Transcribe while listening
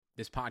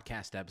This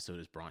podcast episode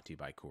is brought to you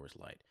by Coors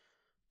Light.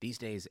 These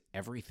days,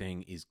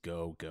 everything is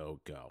go, go,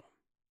 go.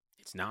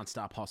 It's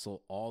nonstop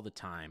hustle all the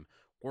time.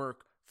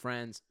 Work,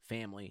 friends,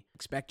 family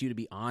expect you to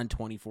be on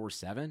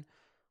 24/7.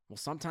 Well,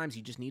 sometimes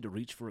you just need to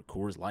reach for a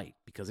Coors Light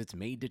because it's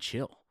made to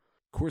chill.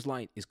 Coors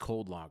Light is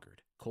cold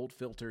lagered, cold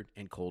filtered,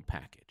 and cold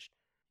packaged.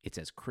 It's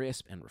as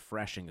crisp and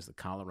refreshing as the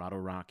Colorado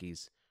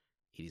Rockies.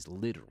 It is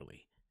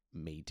literally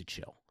made to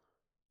chill.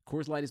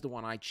 Coors Light is the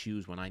one I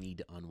choose when I need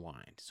to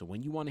unwind. So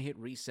when you want to hit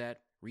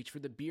reset, reach for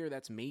the beer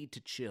that's made to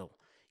chill.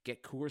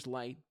 Get Coors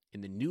Light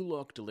in the new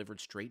look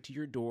delivered straight to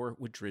your door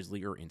with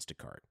Drizzly or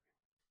Instacart.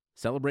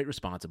 Celebrate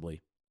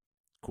responsibly.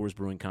 Coors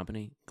Brewing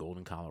Company,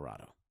 Golden,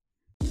 Colorado.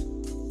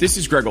 This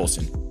is Greg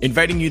Olson,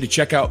 inviting you to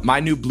check out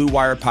my new Blue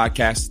Wire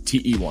podcast,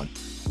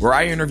 TE1, where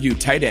I interview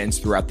tight ends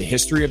throughout the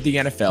history of the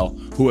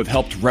NFL who have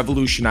helped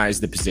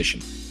revolutionize the position.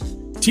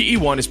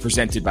 TE1 is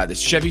presented by the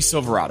Chevy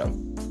Silverado.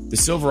 The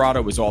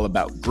Silverado is all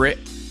about grit.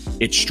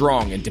 It's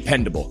strong and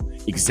dependable,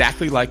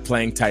 exactly like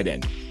playing tight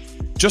end.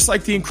 Just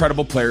like the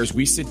incredible players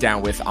we sit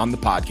down with on the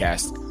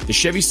podcast, the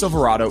Chevy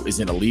Silverado is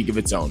in a league of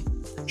its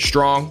own.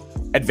 Strong,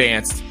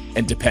 advanced,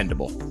 and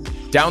dependable.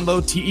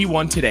 Download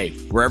TE1 today,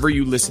 wherever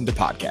you listen to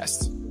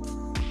podcasts.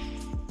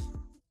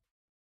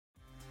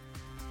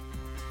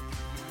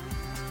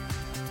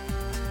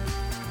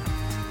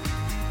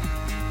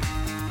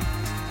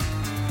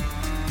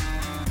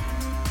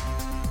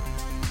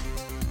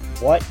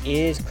 What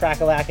is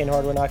crack-a-lackin'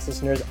 Hardwood Knocks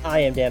listeners? I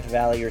am Dan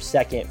Favale, your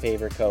second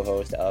favorite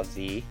co-host of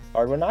the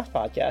Hardwood Knocks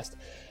podcast.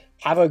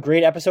 Have a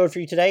great episode for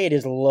you today. It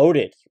is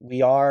loaded.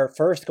 We are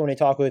first going to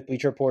talk with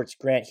Bleacher Report's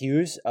Grant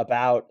Hughes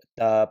about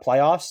the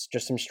playoffs,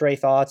 just some stray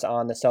thoughts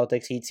on the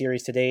Celtics Heat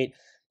series to date.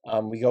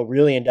 We go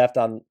really in-depth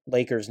on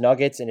Lakers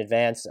Nuggets in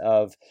advance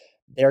of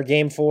their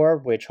Game 4,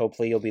 which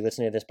hopefully you'll be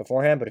listening to this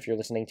beforehand, but if you're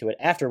listening to it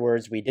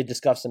afterwards, we did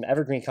discuss some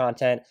evergreen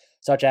content,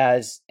 such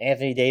as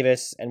Anthony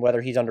Davis and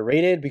whether he's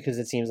underrated, because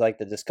it seems like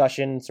the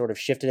discussion sort of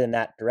shifted in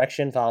that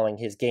direction following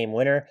his game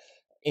winner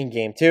in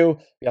Game 2.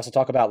 We also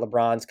talk about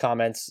LeBron's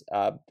comments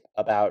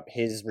about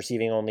his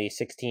receiving only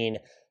 16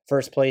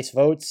 first-place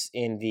votes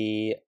in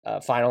the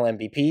final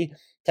MVP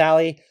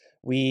tally.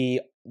 We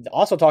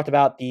also talked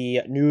about the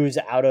news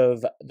out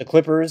of the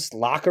Clippers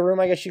locker room,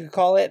 I guess you could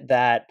call it,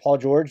 that Paul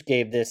George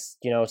gave this,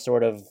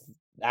 sort of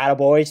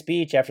attaboy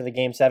speech after the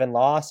Game 7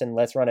 loss, and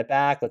let's run it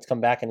back, let's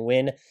come back and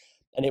win.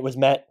 And it was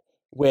met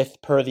with,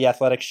 per the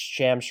Athletic's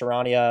Shams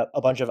Charania, a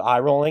bunch of eye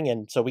rolling.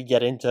 And so we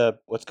get into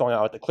what's going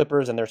on with the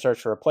Clippers and their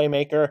search for a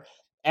playmaker.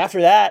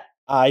 After that,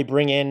 I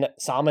bring in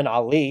Salman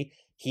Ali.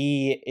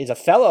 He is a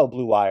fellow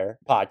Blue Wire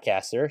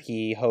podcaster.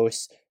 He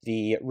hosts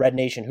the Red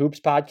Nation Hoops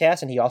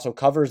podcast, and he also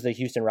covers the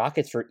Houston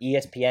Rockets for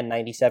ESPN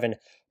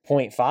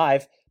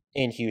 97.5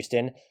 in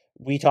Houston.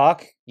 We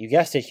talk, you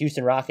guessed it,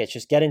 Houston Rockets,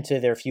 just get into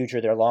their future,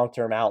 their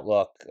long-term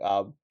outlook,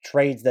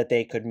 trades that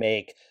they could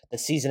make, the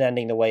season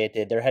ending the way it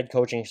did, their head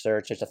coaching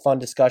search. It's a fun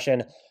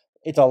discussion.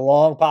 It's a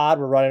long pod.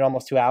 We're running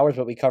almost 2 hours,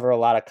 but we cover a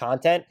lot of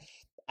content.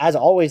 As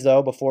always,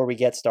 though, before we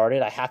get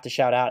started, I have to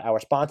shout out our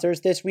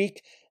sponsors this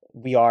week.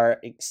 We are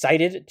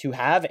excited to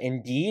have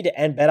Indeed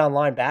and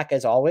BetOnline back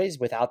as always.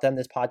 Without them,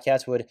 this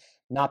podcast would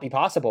not be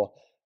possible.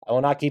 I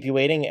will not keep you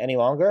waiting any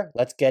longer.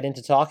 Let's get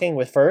into talking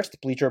with first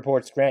Bleacher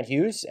Report's Grant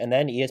Hughes and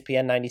then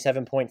ESPN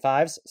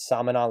 97.5's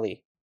Salman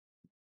Ali.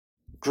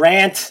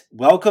 Grant,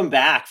 welcome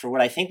back for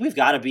what I think we've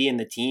got to be in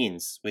the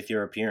teens with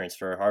your appearance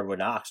for Hardwood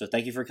Knocks. So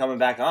thank you for coming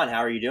back on. How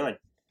are you doing?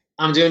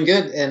 I'm doing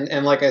good,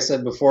 and like I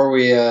said before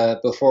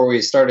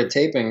we started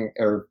taping,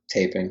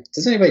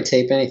 does anybody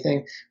tape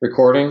anything?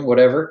 Recording,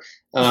 whatever.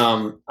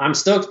 I'm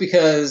stoked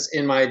because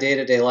in my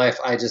day-to-day life,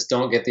 I just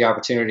don't get the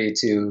opportunity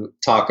to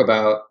talk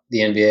about the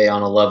NBA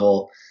on a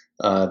level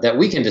that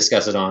we can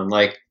discuss it on.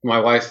 Like my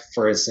wife,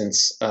 for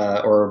instance,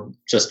 or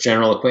just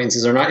general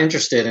acquaintances are not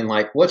interested in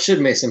like what should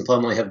Mason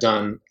Plumlee have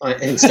done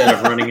instead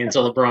of running into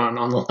LeBron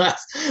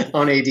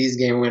on AD's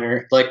game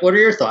winner. Like, what are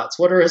your thoughts?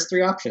 What are his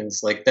three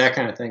options? Like that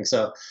kind of thing.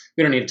 So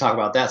we don't need to talk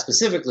about that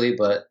specifically,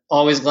 but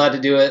always glad to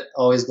do it.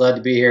 Always glad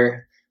to be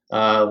here.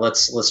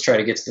 Let's try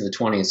to get to the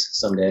 20s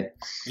someday.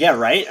 Yeah,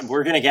 right.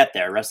 We're gonna get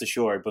there. Rest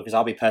assured, because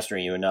I'll be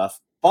pestering you enough.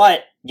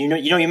 But you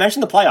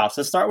mentioned the playoffs.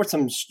 Let's start with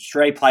some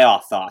stray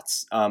playoff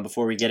thoughts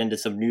before we get into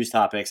some news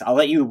topics. I'll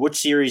let you. Which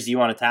series do you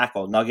want to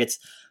tackle? Nuggets,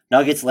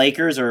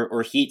 Lakers,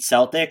 or Heat,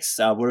 Celtics?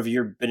 What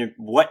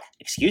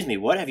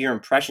have your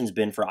impressions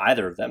been for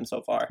either of them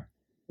so far?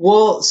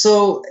 Well,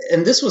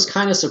 and this was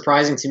kind of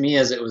surprising to me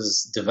as it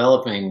was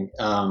developing.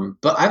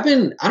 But I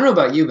don't know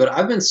about you, but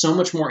I've been so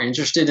much more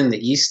interested in the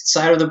East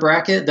side of the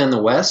bracket than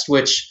the West,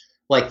 which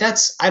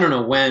I don't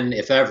know when,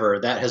 if ever,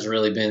 that has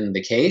really been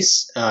the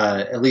case,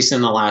 at least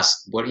in the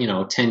last,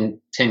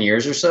 10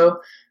 years or so.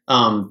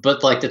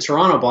 But like the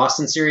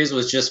Toronto-Boston series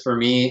was just for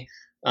me,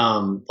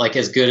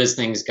 as good as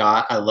things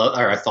got.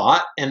 I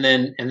thought, and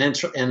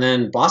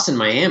then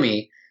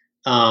Boston-Miami.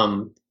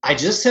 I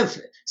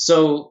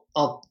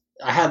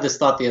had this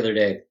thought the other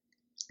day.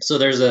 So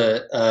there's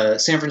a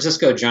San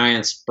Francisco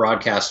Giants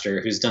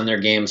broadcaster who's done their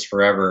games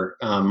forever,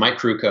 Mike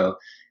Krukow.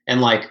 And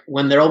like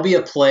when there'll be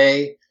a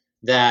play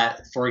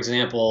that, for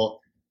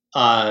example,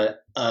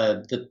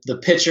 the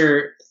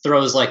pitcher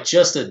throws like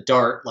just a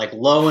dart, like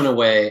low and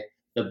away.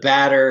 The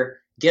batter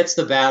gets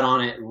the bat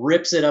on it,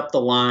 rips it up the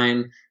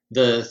line.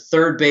 The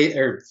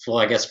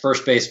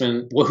first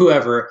baseman,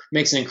 whoever,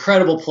 makes an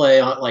incredible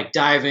play, like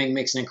diving,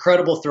 makes an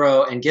incredible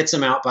throw, and gets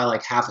him out by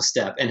like half a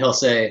step. And he'll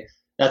say,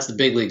 "That's the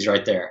big leagues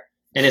right there."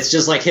 And it's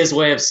just like his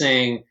way of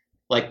saying,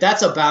 like,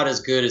 that's about as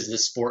good as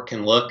this sport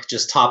can look,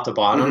 just top to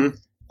bottom.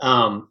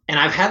 And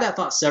I've had that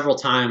thought several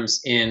times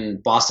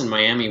in Boston,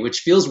 Miami, which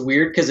feels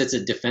weird because it's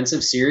a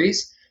defensive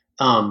series.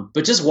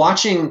 But just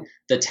watching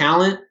the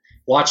talent,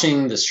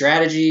 watching the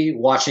strategy,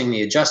 watching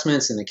the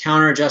adjustments and the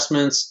counter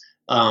adjustments,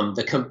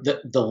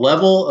 the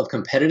level of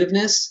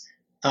competitiveness,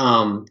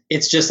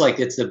 it's just like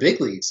it's the big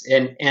leagues.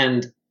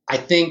 And I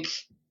think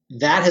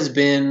that has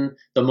been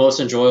the most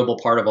enjoyable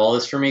part of all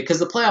this for me, because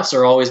the playoffs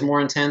are always more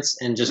intense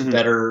and just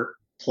better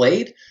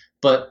played.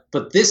 But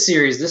this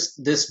series,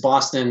 this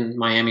Boston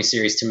Miami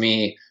series, to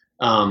me,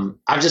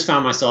 I've just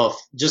found myself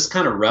just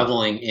kind of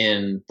reveling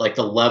in like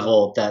the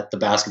level that the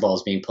basketball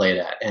is being played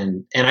at,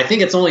 and I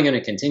think it's only going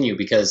to continue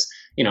because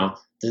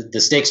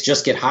the stakes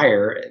just get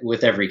higher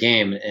with every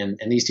game, and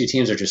these two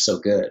teams are just so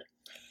good.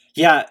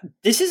 Yeah,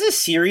 this is a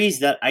series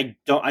that I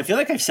feel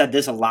like I've said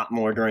this a lot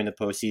more during the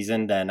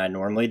postseason than I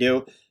normally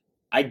do.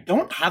 I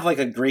don't have like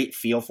a great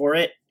feel for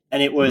it,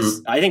 and it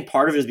was I think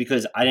part of it is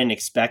because I didn't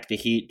expect the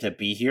Heat to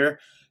be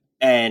here.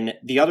 And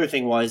the other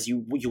thing was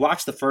you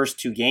watch the first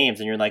two games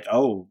and you're like,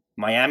 oh,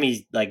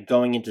 Miami's like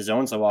going into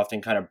zone so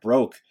often kind of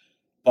broke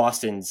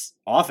Boston's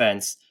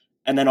offense.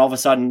 And then all of a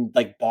sudden,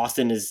 like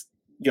Boston is,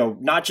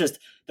 not just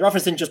their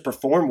offense didn't just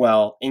perform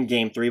well in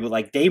game 3, but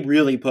like they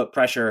really put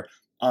pressure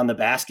on the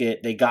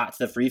basket. They got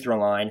to the free throw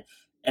line.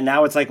 And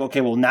now it's like,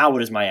 okay, well, now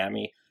what is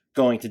Miami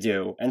going to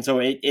do? And so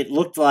it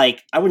looked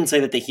like, I wouldn't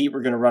say that the Heat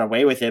were going to run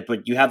away with it,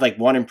 but you had like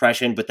one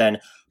impression, but then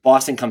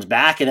Boston comes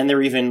back, and then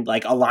they're even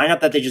like a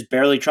lineup that they just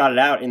barely trotted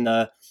out in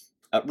the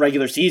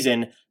regular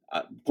season.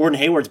 Gordon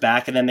Hayward's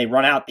back, and then they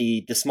run out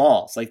the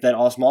smalls, like that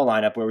all small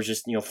lineup where it was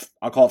just,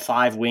 I'll call it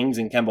 5 wings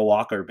and Kemba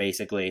Walker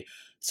basically.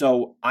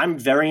 So I'm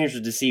very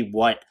interested to see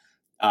what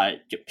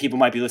people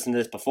might be listening to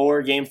this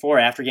before game 4,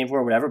 after game 4,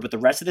 or whatever. But the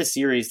rest of this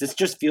series, this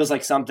just feels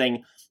like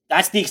something.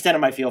 That's the extent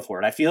of my feel for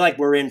it. I feel like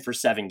we're in for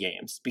 7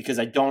 games because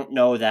I don't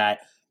know that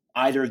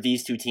either of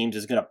these two teams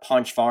is going to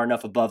punch far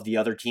enough above the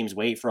other team's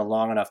weight for a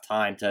long enough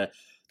time to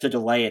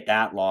delay it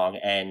that long.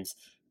 And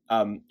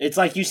it's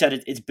like you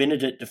said, it's been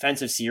a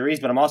defensive series,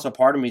 but I'm also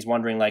part of me is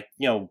wondering, like,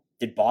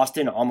 did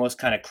Boston almost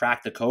kind of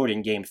crack the code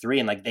in game 3?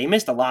 And like they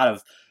missed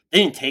they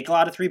didn't take a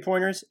lot of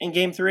 3-pointers in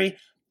game 3.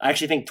 I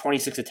actually think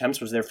 26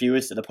 attempts was their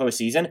fewest of the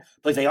postseason,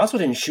 but they also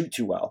didn't shoot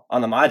too well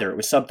on them either. It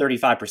was sub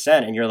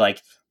 35%. And you're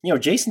like,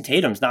 Jason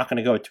Tatum's not going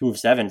to go 2 of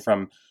 7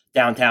 from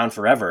downtown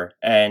forever.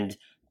 And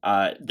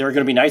they're going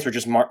to be nice where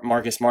just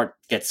Marcus Smart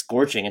gets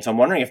scorching. And so I'm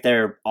wondering if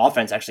their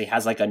offense actually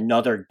has like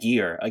another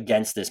gear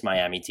against this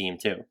Miami team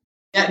too.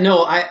 Yeah,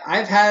 no,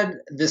 I've had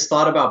this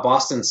thought about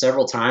Boston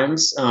several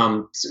times,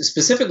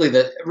 specifically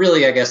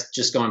really, I guess,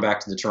 just going back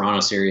to the Toronto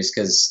series,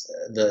 because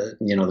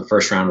the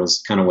first round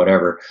was kind of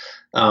whatever.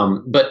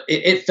 But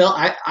it felt,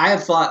 I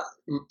have thought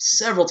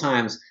several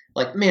times,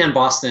 like, man,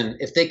 Boston,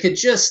 if they could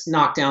just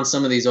knock down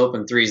some of these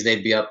open threes,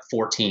 they'd be up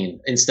 14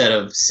 instead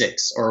of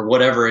 6 or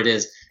whatever it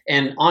is.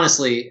 And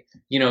honestly,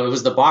 it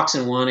was the box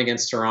and 1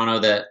 against Toronto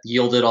that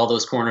yielded all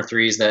those corner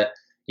threes that,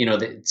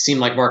 it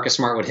seemed like Marcus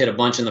Smart would hit a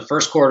bunch in the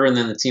first quarter and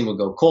then the team would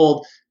go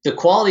cold. The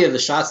quality of the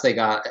shots they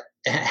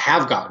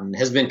have gotten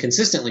has been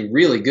consistently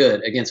really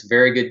good against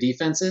very good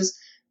defenses.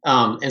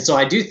 And so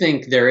I do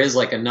think there is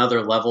like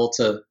another level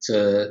to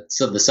the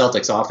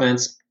Celtics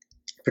offense,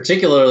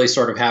 particularly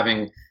sort of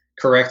having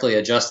correctly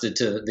adjusted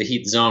to the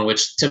Heat zone,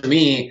 which to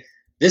me,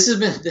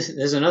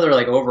 there's another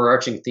like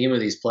overarching theme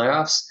of these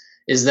playoffs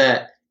is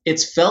that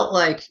it's felt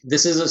like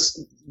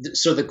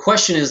so the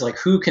question is like,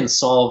 who can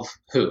solve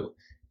who?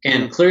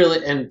 And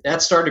clearly, and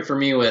that started for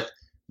me with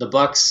the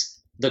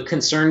Bucks. The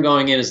concern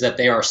going in is that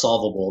they are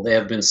solvable. They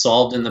have been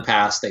solved in the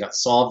past. They got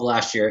solved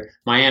last year.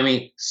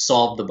 Miami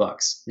solved the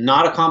Bucks.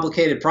 Not a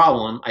complicated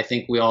problem. I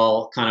think we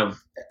all kind of,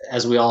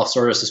 as we all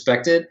sort of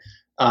suspected,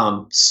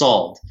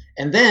 solved.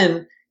 And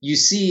then you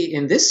see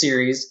in this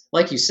series,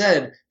 like you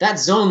said, that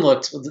zone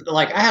looked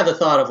like I had the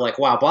thought of like,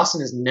 wow,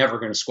 Boston is never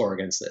going to score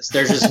against this.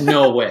 There's just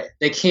no way.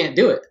 They can't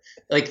do it.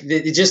 Like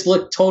it just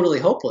looked totally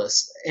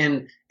hopeless.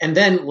 And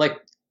then like,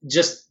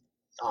 just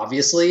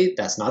obviously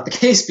that's not the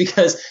case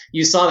because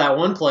you saw that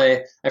one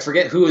play. I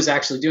forget who was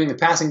actually doing the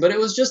passing, but it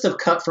was just a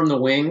cut from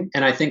the wing.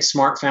 And I think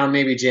Smart found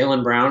maybe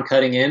Jaylen Brown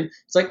cutting in.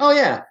 It's like, oh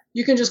yeah,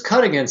 you can just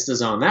cut against the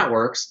zone. That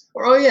works.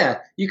 Or, oh yeah,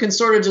 you can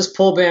sort of just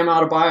pull Bam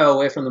Adebayo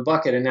away from the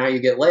bucket and now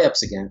you get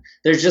layups again.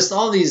 There's just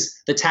all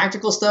the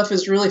tactical stuff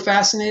is really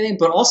fascinating,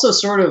 but also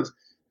sort of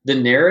the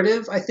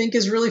narrative I think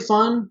is really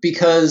fun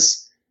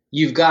because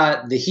you've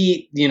got the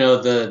Heat,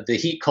 the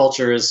Heat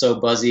culture is so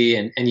buzzy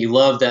and you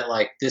love that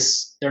like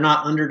this, they're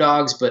not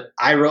underdogs, but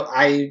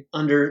I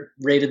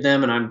underrated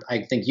them and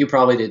I think you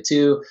probably did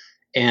too.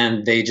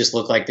 And they just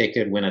look like they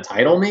could win a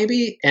title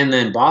maybe. And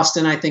then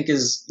Boston, I think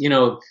is,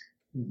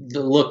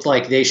 looked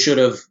like they should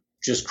have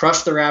just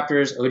crushed the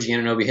Raptors. OG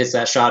Anunoby hits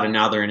that shot, and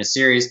now they're in a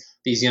series.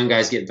 These young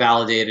guys get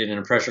validated in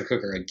a pressure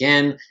cooker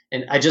again.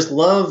 And I just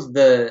love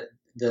the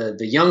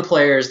young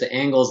players, the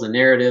angles, the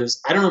narratives.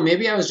 I don't know,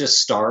 maybe I was just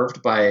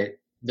starved by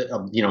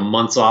the,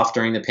 months off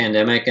during the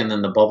pandemic and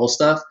then the bubble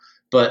stuff.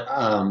 But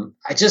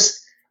I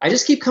just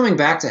keep coming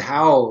back to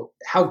how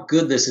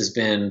good this has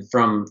been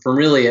from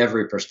really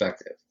every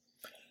perspective.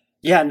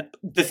 Yeah, and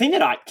the thing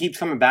that keeps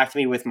coming back to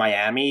me with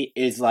Miami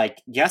is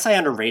like, yes, I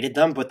underrated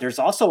them, but there's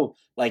also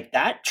like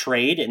that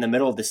trade in the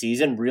middle of the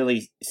season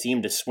really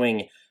seemed to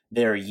swing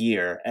their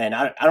year. And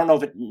I don't know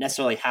if it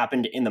necessarily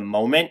happened in the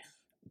moment,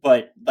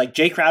 but like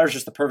Jay Crowder's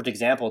just the perfect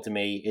example to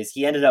me. Is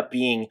he ended up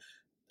being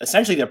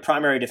essentially the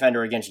primary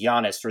defender against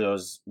Giannis for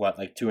those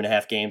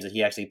 2.5 games that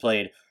he actually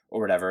played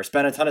or whatever.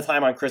 Spent a ton of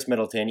time on Chris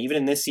Middleton. Even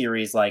in this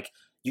series, like,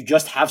 you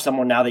just have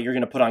someone now that you're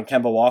going to put on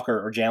Kemba Walker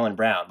or Jaylen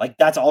Brown. Like,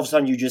 that's all of a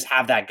sudden you just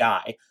have that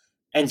guy.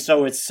 And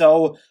so it's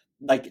so,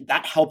 like,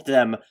 that helped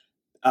them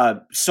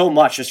so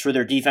much just for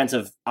their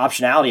defensive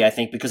optionality, I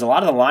think, because a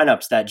lot of the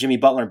lineups that Jimmy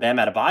Butler and Bam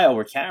Adebayo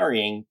were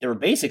carrying, they were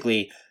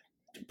basically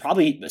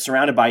probably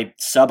surrounded by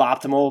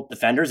suboptimal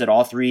defenders at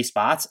all three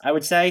spots, I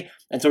would say.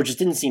 And so it just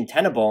didn't seem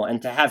tenable.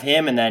 And to have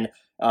him and then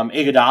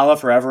Iguodala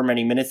for however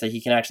many minutes that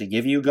he can actually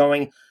give you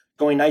going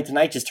night to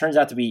night just turns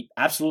out to be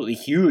absolutely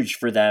huge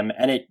for them.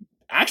 And it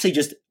actually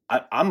just,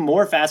 I'm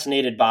more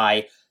fascinated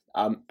by,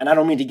 and I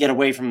don't mean to get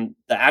away from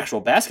the actual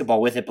basketball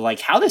with it, but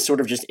like how this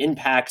sort of just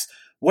impacts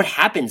what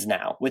happens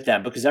now with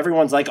them, because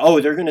everyone's like,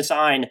 oh, they're going to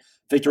sign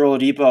Victor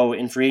Oladipo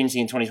in free agency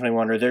in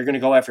 2021, or they're going to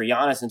go after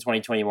Giannis in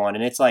 2021.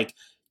 And it's like,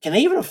 can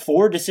they even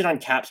afford to sit on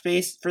cap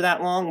space for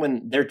that long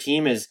when their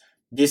team is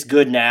this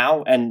good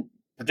now? And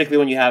particularly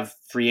when you have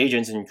free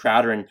agents and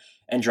Crowder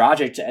and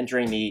Dragic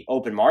entering the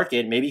open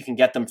market, maybe you can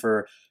get them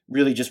for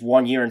really just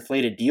 1 year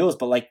inflated deals.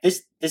 But like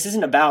this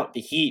isn't about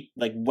the Heat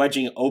like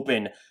wedging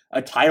open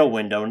a title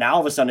window. Now all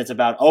of a sudden it's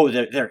about, oh,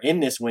 they're in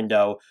this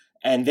window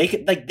and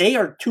they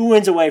are 2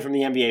 wins away from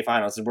the NBA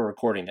Finals as we're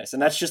recording this.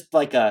 And that's just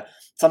like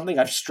something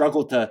I've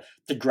struggled to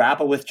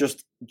grapple with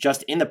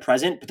just in the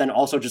present, but then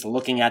also just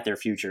looking at their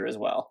future as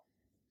well.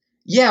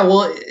 Yeah,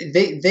 well,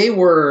 they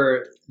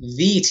were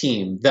the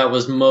team that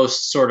was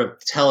most sort of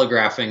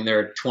telegraphing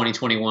their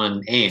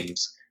 2021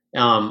 aims.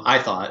 I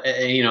thought,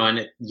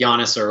 and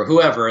Giannis or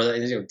whoever,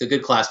 the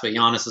good class, but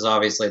Giannis is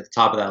obviously at the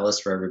top of that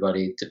list for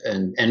everybody.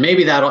 And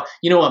maybe that'll,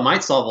 what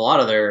might solve a lot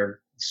of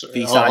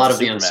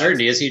the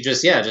uncertainty is he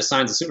just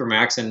signs a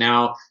supermax, and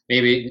now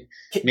maybe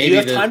do you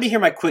have time to hear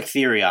my quick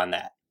theory on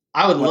that?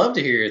 I would love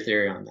to hear your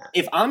theory on that.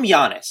 If I'm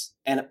Giannis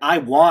and I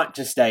want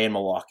to stay in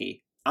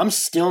Milwaukee, I'm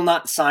still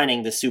not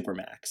signing the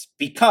supermax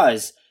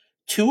because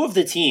 2 of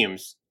the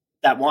teams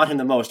that want him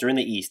the most are in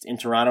the East, in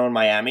Toronto and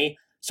Miami.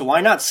 So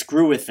why not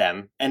screw with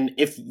them? And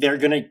if they're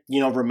going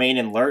to, remain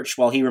in lurch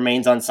while he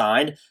remains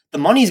unsigned, the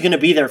money's going to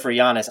be there for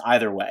Giannis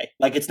either way.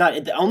 Like, it's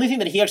not, the only thing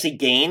that he actually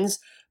gains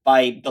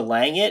by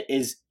delaying it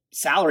is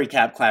salary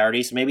cap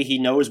clarity. So maybe he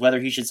knows whether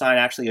he should sign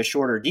actually a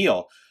shorter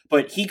deal.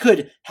 But he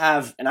could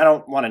have, and I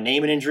don't want to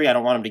name an injury, I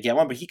don't want him to get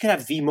one, but he could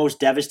have the most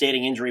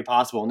devastating injury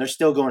possible, and they're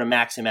still going to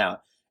max him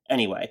out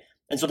anyway.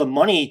 And so the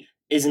money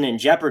isn't in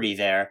jeopardy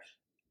there.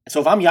 So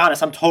if I'm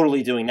Giannis, I'm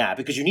totally doing that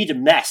because you need to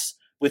mess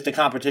with the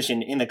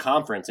competition in the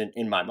conference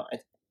in my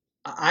mind.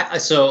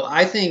 So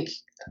I think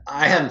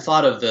I hadn't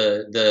thought of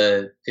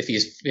the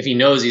if he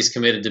knows he's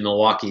committed to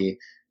Milwaukee,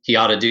 he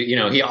ought to do,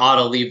 he ought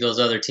to leave those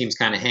other teams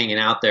kind of hanging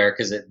out there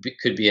because it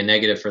could be a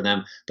negative for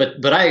them.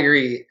 But I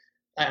agree.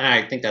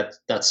 I think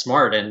that's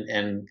smart.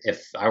 And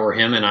if I were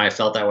him and I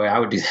felt that way, I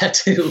would do that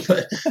too.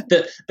 But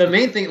the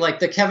main thing, like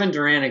the Kevin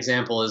Durant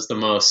example is the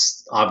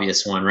most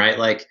obvious one, right?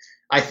 Like,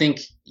 I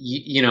think,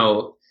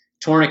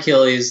 torn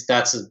Achilles,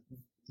 that's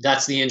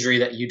the injury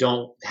that you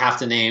don't have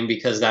to name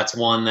because that's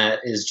one that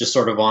is just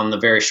sort of on the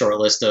very short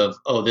list of,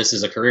 oh, this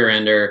is a career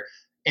ender,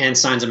 and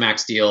signs a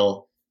max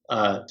deal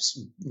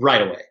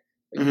right away.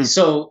 Mm-hmm.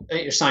 So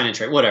you're sign and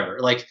trade, whatever.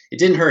 Like, it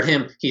didn't hurt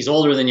him. He's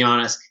older than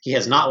Giannis. He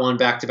has not won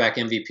back-to-back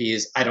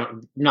MVPs.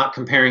 Not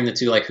comparing the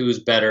two, like who's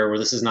better, where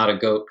this is not a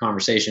GOAT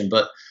conversation,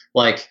 but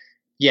like,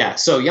 yeah.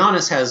 So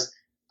Giannis has,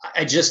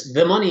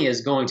 the money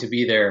is going to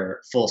be there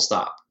full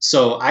stop.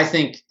 So I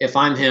think if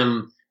I'm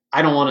him,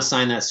 I don't want to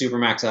sign that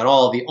supermax at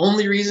all. The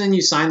only reason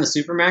you sign the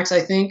supermax,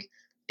 I think,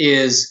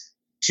 is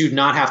to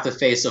not have to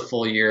face a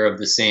full year of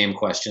the same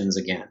questions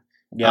again.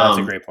 Yeah, that's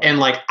a great point. And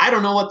like, I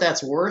don't know what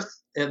that's worth,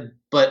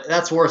 but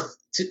that's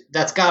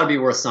got to be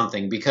worth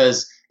something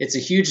because it's a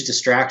huge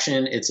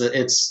distraction.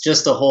 It's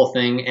just a whole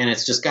thing, and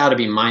it's just got to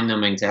be mind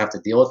numbing to have to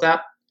deal with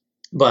that.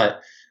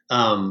 But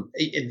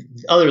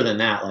other than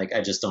that, like, I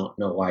just don't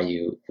know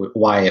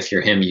why if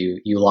you're him,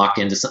 you lock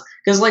into something.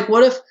 Because like,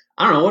 what if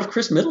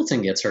Chris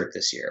Middleton gets hurt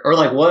this year, or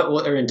like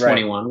what or in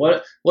 21,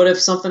 right. What if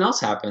something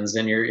else happens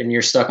and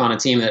you're stuck on a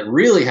team that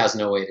really has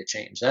no way to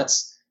change?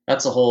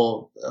 That's a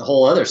whole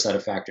other set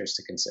of factors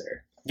to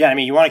consider. Yeah, I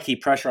mean, you want to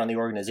keep pressure on the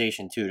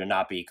organization too to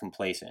not be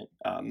complacent.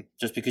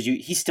 Just because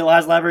he still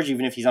has leverage,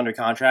 even if he's under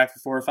contract for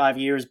 4 or 5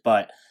 years.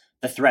 But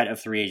the threat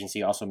of free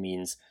agency also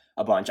means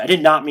a bunch. I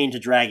did not mean to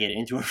drag it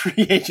into a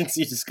free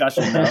agency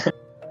discussion, though.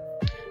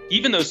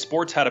 Even though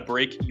sports had a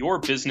break, your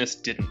business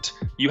didn't.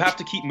 You have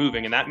to keep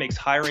moving, and that makes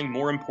hiring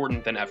more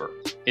important than ever.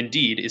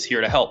 Indeed is here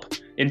to help.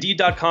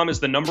 Indeed.com is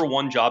the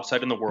 #1 job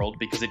site in the world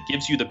because it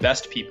gives you the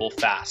best people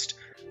fast.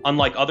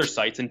 Unlike other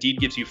sites,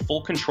 Indeed gives you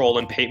full control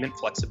and payment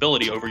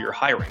flexibility over your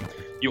hiring.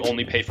 You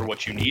only pay for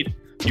what you need.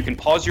 You can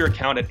pause your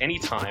account at any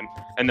time,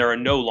 and there are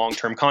no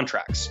long-term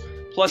contracts.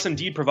 Plus,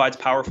 Indeed provides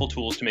powerful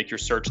tools to make your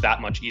search that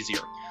much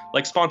easier,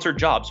 like sponsored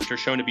jobs, which are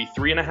shown to be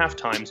 3.5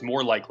 times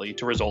more likely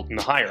to result in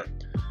a hire.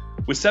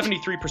 With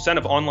 73%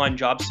 of online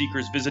job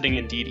seekers visiting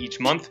Indeed each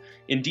month,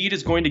 Indeed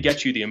is going to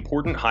get you the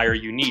important hire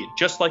you need,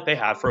 just like they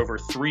have for over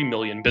 3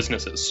 million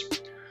businesses.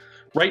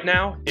 Right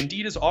now,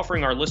 Indeed is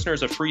offering our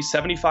listeners a free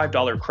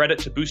 $75 credit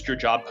to boost your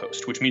job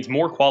post, which means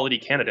more quality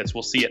candidates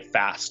will see it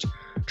fast.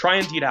 Try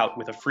Indeed out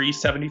with a free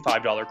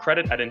 $75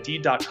 credit at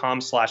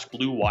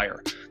Indeed.com/Blue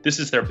Wire. This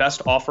is their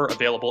best offer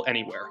available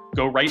anywhere.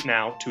 Go right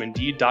now to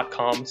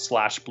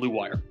Indeed.com/Blue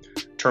Wire.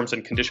 Terms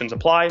and conditions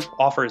apply.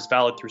 Offer is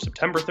valid through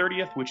September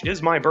 30th, which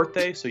is my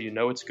birthday, so you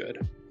know it's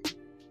good.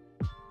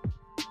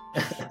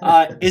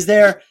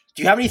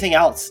 Do you have anything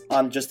else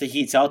on just the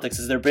Heat Celtics?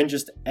 Has there been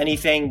just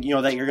anything,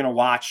 that you're going to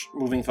watch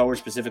moving forward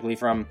specifically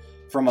from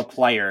a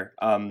player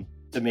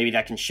that maybe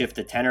that can shift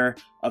the tenor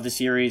of the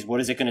series?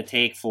 What is it going to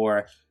take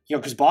for,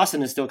 because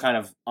Boston is still kind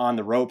of on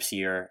the ropes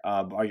here.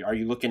 Are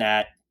you looking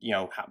at,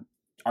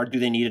 do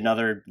they need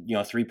another,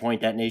 3-point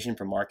detonation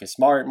from Marcus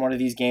Smart in one of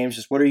these games?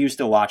 Just what are you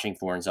still watching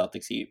for in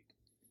Celtics Heat?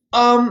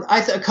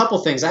 A couple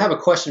things. I have a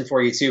question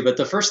for you too, but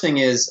the first thing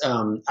is,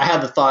 I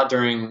had the thought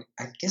during,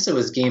 I guess it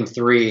was game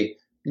 3,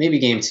 maybe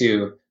game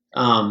 2,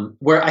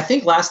 where I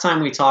think last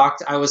time we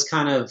talked, I was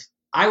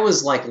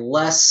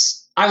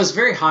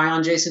very high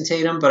on Jason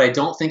Tatum, but I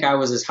don't think I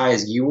was as high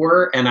as you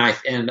were. And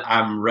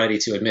I'm ready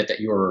to admit that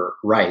you were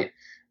right.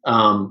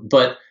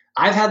 But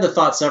I've had the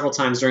thought several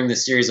times during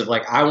this series of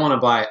I want to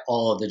buy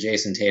all of the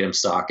Jason Tatum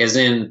stock, as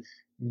in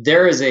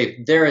there is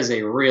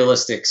a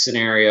realistic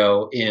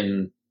scenario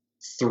in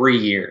 3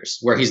 years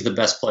where he's the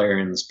best player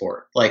in the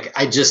sport.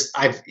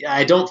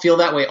 I don't feel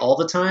that way all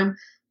the time,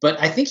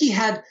 but I think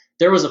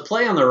there was a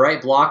play on the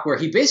right block where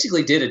he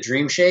basically did a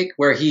dream shake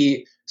where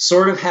he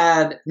sort of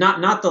had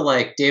not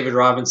the David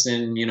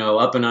Robinson,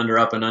 up and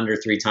under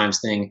 3 times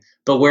thing,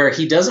 but where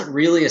he doesn't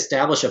really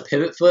establish a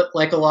pivot foot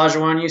like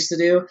Olajuwon used to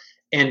do,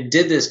 and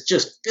did this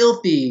just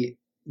filthy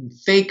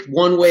fake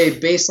one-way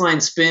baseline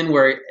spin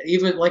where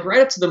even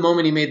right up to the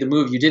moment he made the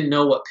move, you didn't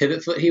know what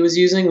pivot foot he was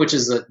using, which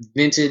is a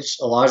vintage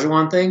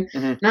Olajuwon thing.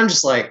 Mm-hmm. And I'm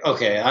just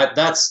okay,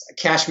 that's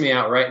cash me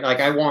out, right?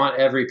 I want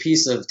every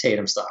piece of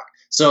Tatum stock.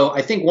 So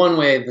I think one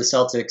way the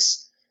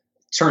Celtics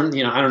turn,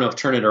 I don't know if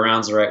turn it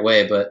around is the right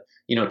way, but,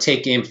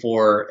 take game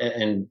 4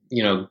 and,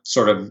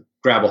 sort of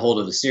grab a hold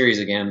of the series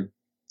again,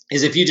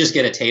 is if you just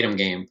get a Tatum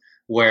game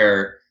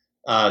where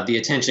the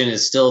attention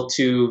is still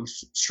too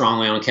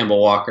strongly on Kemba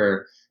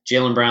Walker,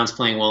 Jaylen Brown's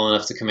playing well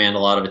enough to command a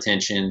lot of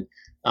attention,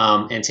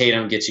 and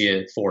Tatum gets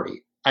you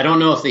 40. I don't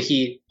know if the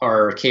Heat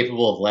are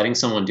capable of letting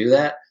someone do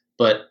that,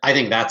 but I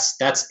think that's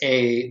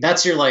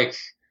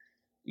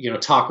your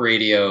talk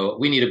radio.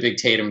 We need a big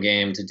Tatum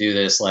game to do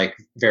this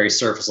very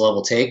surface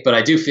level take, but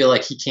I do feel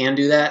like he can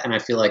do that, and I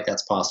feel like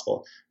that's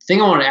possible. The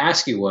thing I wanted to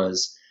ask you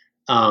was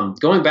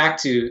going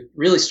back to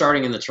really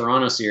starting in the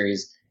Toronto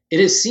series. It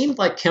has seemed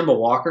like Kemba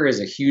Walker is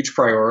a huge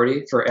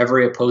priority for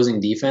every opposing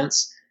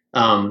defense.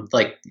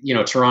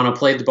 Toronto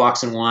played the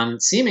box and one,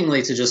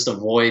 seemingly to just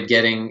avoid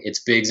getting its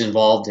bigs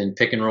involved in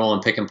pick and roll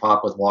and pick and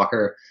pop with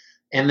Walker.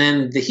 And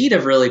then the Heat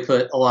have really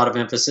put a lot of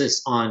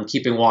emphasis on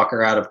keeping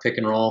Walker out of pick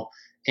and roll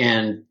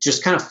and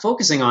just kind of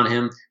focusing on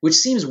him, which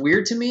seems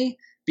weird to me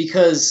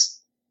because,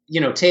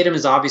 Tatum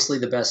is obviously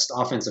the best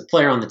offensive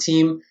player on the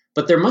team,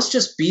 but there must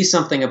just be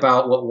something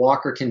about what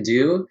Walker can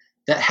do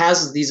that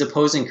has these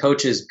opposing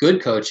coaches,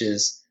 good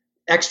coaches,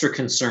 extra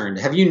concerned.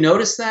 Have you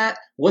noticed that?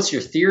 What's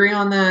your theory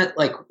on that?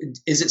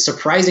 Is it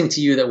surprising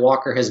to you that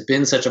Walker has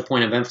been such a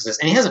point of emphasis?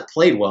 And he hasn't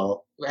played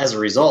well as a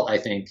result, I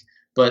think.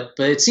 But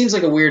it seems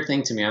like a weird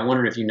thing to me. I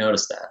wondered if you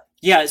noticed that.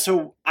 Yeah,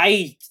 so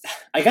I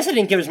guess I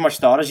didn't give as much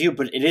thought as you,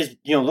 but it is,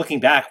 looking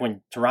back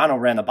when Toronto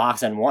ran the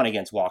box and won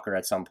against Walker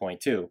at some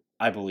point too,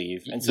 I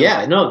believe. And so,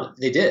 yeah, no,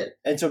 they did.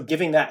 And so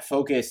giving that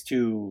focus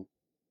to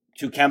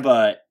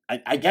Kemba,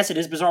 I guess it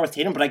is bizarre with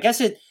Tatum, but I guess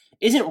it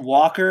isn't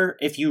Walker,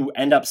 if you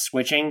end up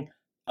switching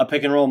a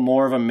pick and roll,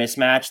 more of a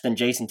mismatch than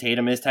Jason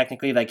Tatum is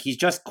technically. He's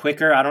just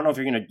quicker. I don't know if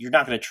you're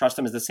not going to trust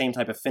him as the same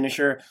type of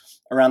finisher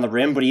around the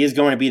rim, but he is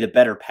going to be the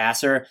better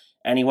passer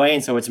anyway.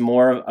 And so it's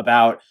more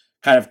about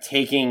kind of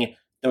taking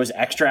those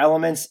extra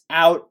elements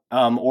out.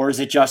 Or is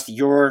it just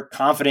you're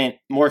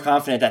more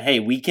confident that, hey,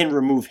 we can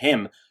remove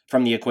him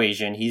from the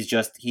equation.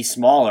 He's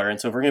smaller.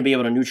 And so if we're going to be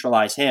able to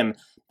neutralize him,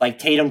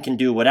 Tatum can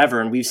do whatever.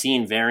 And we've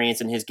seen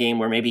variants in his game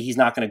where maybe he's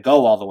not going to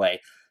go all the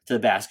way to the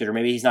basket, or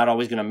maybe he's not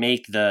always going to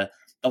make the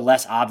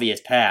less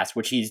obvious pass,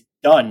 which he's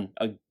done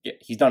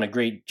a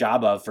great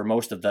job of for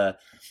most of the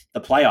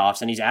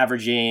playoffs, and he's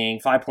averaging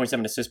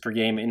 5.7 assists per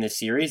game in this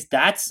series.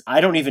 That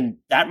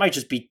might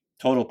just be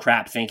total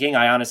crap thinking.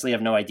 I honestly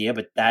have no idea,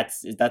 but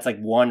that's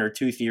one or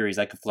two theories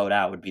I could float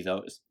out would be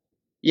those.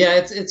 Yeah,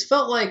 it's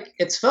felt like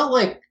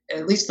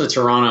at least the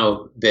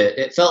Toronto bit.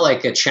 It felt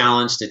like a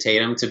challenge to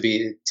Tatum to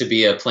be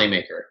a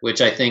playmaker, which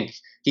I think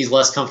he's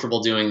less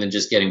comfortable doing than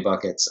just getting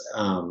buckets.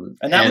 And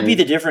that would be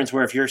the difference.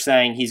 Where if you're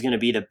saying he's going to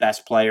be the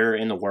best player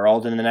in the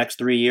world in the next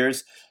 3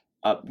 years,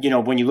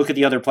 when you look at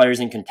the other players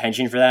in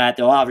contention for that,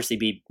 they'll obviously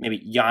be, maybe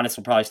Giannis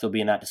will probably still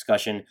be in that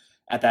discussion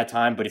at that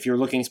time. But if you're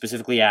looking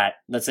specifically at,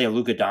 let's say, a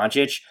Luka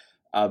Doncic,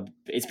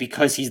 it's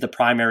because he's the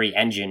primary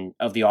engine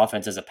of the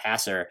offense as a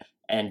passer.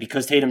 And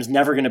because Tatum's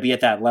never going to be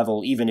at that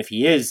level, even if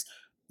he is,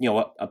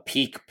 a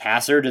peak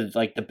passer to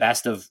like the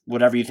best of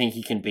whatever you think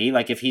he can be.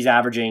 Like if he's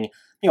averaging,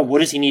 what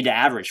does he need to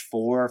average?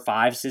 4 or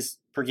 5 assists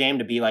per game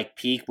to be like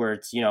peak, where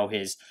it's,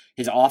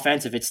 his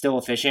offense, if it's still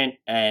efficient,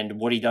 and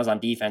what he does on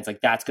defense,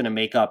 like that's going to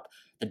make up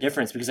the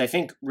difference. Because I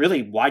think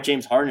really why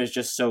James Harden is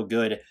just so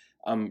good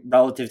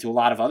relative to a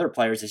lot of other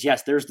players is,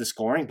 yes, there's the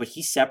scoring, but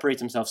he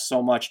separates himself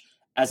so much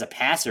as a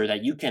passer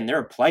that there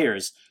are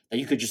players that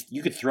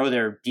you could throw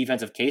their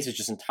defensive cases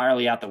just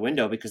entirely out the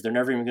window, because they're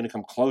never even going to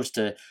come close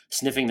to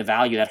sniffing the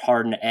value that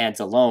Harden adds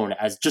alone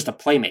as just a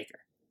playmaker.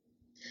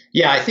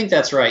 Yeah, I think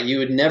that's right. You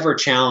would never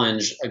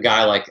challenge a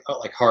guy like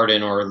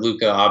Harden or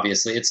Luka.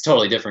 Obviously, it's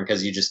totally different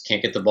because you just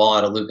can't get the ball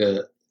out of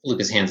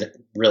Luka's hands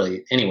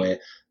really anyway.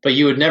 But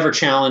you would never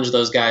challenge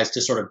those guys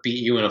to sort of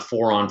beat you in a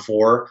 4-on-4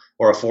 or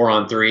a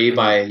 4-on-3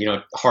 by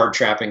hard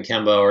trapping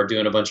Kemba or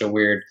doing a bunch of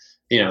weird.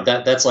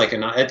 That's like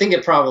I think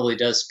it probably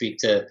does speak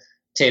to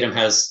Tatum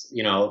has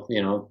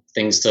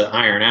things to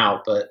iron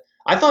out, but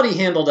I thought he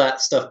handled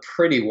that stuff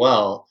pretty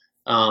well.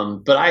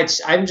 But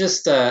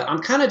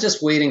I'm kind of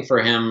just waiting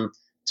for him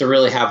to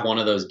really have one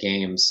of those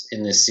games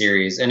in this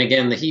series. And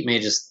again, the Heat may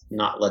just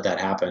not let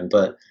that happen.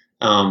 But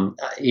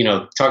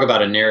talk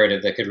about a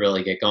narrative that could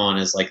really get going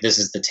is like, this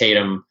is the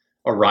Tatum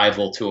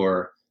arrival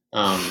tour,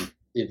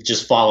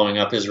 just following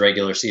up his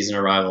regular season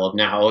arrival of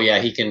now. Oh yeah,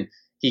 he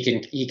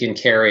can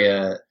carry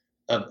a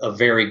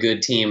very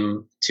good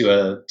team to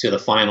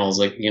the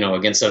finals,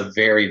 against a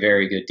very,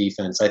 very good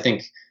defense. I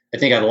think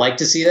I'd like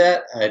to see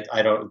that.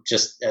 I don't,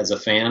 just as a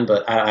fan,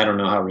 but I don't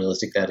know how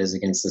realistic that is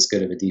against this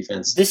good of a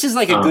defense. This is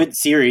like a good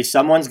series.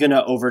 Someone's going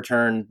to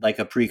overturn like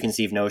a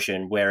preconceived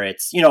notion where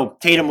it's,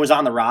 Tatum was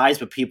on the rise,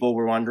 but people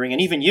were wondering,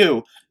 and even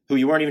you, who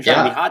you weren't even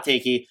trying to be hot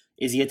takey,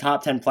 is he a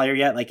top 10 player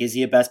yet? Like, is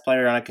he a best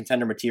player on a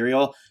contender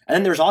material? And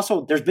then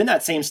there's been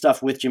that same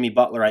stuff with Jimmy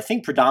Butler, I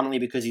think predominantly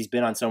because he's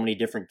been on so many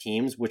different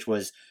teams, which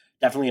was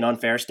definitely an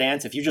unfair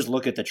stance. If you just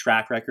look at the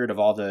track record of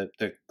all the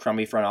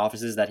crummy front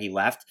offices that he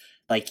left,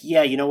 like,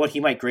 yeah, you know what? He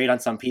might grade on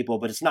some people,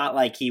 but it's not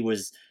like he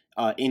was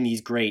in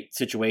these great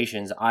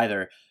situations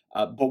either.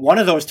 But one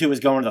of those two is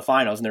going to the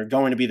finals, and they're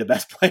going to be the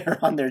best player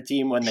on their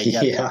team when they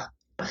get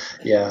there.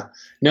 Yeah.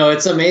 No,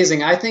 it's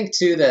amazing. I think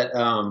too that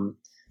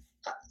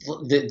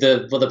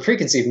the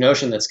preconceived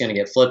notion that's going to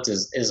get flipped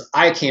is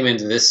I came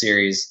into this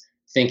series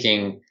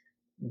thinking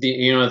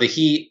the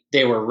Heat,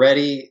 they were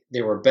ready,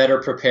 they were better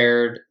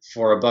prepared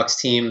for a Bucks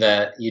team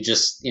that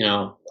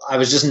I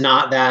was just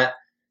not that.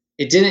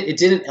 It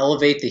didn't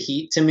elevate the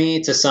Heat to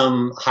me to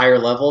some higher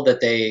level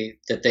that they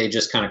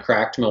just kind of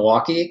cracked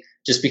Milwaukee,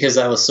 just because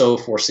that was so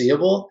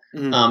foreseeable.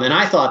 Mm-hmm. And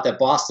I thought that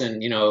Boston,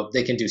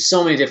 they can do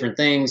so many different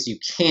things. You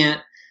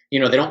can't, they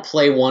don't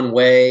play one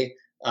way.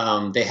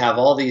 They have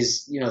all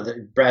these,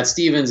 Brad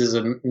Stevens is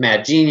a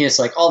mad genius,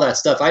 like all that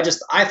stuff.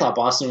 I thought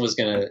Boston was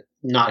going to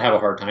not have a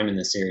hard time in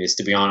this series,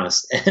 to be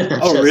honest.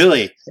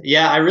 Really?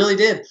 Yeah, I really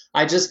did.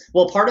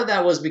 Part of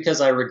that was because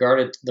I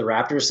regarded the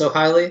Raptors so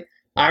highly.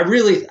 I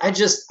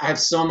have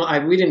so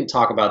much, we didn't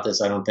talk about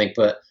this, I don't think,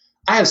 but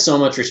I have so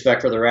much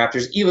respect for the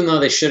Raptors, even though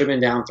they should have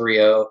been down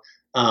 3-0.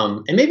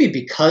 And maybe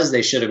because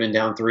they should have been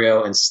down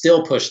 3-0 and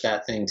still pushed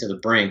that thing to the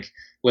brink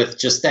with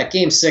just that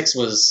game 6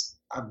 was,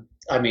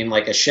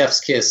 like a chef's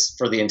kiss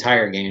for the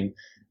entire game.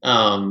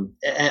 And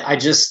I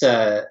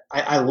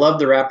love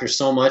the Raptors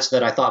so much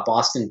that I thought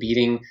Boston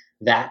beating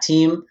that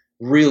team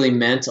really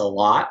meant a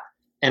lot.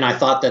 And I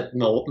thought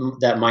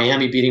that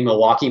Miami beating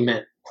Milwaukee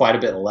meant quite a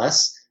bit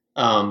less.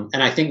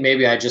 And I think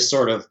maybe I just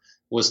sort of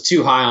was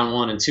too high on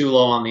one and too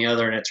low on the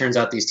other. And it turns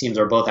out these teams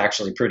are both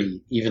actually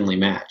pretty evenly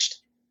matched.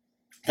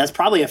 That's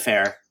probably a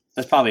fair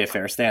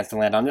stance to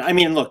land on. I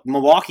mean, look,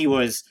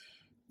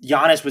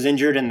 Giannis was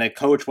injured and the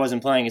coach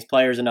wasn't playing his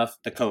players enough.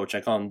 The coach,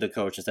 I call him the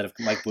coach instead of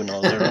Mike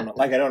Budenholzer.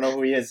 I don't know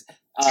who he is.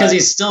 It's because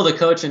he's still the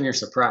coach and you're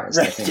surprised.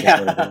 Right, I think is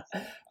what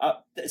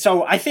it is.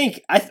 So I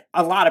think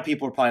a lot of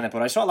people were playing that,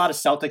 but I saw a lot of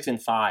Celtics in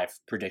 5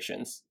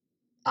 predictions.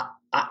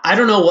 I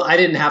don't know. I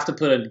didn't have to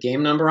put a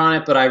game number on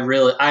it, but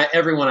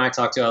everyone I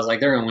talked to, I was like,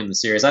 they're going to win the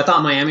series. I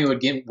thought Miami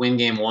would win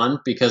game 1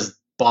 because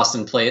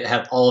Boston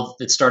had all of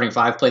its starting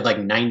 5 played like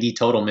 90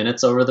 total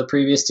minutes over the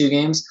previous 2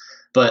 games.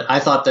 But I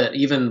thought that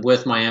even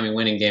with Miami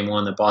winning game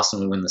 1, that Boston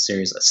would win the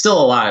series. It's still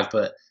alive,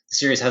 but the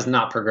series has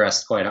not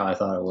progressed quite how I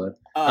thought it would.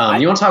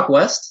 You want to talk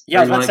West?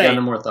 Yeah, or you want to get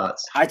into more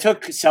thoughts? I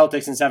took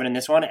Celtics in 7 in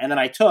this one, and then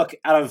I took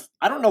out of,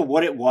 I don't know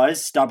what it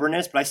was,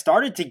 stubbornness, but I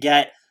started to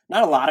get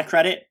not a lot of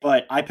credit,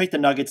 but I picked the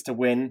Nuggets to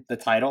win the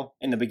title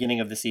in the beginning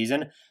of the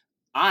season.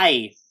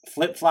 I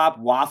flip-flop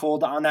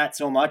waffled on that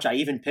so much. I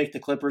even picked the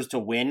Clippers to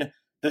win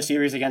the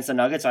series against the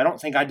Nuggets. So I don't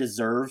think I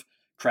deserve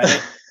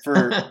credit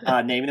for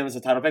naming them as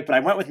a title pick, but I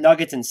went with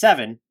Nuggets in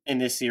 7 in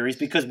this series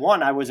because,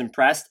 one, I was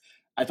impressed.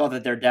 I thought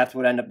that their depth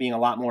would end up being a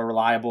lot more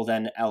reliable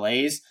than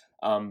LA's.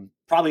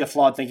 Probably a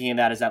flawed thinking in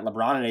that is that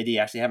LeBron and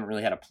AD actually haven't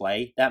really had to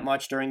play that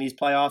much during these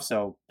playoffs,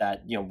 so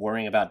that,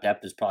 worrying about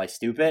depth is probably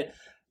stupid.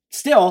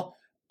 Still,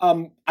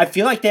 I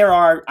feel like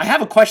I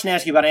have a question to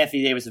ask you about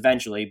Anthony Davis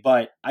eventually,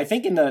 but I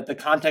think in the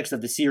context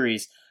of the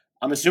series,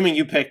 I'm assuming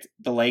you picked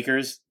the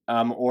Lakers,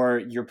 or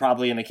you're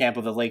probably in the camp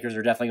of the Lakers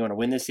are definitely going to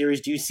win this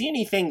series. Do you see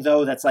anything,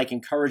 though, that's like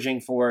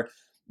encouraging for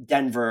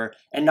Denver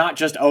and not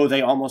just,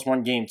 they almost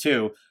won game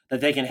 2,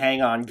 that they can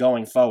hang on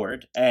going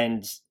forward?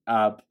 And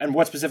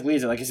what specifically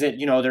is it? Like, is it,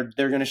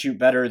 they're going to shoot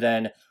better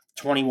than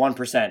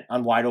 21%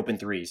 on wide open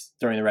threes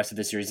during the rest of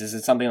the series? Is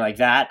it something like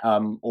that?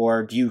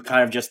 Or do you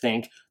kind of just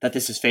think that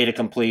this is fait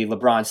accompli?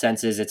 LeBron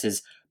senses it's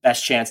his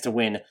best chance to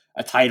win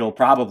a title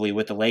probably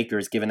with the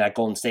Lakers, given that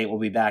Golden State will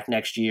be back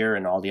next year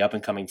and all the up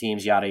and coming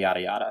teams, yada,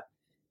 yada, yada.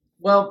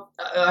 Well,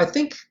 I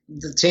think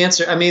to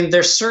answer,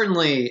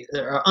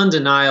 there are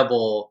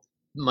undeniable,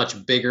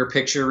 much bigger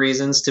picture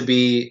reasons to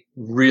be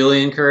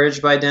really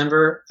encouraged by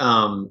Denver.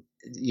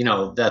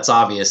 That's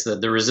obvious,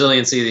 that the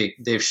resiliency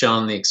they've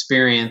shown, the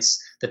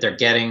experience that they're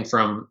getting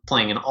from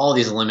playing in all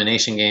these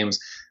elimination games.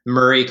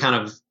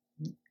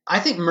 I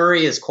think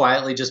Murray has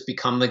quietly just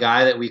become the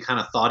guy that we kind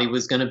of thought he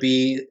was going to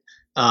be,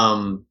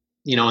 in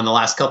the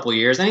last couple of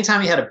years.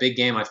 Anytime he had a big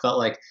game, I felt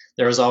like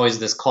there was always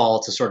this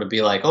call to sort of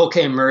be like,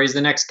 okay, Murray's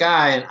the next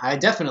guy. And I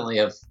definitely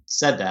have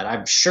said that.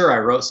 I'm sure I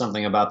wrote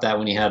something about that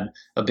when he had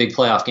a big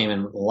playoff game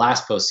in the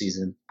last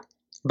postseason.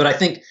 But I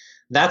think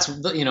that's,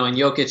 and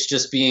Jokic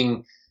just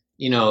being,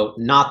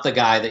 not the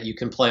guy that you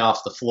can play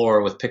off the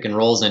floor with pick and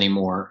rolls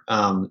anymore.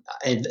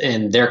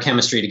 And their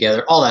chemistry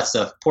together, all that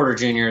stuff. Porter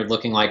Jr.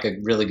 looking like a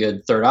really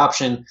good third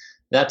option,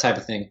 that type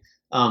of thing.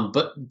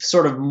 But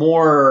sort of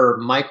more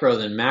micro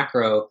than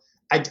macro,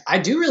 I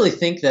do really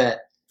think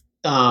that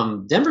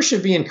Denver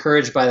should be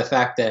encouraged by the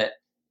fact that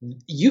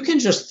you can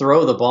just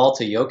throw the ball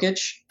to Jokic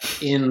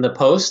in the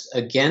post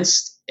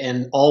against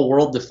an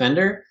all-world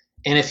defender,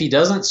 and if he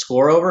doesn't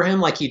score over him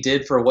like he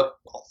did for what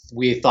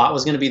we thought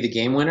was going to be the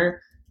game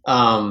winner,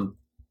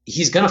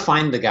 he's going to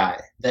find the guy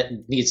that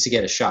needs to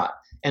get a shot.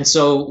 And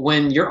so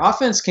when your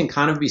offense can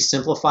kind of be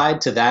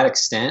simplified to that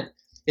extent,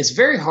 it's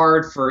very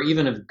hard for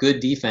even a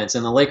good defense,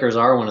 and the Lakers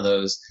are one of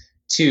those,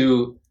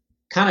 to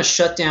kind of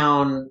shut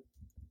down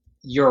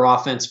your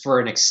offense for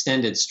an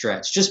extended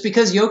stretch, just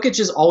because Jokic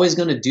is always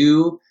going to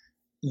do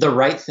the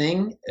right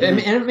thing. Mm-hmm.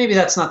 And maybe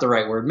that's not the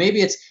right word.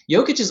 Maybe it's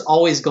Jokic is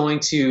always going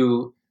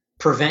to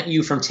prevent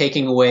you from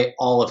taking away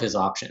all of his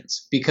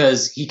options,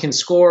 because he can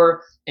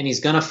score and he's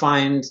going to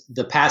find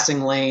the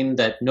passing lane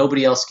that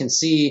nobody else can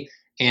see.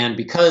 And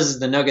because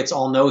the Nuggets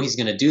all know he's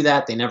going to do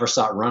that, they never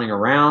stop running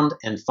around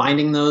and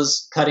finding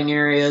those cutting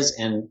areas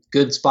and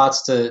good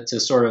spots to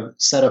sort of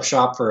set up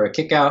shop for a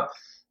kick out.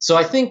 So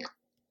I think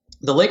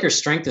the Lakers'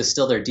 strength is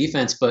still their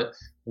defense, but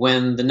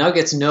when the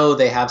Nuggets know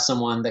they have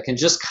someone that can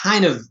just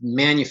kind of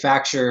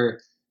manufacture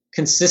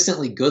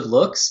consistently good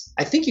looks,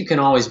 I think you can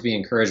always be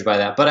encouraged by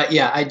that. But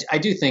I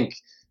do think,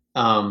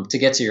 to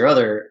get to your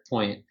other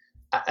point,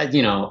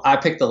 I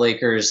picked the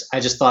Lakers. I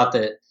just thought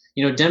that,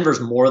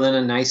 Denver's more than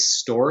a nice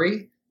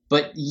story,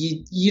 but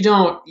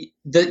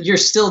you're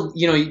still,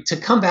 to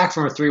come back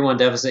from a 3-1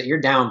 deficit,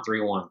 you're down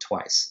 3-1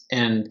 twice.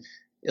 And,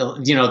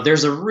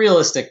 there's a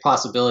realistic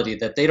possibility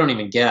that they don't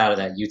even get out of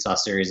that Utah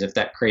series if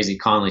that crazy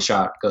Conley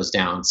shot goes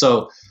down.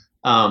 So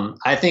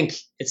I think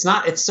it's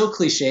so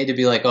cliche to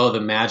be like, oh, the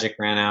Magic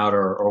ran out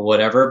or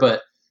whatever,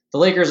 but the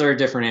Lakers are a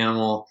different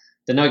animal.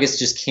 The Nuggets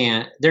just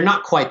can't. They're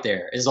not quite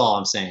there, is all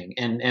I'm saying.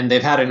 And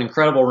they've had an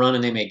incredible run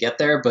and they may get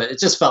there, but it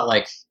just felt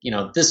like,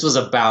 this was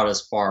about as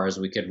far as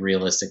we could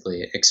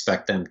realistically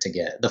expect them to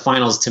get. The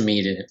finals, to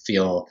me, didn't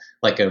feel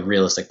like a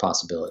realistic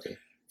possibility.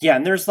 Yeah,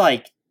 and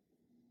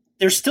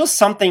there's still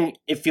something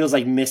it feels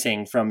like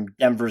missing from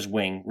Denver's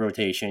wing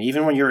rotation,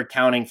 even when you're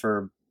accounting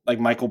for like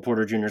Michael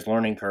Porter Jr.'s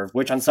learning curve,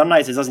 which on some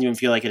nights it doesn't even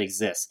feel like it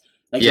exists.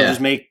 Like he'll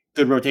just make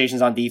good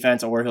rotations on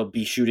defense, or he'll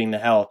be shooting the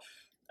hell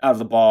out of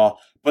the ball.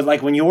 But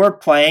like when you're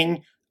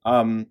playing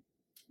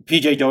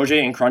PJ Dozier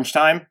in crunch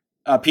time,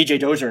 I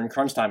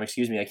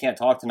can't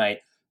talk tonight.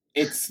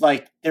 It's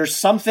like there's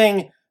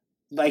something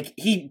like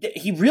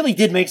he really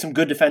did make some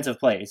good defensive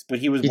plays, but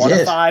he was 1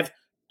 of 5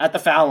 at the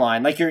foul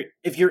line. Like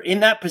if you're in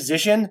that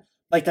position,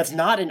 like that's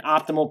not an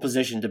optimal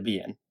position to be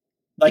in.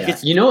 Like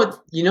it's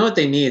what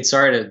they need.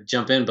 Sorry to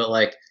jump in, but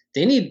like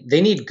they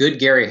need good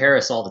Gary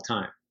Harris all the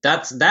time.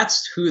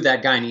 That's who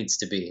that guy needs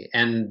to be,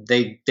 and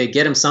they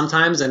get him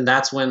sometimes, and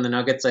that's when the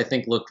Nuggets I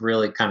think look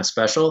really kind of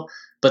special.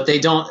 But they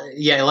don't.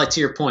 Yeah, like to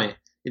your point,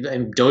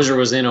 and Dozier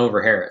was in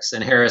over Harris,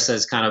 and Harris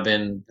has kind of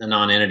been a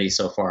non-entity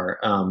so far.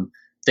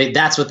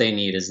 That's what they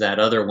need, is that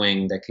other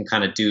wing that can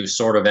kind of do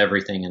sort of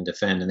everything and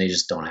defend, and they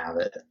just don't have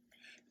it.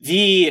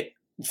 The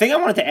thing I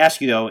wanted to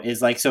ask you though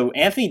is like, so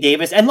Anthony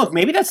Davis, and look,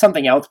 maybe that's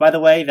something else, by the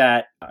way,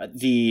 that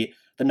the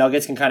the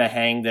Nuggets can kind of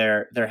hang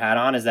their hat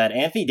on is that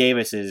Anthony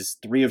Davis is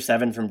 3 of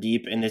 7 from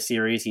deep in this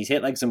series. He's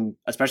hit like some,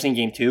 especially in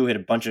game 2, hit a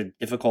bunch of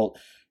difficult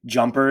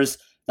jumpers.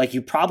 Like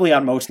you probably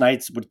on most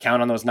nights would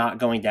count on those not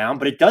going down,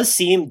 but it does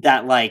seem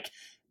that like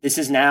this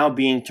is now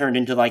being turned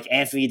into like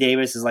Anthony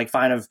Davis is like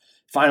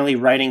finally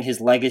writing his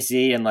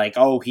legacy and like,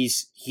 oh,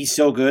 he's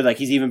so good. Like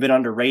he's even been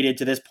underrated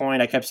to this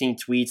point. I kept seeing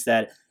tweets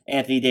that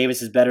Anthony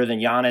Davis is better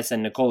than Giannis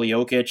and Nikola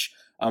Jokic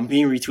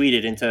being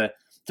retweeted into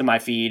my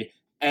feed.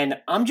 And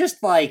I'm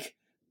just like,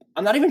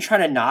 I'm not even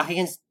trying to knock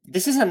against,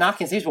 this isn't a knock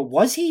against Davis, but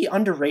was he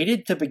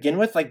underrated to begin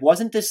with? Like,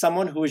 wasn't this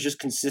someone who was just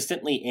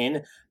consistently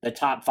in the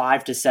top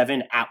 5 to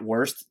 7 at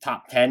worst,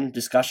 top 10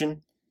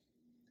 discussion?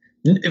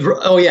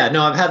 Oh yeah,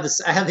 no, I have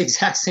the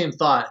exact same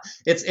thought.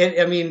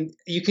 I mean,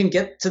 you can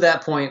get to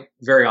that point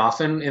very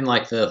often in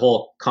like the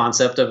whole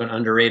concept of an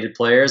underrated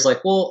player is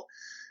like, well,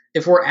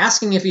 if we're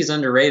asking if he's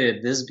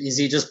underrated, is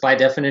he just by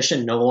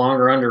definition no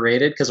longer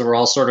underrated because we're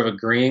all sort of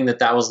agreeing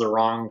that was the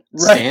wrong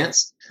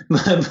stance?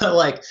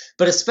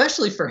 but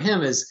especially for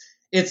him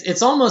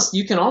it's almost,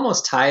 you can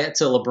almost tie it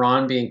to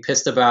LeBron being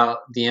pissed about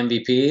the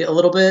MVP a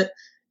little bit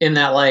in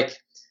that like,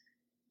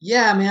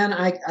 yeah, man,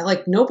 I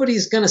like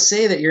nobody's gonna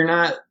say that you're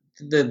not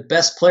the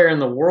best player in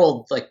the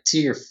world like to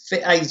your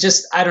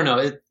face. I don't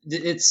know.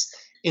 It's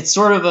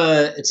sort of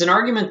it's an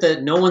argument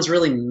that no one's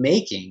really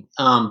making.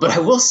 But I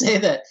will say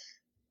that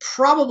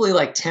probably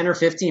like 10 or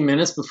 15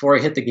 minutes before I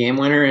hit the game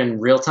winner in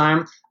real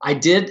time, I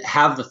did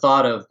have the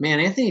thought of, man,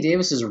 Anthony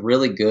Davis is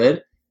really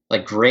good,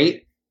 like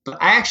great, but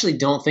I actually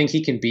don't think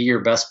he can be your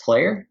best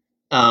player.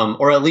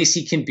 Or at least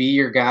he can be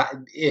your guy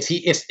if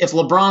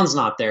LeBron's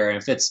not there, and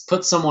if it's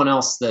put someone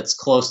else that's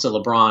close to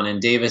LeBron,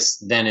 and Davis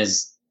then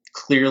is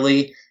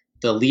clearly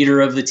the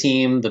leader of the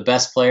team, the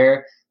best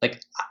player.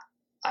 Like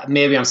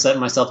maybe I'm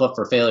setting myself up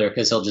for failure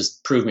because he'll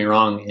just prove me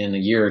wrong in a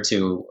year or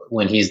two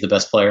when he's the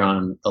best player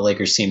on the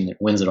Lakers team that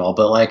wins it all.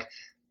 But like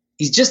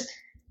he's just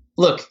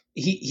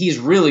he's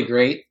really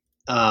great.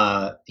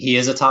 He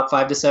is a top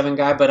 5 to 7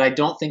 guy, but I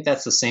don't think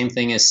that's the same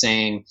thing as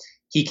saying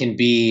he can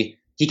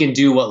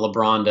do what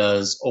LeBron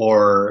does,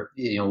 or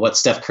what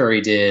Steph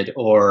Curry did,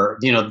 or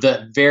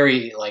the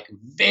very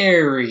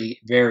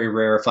very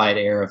rarefied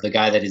air of the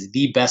guy that is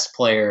the best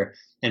player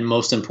and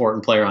most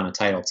important player on a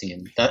title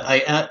team. That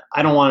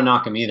I don't want to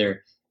knock him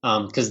either,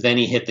 because then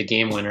he hit the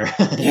game winner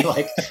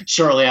like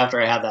shortly after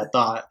I had that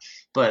thought.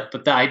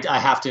 But I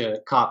have to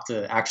cop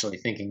to actually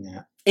thinking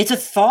that. It's a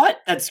thought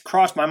that's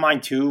crossed my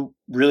mind too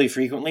really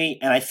frequently,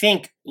 and I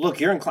think, look,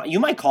 you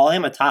might call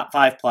him a top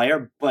 5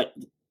 player, but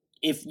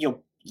if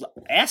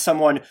ask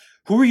someone,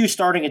 who are you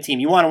starting a team?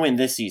 You want to win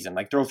this season,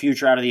 like throw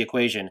future out of the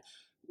equation.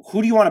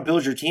 Who do you want to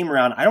build your team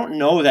around? I don't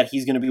know that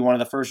he's going to be one of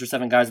the first or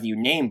 7 guys that you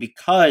name,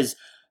 because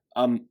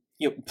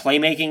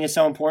playmaking is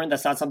so important.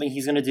 That's not something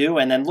he's going to do.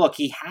 And then look,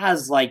 he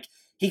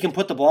can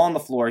put the ball on the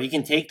floor. He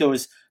can take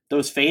those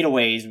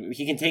fadeaways.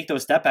 He can take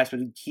those step backs, but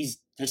he's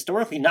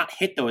historically not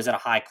hit those at a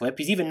high clip.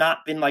 He's even not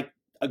been like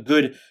a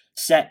good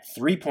set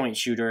 3-point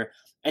shooter.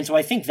 And so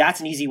I think that's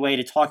an easy way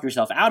to talk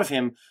yourself out of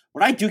him.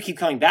 What I do keep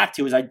coming back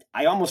to is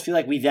I almost feel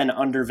like we then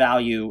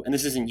undervalue, and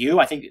this isn't you,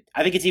 I think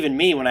it's even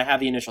me when I have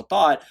the initial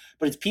thought,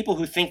 but it's people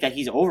who think that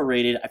he's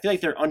overrated. I feel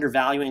like they're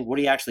undervaluing what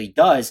he actually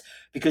does,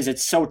 because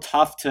it's so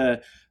tough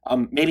to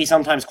maybe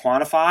sometimes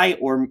quantify,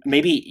 or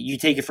maybe you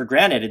take it for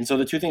granted. And so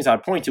the two things I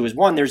would point to is,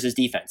 one, there's his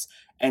defense.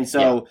 And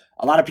so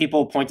a lot of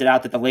people pointed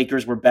out that the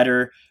Lakers were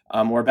better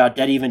or about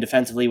dead even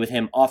defensively with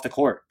him off the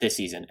court this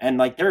season. And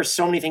like there are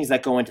so many things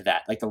that go into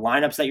that, like the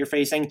lineups that you're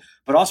facing,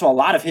 but also a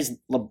lot of his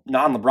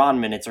non-LeBron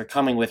minutes are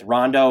coming with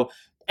Rondo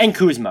and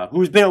Kuzma,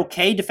 who's been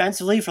okay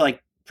defensively for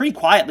like pretty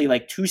quietly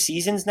like 2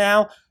 seasons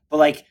now. But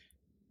like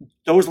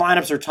those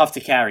lineups are tough to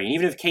carry. And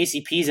even if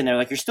KCP's in there,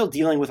 like you're still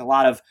dealing with a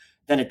lot of,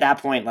 then at that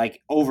point,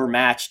 like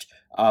overmatched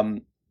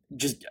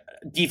just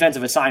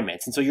defensive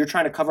assignments. And so you're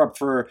trying to cover up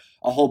for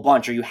a whole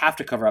bunch, or you have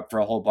to cover up for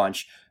a whole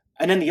bunch.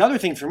 And then the other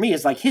thing for me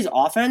is like his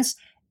offense,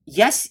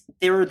 yes,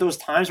 there are those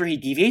times where he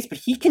deviates, but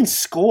he can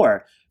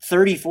score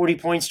 30, 40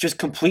 points just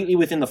completely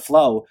within the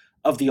flow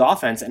of the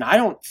offense. And I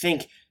don't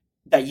think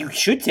that you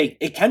should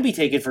it can be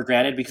taken for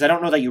granted, because I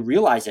don't know that you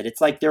realize it.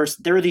 It's like there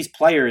are these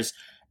players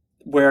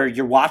where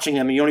you're watching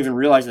them and you don't even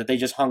realize that they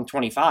just hung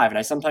 25. And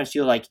I sometimes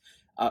feel like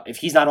if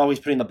he's not always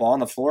putting the ball on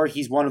the floor,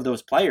 he's one of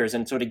those players.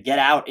 And so to get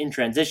out in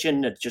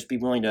transition, to just be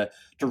willing to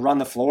run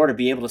the floor, to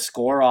be able to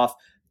score off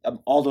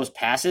all those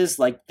passes,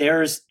 like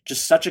there's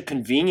just such a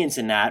convenience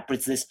in that. But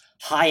it's this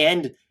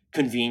high-end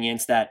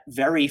convenience that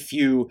very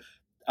few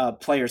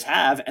players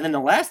have. And then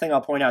the last thing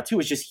I'll point out too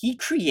is just he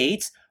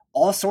creates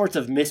all sorts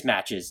of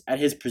mismatches at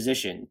his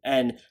position,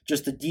 and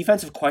just the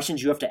defensive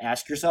questions you have to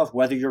ask yourself,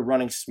 whether you're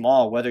running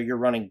small, whether you're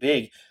running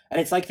big.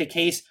 And it's like the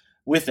case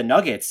with the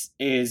Nuggets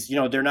is,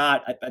 they're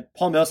not,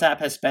 Paul Millsap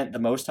has spent the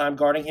most time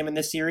guarding him in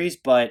this series,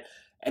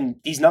 and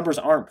these numbers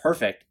aren't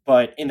perfect,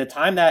 but in the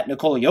time that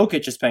Nikola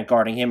Jokic has spent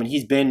guarding him, and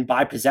he's been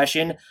by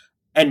possession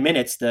and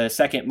minutes the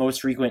second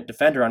most frequent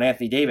defender on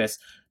Anthony Davis,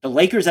 the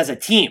Lakers as a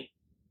team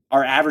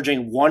are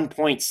averaging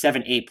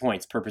 1.78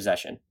 points per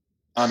possession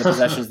on the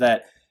possessions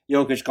that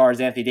Jokic guards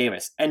Anthony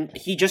Davis. And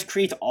he just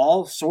creates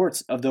all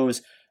sorts of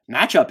those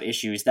matchup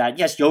issues that,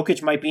 yes,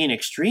 Jokic might be an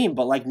extreme,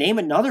 but like name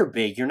another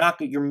big.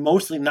 You're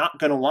mostly not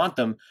going to want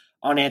them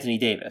on Anthony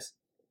Davis.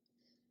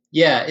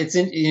 Yeah,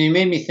 you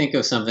made me think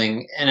of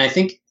something, and I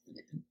think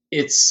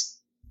it's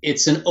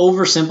an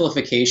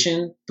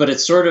oversimplification, but it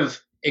sort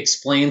of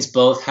explains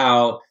both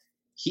how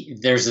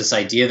there's this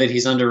idea that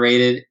he's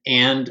underrated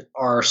and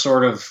our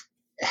sort of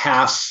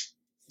half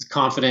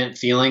confident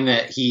feeling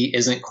that he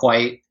isn't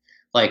quite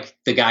like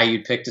the guy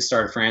you'd pick to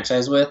start a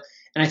franchise with.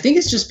 And I think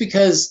it's just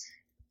because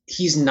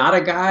he's not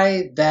a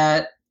guy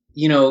that,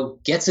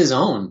 gets his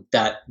own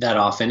that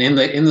often in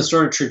the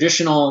sort of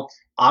traditional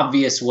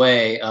obvious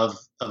way of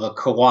a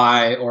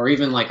Kawhi or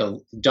even like a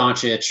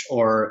Doncic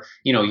or,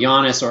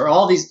 Giannis or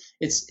all these.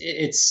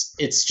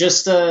 It's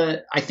just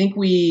I think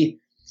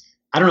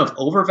I don't know if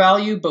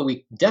overvalue, but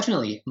we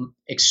definitely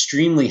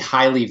extremely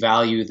highly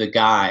value the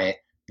guy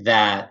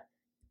that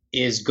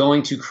is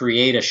going to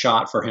create a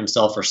shot for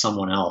himself or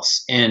someone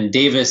else. And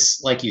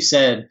Davis, like you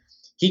said,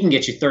 he can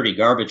get you 30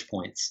 garbage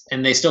points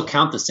and they still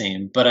count the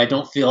same, but I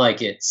don't feel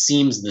like it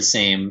seems the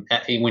same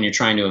when you're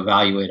trying to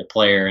evaluate a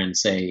player and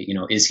say,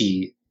 is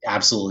he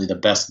absolutely the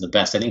best of the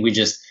best? I think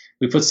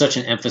we put such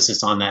an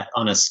emphasis on that,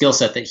 on a skill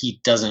set that he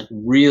doesn't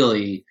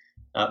really,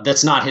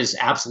 that's not his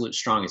absolute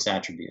strongest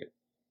attribute.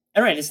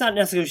 All right, it's not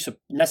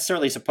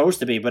necessarily supposed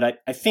to be, but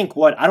I think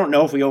I don't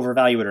know if we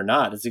overvalue it or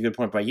not. That's a good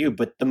point by you.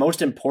 But the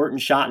most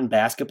important shot in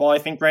basketball, I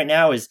think, right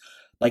now is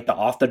like the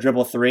off the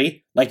dribble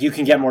three. Like you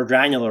can get more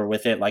granular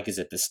with it. Like, is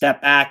it the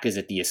step back? Is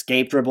it the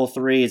escape dribble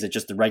three? Is it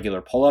just the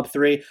regular pull up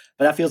three?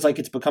 But that feels like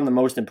it's become the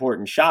most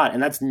important shot,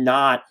 and that's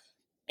not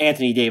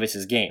Anthony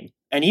Davis's game.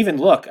 And even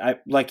look,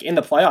 like in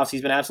the playoffs,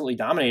 he's been absolutely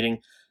dominating.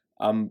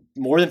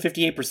 More than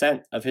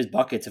 58% of his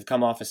buckets have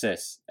come off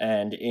assists.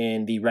 And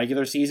in the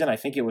regular season, I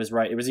think it was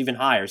even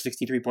higher,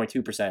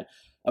 63.2%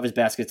 of his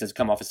baskets has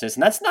come off assists.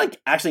 And that's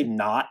actually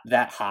not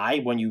that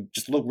high when you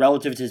just look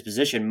relative to his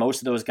position.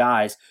 Most of those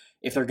guys,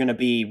 if they're going to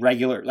be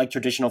regular, like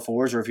traditional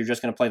fours, or if you're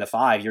just going to play the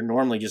five, you're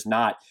normally just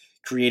not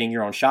creating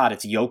your own shot.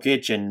 It's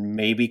Jokic and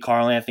maybe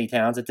Karl Anthony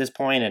Towns at this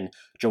point and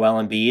Joel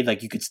Embiid.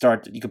 Like you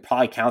could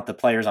probably count the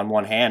players on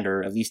one hand,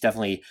 or at least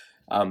definitely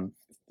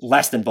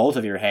less than both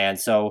of your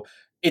hands. So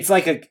it's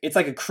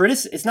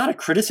not a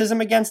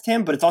criticism against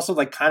him, but it's also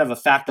like kind of a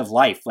fact of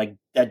life. Like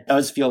that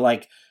does feel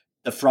like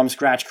the from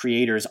scratch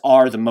creators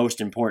are the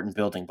most important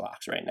building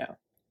blocks right now.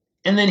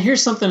 And then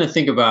here's something to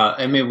think about.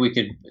 I mean, we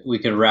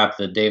could wrap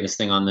the Davis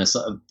thing on this,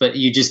 but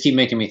you just keep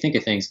making me think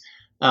of things.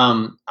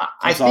 I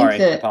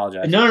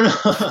apologize. No.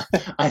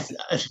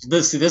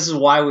 This is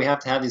why we have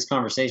to have these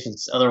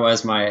conversations.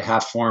 Otherwise, my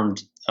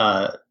half-formed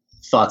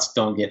thoughts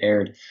don't get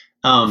aired.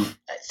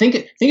 Think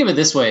of it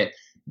this way.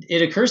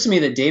 It occurs to me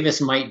that Davis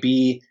might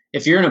be,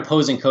 if you're an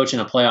opposing coach in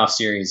a playoff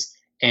series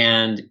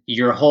and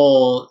your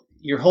whole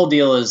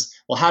deal is,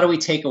 well, how do we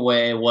take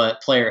away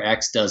what player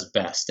X does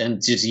best?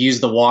 And just use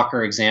the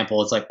Walker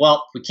example. It's like,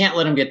 well, we can't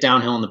let him get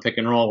downhill in the pick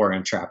and roll. We're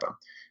going to trap him,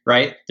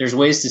 right? There's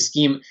ways to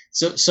scheme.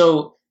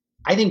 So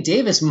I think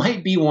Davis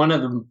might be one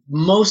of the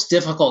most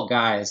difficult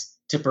guys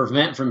to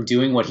prevent from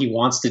doing what he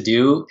wants to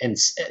do and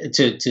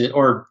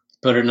or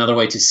put it another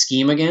way, to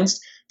scheme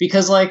against,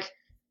 because like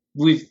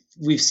we've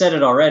said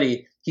it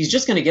already, he's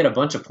just going to get a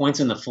bunch of points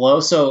in the flow.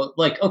 So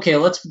like, okay,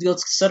 let's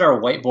set our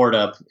whiteboard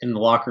up in the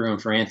locker room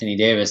for Anthony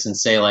Davis and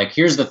say like,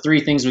 here's the three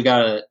things we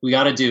gotta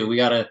do. We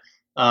gotta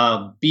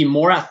be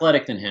more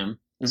athletic than him,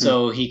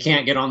 so he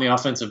can't get on the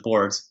offensive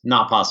boards.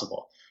 Not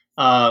possible.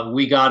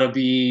 We gotta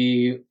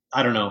be,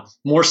 I don't know,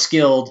 more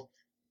skilled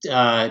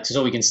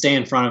so we can stay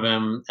in front of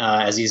him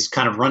as he's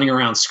kind of running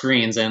around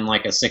screens, and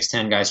like a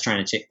 6'10" guy's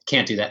trying to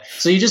can't do that.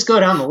 So you just go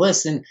down the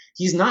list and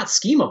he's not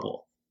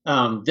schemable.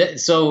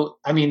 So,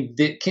 I mean,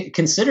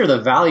 consider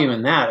the value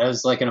in that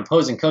as like an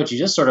opposing coach. You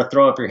just sort of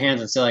throw up your hands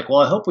and say like,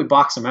 well, I hope we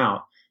box him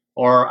out,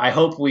 or I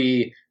hope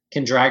we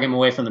can drag him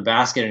away from the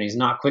basket and he's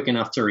not quick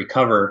enough to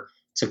recover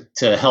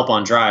to help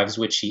on drives,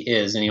 which he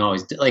is. And he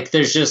always like,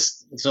 there's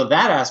just, so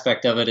that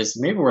aspect of it is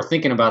maybe we're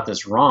thinking about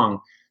this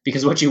wrong,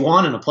 because what you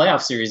want in a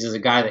playoff series is a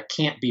guy that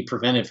can't be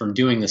prevented from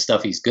doing the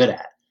stuff he's good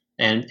at.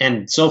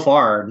 And so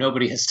far,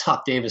 nobody has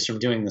stopped Davis from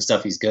doing the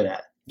stuff he's good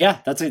at. Yeah,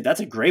 that's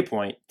a great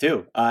point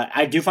too.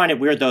 I do find it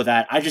weird though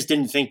that I just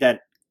didn't think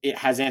that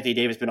has Anthony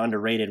Davis been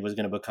underrated was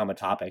going to become a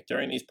topic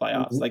during these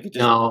playoffs. Like it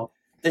just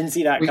didn't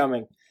see that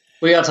coming.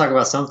 We got to talk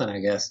about something, I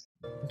guess.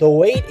 The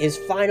wait is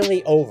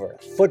finally over.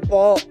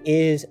 Football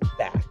is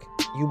back.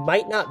 You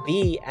might not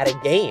be at a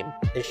game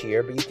this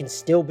year, but you can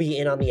still be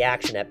in on the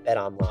action at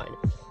BetOnline.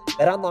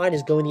 BetOnline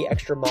is going the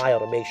extra mile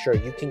to make sure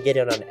you can get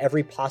in on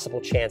every possible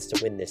chance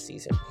to win this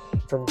season.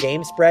 From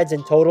game spreads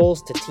and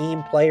totals to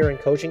team, player, and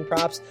coaching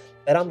props,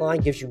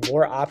 BetOnline gives you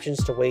more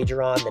options to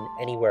wager on than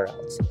anywhere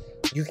else.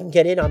 You can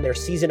get in on their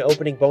season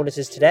opening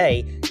bonuses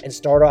today and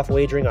start off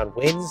wagering on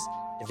wins,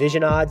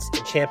 division odds,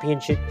 and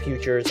championship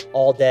futures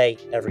all day,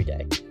 every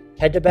day.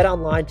 Head to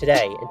BetOnline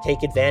today and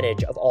take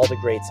advantage of all the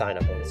great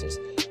sign-up bonuses.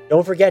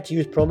 Don't forget to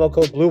use promo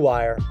code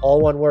BLUEWIRE,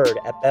 all one word,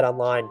 at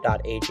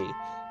betonline.ag.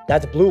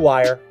 That's Blue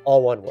Wire,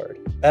 all one word.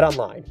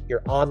 BetOnline,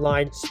 your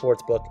online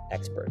sportsbook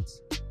experts.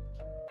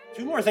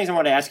 Two more things I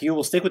want to ask you.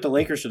 We'll stick with the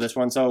Lakers for this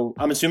one. So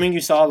I'm assuming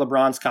you saw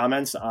LeBron's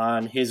comments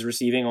on his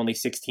receiving only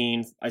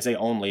 16, I say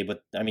only,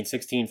 but I mean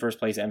 16 first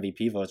place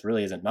MVP votes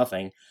really isn't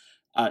nothing.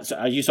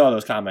 So you saw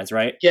those comments,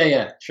 right?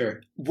 Yeah,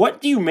 sure. What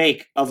do you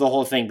make of the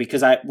whole thing?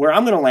 Because where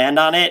I'm going to land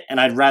on it,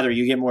 and I'd rather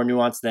you get more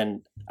nuance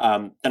than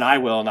I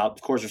will, and I'll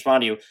of course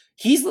respond to you.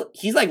 He's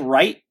like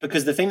right,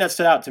 because the thing that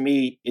stood out to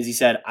me is he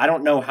said, I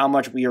don't know how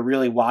much we are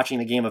really watching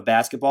the game of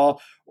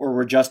basketball or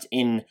we're just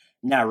in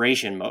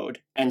narration mode.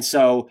 And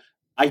so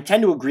I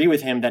tend to agree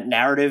with him that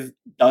narrative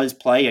does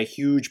play a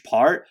huge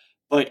part,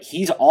 but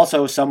he's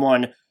also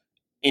someone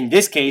in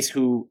this case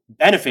who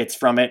benefits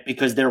from it,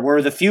 because there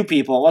were the few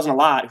people, it wasn't a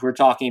lot, who were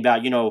talking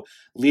about,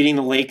 leading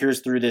the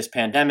Lakers through this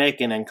pandemic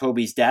and then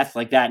Kobe's death,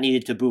 like that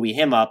needed to buoy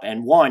him up.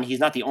 And one,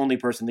 he's not the only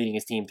person leading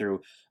his team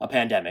through a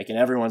pandemic, and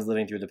everyone's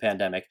living through the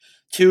pandemic.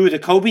 Two, the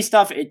Kobe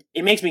stuff, it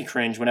makes me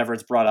cringe whenever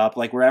it's brought up,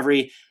 like where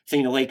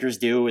everything the Lakers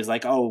do is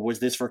like, oh,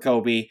 was this for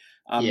Kobe?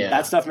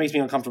 That stuff makes me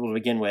uncomfortable to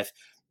begin with.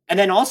 And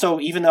then also,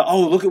 even though,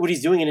 oh, look at what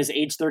he's doing in his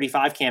age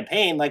 35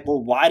 campaign, like,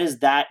 well, why does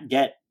that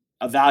get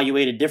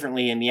evaluated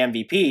differently in the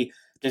MVP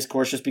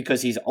discourse just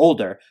because he's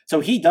older? So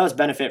he does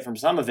benefit from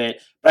some of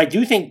it, but I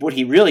do think what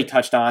he really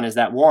touched on is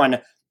that, one,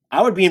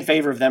 I would be in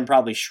favor of them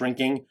probably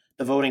shrinking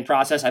the voting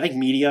process. I think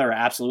media are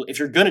absolutely, if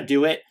you're going to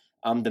do it,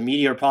 the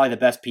media are probably the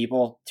best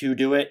people to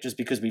do it, just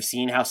because we've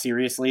seen how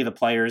seriously the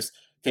players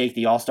take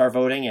the All-Star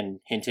voting,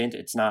 and hint,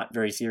 it's not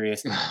very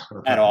serious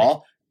at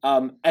all.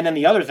 And then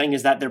the other thing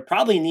is that there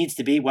probably needs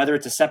to be, whether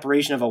it's a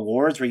separation of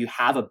awards where you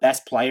have a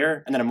best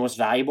player and then a most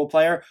valuable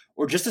player,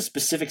 or just a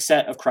specific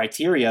set of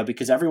criteria,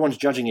 because everyone's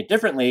judging it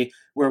differently,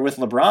 where with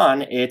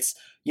LeBron, it's,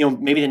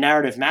 maybe the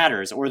narrative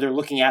matters, or they're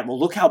looking at, well,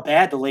 look how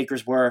bad the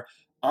Lakers were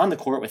on the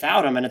court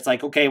without him. And it's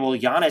like, okay, well,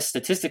 Giannis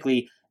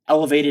statistically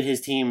elevated his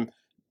team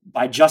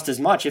by just as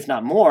much, if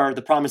not more.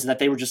 The problem is that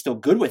they were just still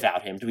good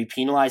without him. Do we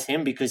penalize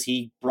him because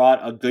he brought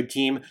a good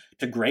team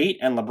to great,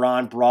 and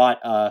LeBron brought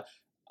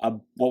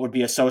what would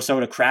be a so-so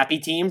to crappy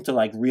team to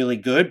like really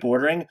good,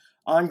 bordering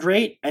on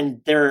great?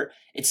 And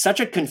it's such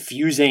a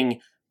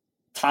confusing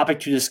topic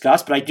to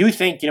discuss, but I do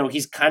think,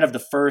 he's kind of the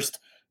first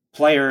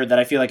player that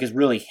I feel like has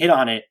really hit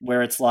on it,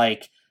 where it's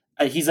like,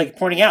 he's like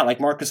pointing out,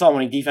 like Marc Gasol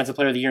winning Defensive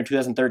Player of the Year in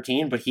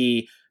 2013, but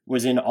he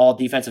was in all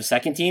defensive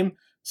second team.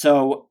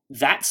 So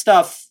that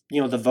stuff,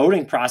 the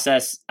voting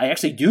process, I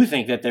actually do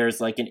think that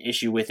there's like an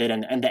issue with it.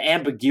 And the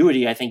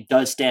ambiguity, I think,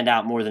 does stand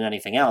out more than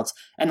anything else.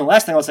 And the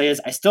last thing I'll say is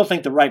I still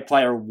think the right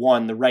player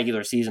won the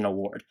regular season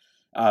award,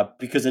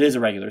 because it is a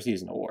regular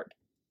season award.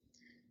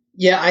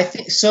 Yeah, I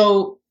think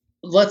so.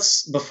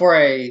 Before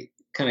I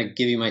kind of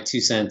give you my 2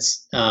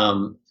 cents,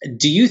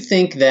 do you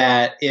think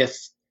that if,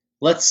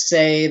 let's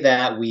say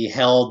that we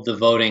held the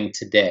voting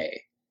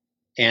today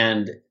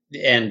and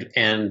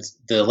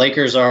the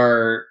Lakers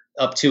are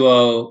up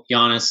 2-0,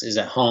 Giannis is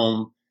at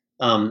home.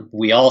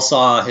 We all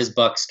saw his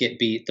Bucks get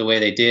beat the way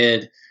they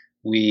did.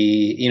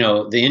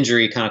 The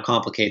injury kind of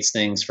complicates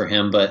things for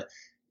him, but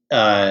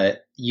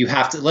you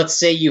have to, let's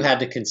say you had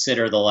to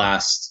consider the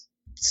last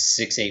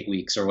 6-8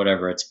 weeks or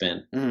whatever it's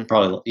been.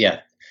 Probably,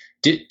 yeah.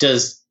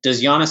 Does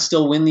Giannis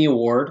still win the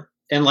award?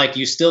 And like,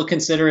 you still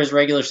consider his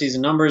regular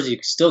season numbers, you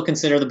still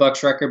consider the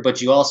Bucks record,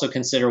 but you also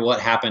consider what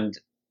happened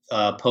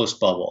post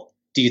bubble.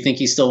 Do you think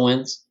he still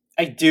wins?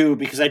 I do,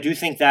 because I do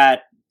think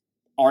that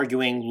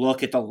arguing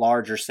look at the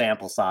larger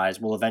sample size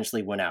will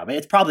eventually win out. But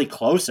it's probably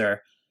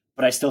closer,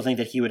 but I still think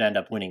that he would end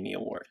up winning the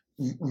award.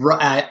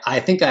 Right. I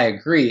think I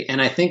agree.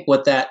 And I think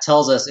what that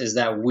tells us is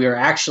that we're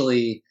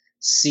actually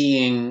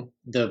seeing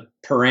the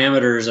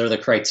parameters or the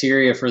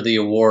criteria for the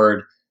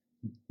award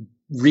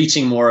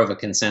reaching more of a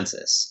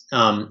consensus.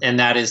 And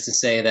that is to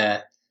say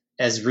that,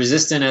 as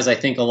resistant as I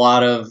think a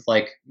lot of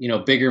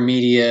bigger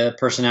media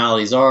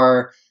personalities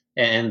are,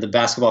 and the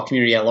basketball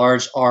community at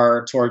large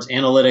are towards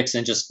analytics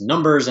and just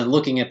numbers and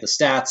looking at the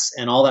stats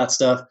and all that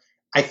stuff,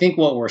 I think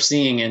what we're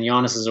seeing, and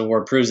Giannis's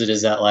award proves it,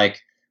 is that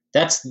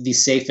that's the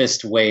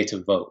safest way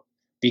to vote.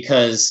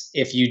 Because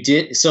if you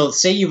did, so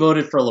say you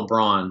voted for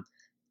LeBron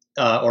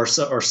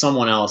or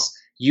someone else,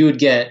 you would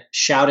get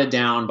shouted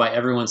down by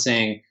everyone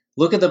saying,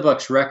 look at the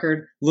Bucks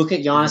record, look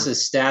at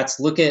Giannis's stats,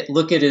 look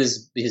at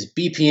his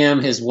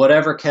BPM, his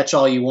whatever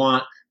catch-all you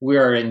want. We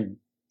are in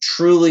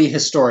truly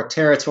historic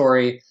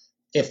territory.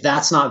 If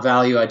that's not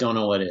value, I don't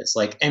know what is.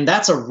 And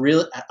that's a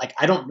real,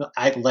 I don't know.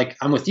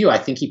 I'm with you. I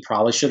think he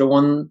probably should have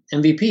won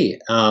MVP.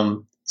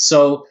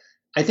 So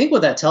I think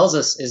what that tells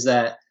us is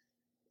that,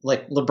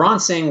 LeBron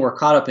saying we're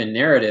caught up in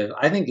narrative,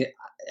 I think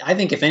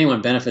if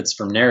anyone benefits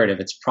from narrative,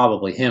 it's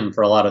probably him,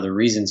 for a lot of the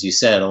reasons you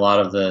said, a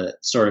lot of the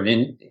sort of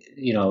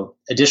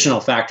additional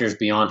factors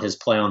beyond his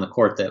play on the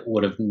court that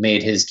would have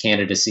made his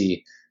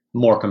candidacy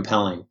more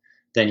compelling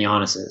than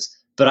Giannis's.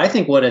 But I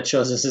think what it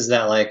shows us is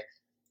that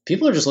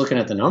people are just looking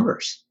at the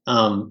numbers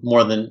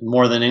more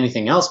than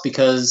anything else,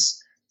 because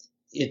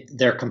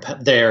they're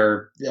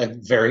a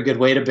very good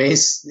way to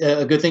base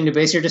a good thing to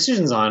base your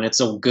decisions on. It's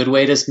a good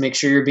way to make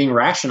sure you're being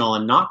rational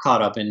and not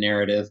caught up in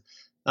narrative.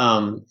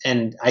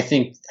 And I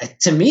think,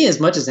 to me, as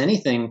much as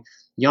anything,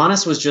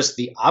 Giannis was just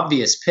the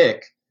obvious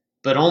pick,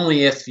 but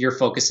only if you're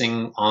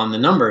focusing on the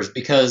numbers,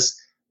 because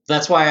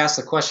that's why I asked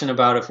the question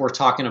about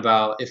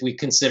if we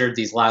considered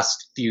these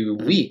last few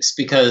weeks,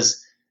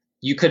 because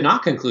you could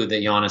not conclude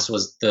that Giannis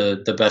was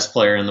the best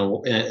player in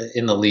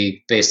the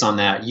league based on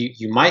that.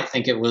 You might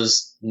think it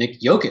was Nick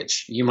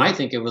Jokic. You might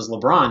think it was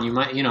LeBron.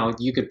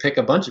 You could pick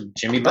a bunch of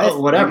Jimmy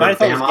Butler, whatever. You might have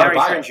thought it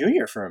was Gary Trent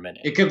Jr. for a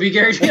minute. It could be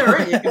Gary. Yeah,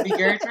 right. It could be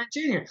Gary Trent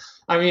Jr.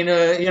 I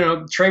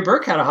mean, Trey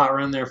Burke had a hot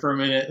run there for a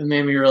minute and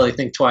made me really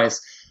think twice.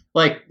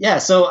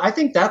 So I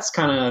think that's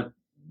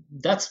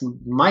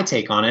my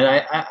take on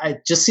it. I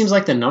just seems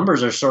like the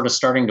numbers are sort of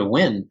starting to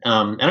win,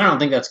 and I don't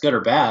think that's good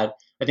or bad.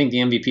 I think the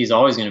MVP is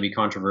always going to be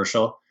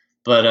controversial,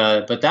 but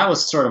that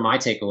was sort of my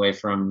takeaway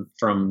from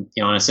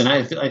Giannis, and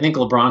I think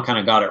LeBron kind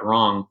of got it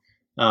wrong.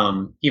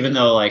 Even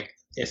though,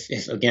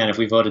 if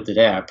we voted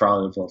today, I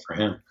probably would vote for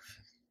him.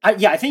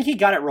 I think he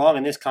got it wrong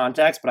in this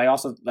context, but I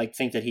also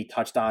think that he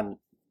touched on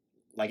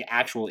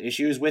actual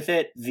issues with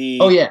it.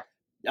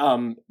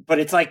 But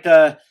it's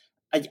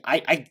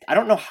I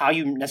don't know how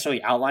you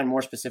necessarily outline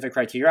more specific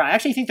criteria. I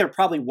actually think there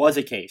probably was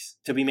a case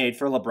to be made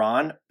for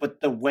LeBron,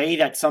 but the way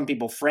that some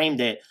people framed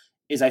it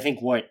is, I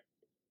think, what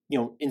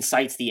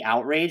incites the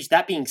outrage.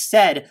 That being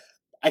said,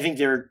 I think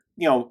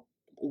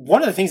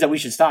one of the things that we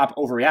should stop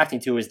overreacting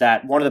to is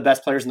that one of the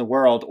best players in the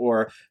world,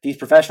 or these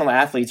professional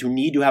athletes who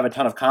need to have a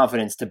ton of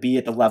confidence to be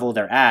at the level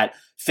they're at,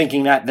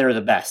 thinking that they're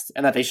the best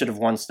and that they should have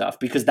won stuff,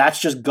 because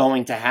that's just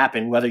going to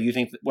happen whether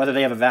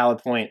they have a valid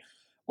point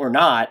or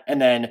not.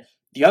 And then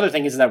the other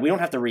thing is that we don't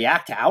have to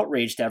react to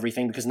outrage to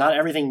everything, because not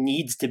everything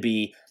needs to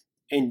be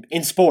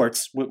in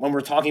sports. When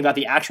we're talking about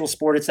the actual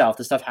sport itself,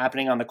 the stuff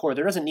happening on the court,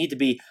 there doesn't need to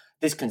be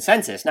this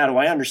consensus. Now, do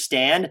I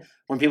understand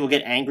when people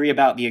get angry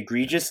about the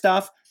egregious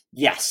stuff?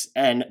 Yes.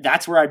 And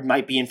that's where I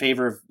might be in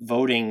favor of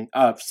voting,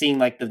 seeing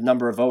the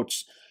number of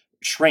votes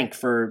shrink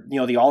for,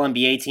 the all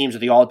NBA teams or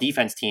the all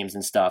defense teams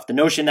and stuff. The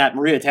notion that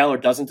Maria Taylor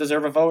doesn't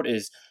deserve a vote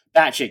is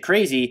batshit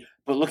crazy,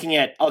 but looking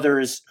at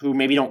others who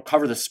maybe don't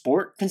cover the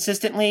sport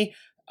consistently,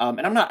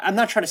 and I'm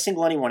not trying to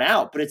single anyone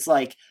out, but it's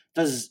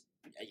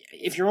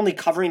if you're only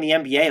covering the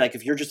NBA,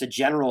 if you're just a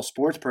general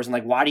sports person,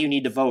 why do you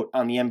need to vote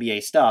on the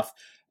NBA stuff?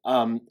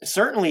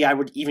 Certainly I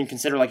would even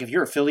consider, if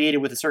you're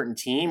affiliated with a certain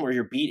team or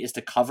your beat is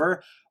to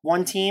cover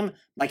one team,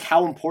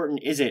 how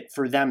important is it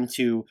for them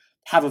to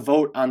have a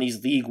vote on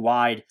these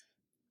league-wide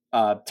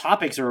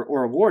topics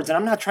or awards? And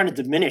I'm not trying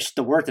to diminish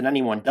the work that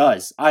anyone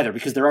does either,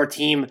 because there are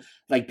team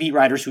beat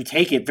writers who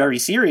take it very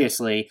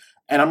seriously,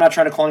 and I'm not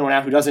trying to call anyone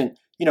out who doesn't,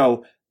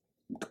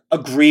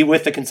 agree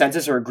with the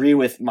consensus or agree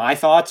with my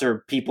thoughts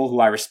or people who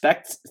I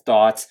respect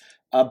thoughts.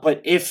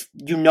 But if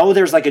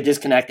there's a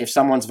disconnect if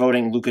someone's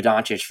voting Luka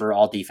Doncic for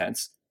all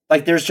defense,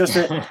 there's just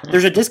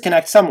there's a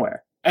disconnect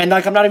somewhere. And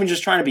I'm not even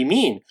just trying to be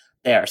mean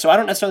there. So I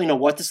don't necessarily know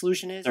what the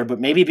solution is,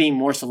 but maybe being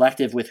more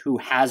selective with who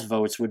has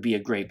votes would be a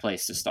great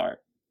place to start.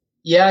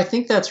 Yeah, I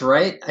think that's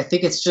right. I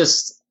think it's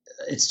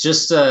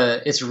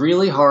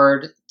really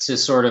hard to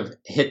sort of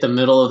hit the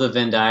middle of the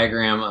Venn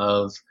diagram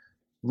of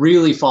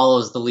really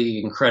follows the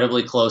league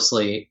incredibly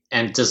closely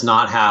and does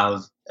not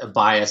have a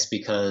bias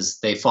because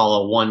they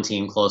follow one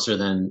team closer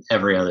than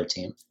every other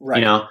team.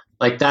 Right.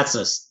 That's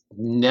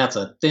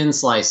a thin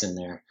slice in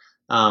there.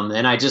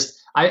 And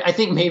I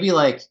think maybe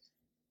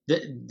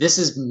this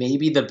is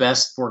maybe the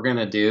best we're going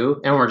to do,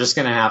 and we're just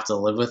going to have to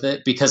live with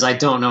it, because I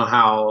don't know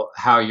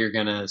how you're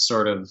going to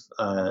sort of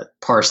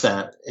parse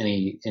that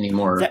any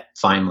more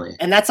finely.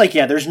 And that's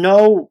there's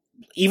no,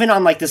 even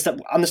on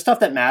on the stuff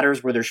that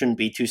matters where there shouldn't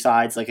be two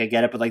sides, I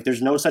get it, but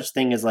there's no such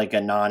thing as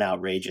a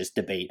non-outrageous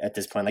debate at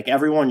this point.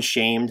 Everyone's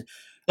shamed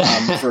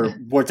for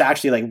what's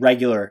actually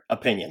regular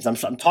opinions. I'm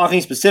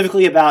talking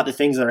specifically about the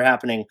things that are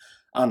happening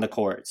on the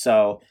court.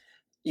 So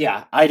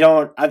yeah,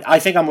 I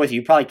think I'm with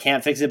you. You probably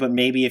can't fix it, but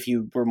maybe if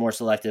you were more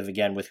selective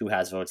again with who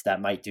has votes,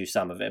 that might do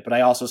some of it. But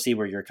I also see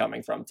where you're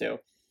coming from too.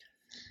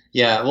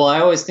 Yeah, well, I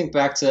always think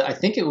back to, I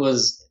think it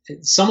was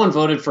someone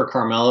voted for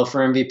Carmelo for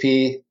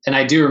MVP, and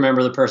I do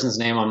remember the person's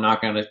name. I'm not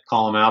going to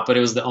call him out, but it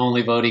was the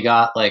only vote he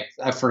got.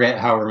 I forget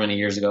however many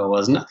years ago it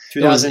was.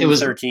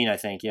 2013, I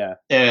think. Yeah,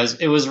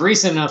 it was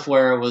recent enough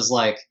where it was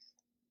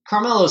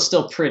Carmelo's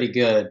still pretty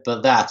good,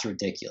 but that's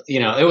ridiculous.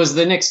 It was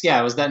the Knicks. Yeah,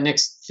 it was that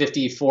Knicks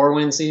 54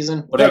 win season.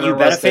 Whatever. Yeah, you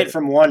benefit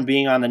from one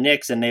being on the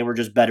Knicks, and they were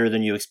just better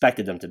than you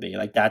expected them to be.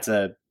 That's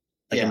a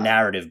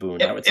narrative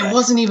boon. I would say. It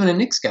wasn't even a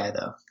Knicks guy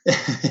though.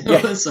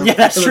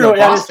 That's true. A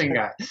Boston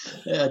guy.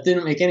 It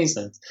didn't make any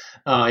sense.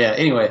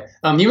 Anyway,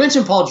 you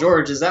mentioned Paul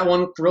George. Is that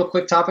one real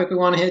quick topic we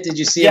want to hit? Did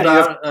you see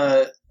about?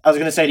 I was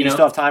going to say, do you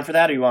still have time for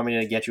that, or you want me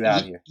to get you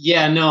out of here?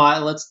 Yeah, no.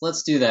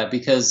 Let's do that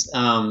because.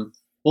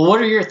 Well,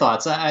 what are your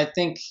thoughts? I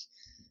think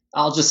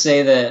I'll just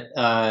say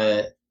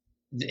that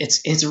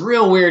it's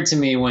real weird to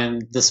me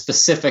when the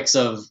specifics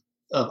of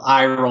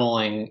eye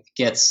rolling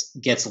gets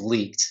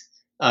leaked.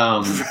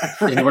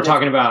 And we're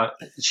talking about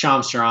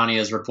Shams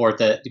Charania's report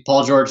that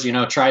Paul George,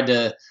 tried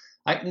to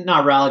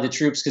not rally the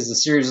troops because the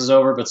series was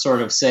over, but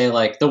sort of say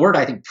like the word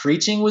I think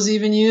preaching was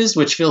even used,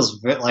 which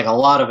feels like a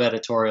lot of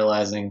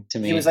editorializing to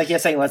me. He was like,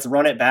 saying let's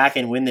run it back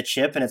and win the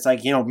chip, and it's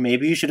like,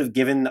 maybe you should have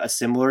given a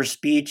similar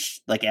speech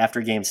like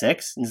after Game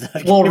 6.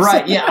 Well,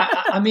 right, yeah.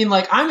 I mean,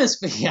 like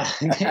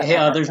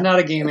yeah. There's not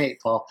a Game 8,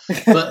 Paul,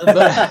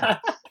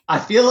 but I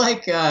feel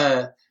like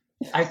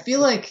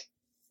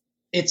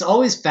it's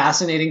always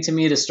fascinating to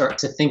me to start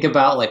to think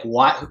about like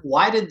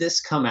why did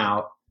this come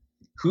out?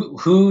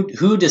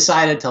 Who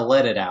decided to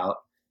let it out,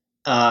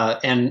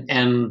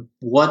 and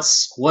what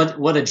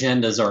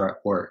agendas are at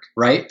work,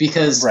 right?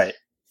 Because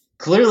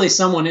clearly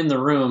someone in the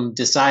room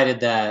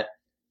decided that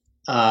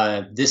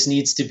this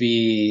needs to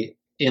be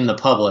in the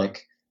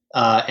public,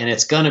 and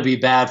it's going to be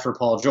bad for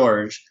Paul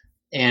George,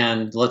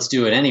 and let's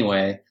do it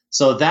anyway.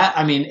 So that,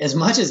 I mean, as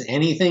much as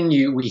anything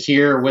we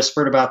hear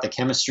whispered about the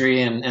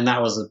chemistry, and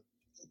that was a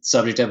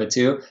subject of it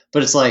too,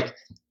 but it's like,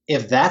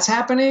 if that's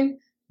happening,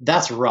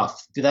 that's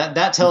rough.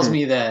 That tells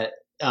me that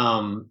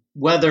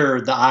whether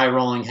the eye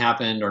rolling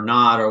happened or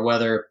not, or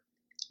whether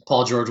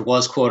Paul George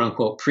was quote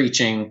unquote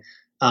preaching,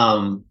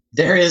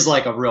 there is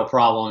like a real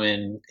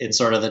problem in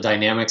sort of the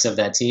dynamics of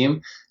that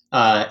team.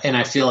 And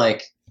I feel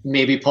like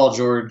maybe Paul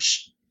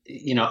George,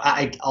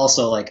 I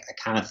also I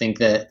kind of think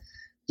that,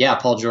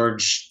 Paul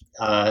George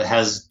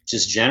has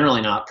just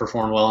generally not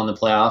performed well in the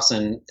playoffs,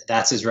 and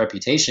that's his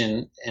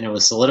reputation, and it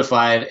was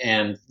solidified.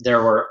 And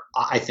there were,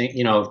 I think,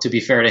 to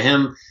be fair to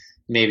him,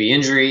 maybe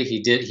injury.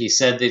 He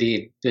said that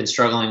he'd been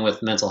struggling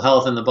with mental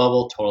health in the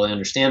bubble. Totally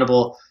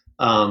understandable.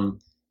 So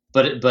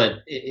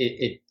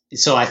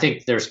I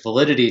think there's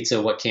validity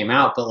to what came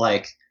out, but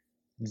like,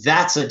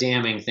 that's a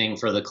damning thing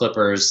for the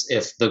Clippers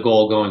if the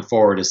goal going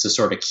forward is to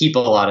sort of keep a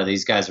lot of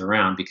these guys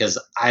around, because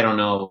I don't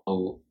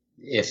know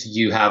if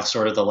you have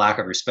sort of the lack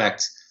of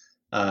respect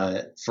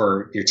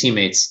for your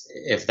teammates,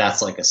 if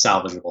that's like a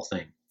salvageable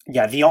thing.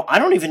 Yeah. I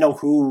don't even know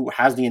who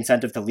has the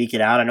incentive to leak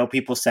it out. I know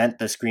people sent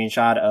the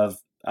screenshot of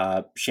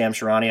Shams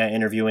Charania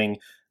interviewing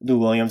Lou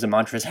Williams and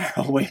Montrezl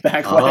Harrell way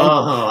back when.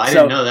 Oh, I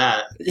didn't know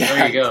that. Yeah.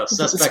 There you go.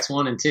 Suspects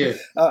 1 and 2.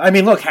 I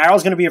mean, look,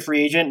 Harrell's going to be a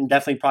free agent and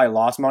definitely probably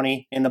lost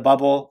money in the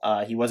bubble.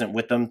 He wasn't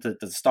with them to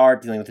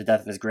start, dealing with the death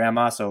of his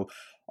grandma. So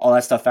all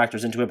that stuff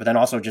factors into it. But then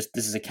also just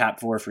this is a cap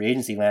for free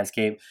agency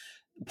landscape.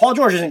 Paul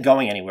George isn't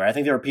going anywhere. I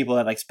think there are people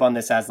that spun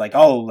this as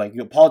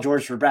Paul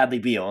George for Bradley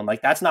Beal. And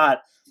that's not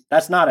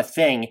a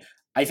thing.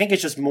 I think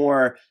it's just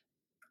more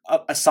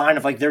a sign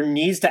of there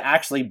needs to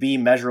actually be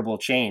measurable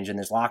change in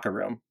this locker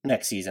room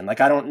next season. I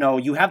don't know,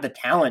 you have the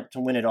talent to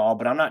win it all,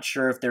 but I'm not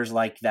sure if there's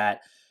the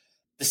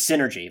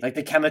synergy,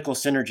 the chemical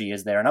synergy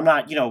is there. And I'm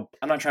not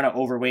trying to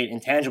overweight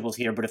intangibles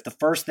here, but if the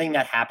first thing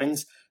that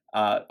happens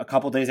a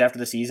couple days after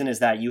the season is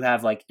that you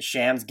have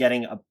Shams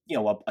getting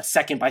a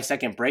second by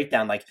second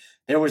breakdown,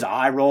 there was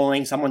eye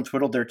rolling, someone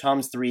twiddled their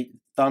thumbs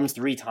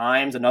three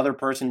times, another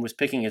person was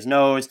picking his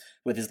nose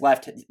with his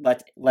left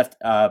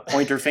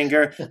pointer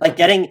finger,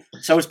 getting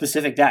so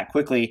specific that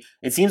quickly,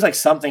 it seems like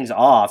something's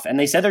off. And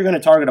they said they're going to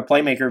target a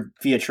playmaker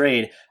via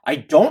trade. I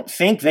don't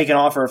think they can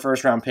offer a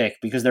first round pick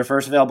because their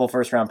first available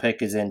first round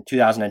pick is in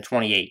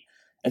 2028,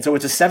 and so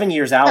it's a 7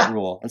 years out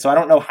rule, and so I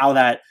don't know how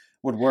that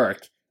would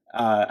work.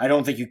 I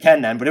don't think you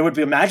can then, but it would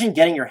be, imagine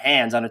getting your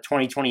hands on a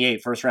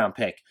 2028 first round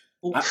pick.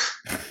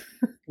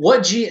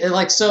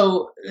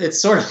 So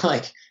it's sort of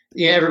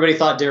everybody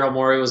thought Daryl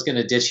Morey was going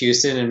to ditch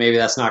Houston, and maybe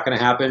that's not going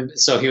to happen.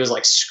 So he was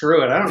like,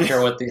 screw it. I don't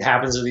care what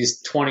happens with these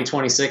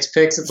 2026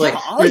 picks. It's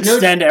I'll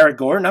extend Eric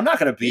Gordon. I'm not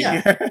going to be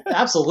here.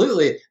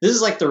 Absolutely. This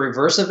is the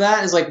reverse of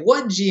that, is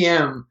what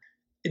GM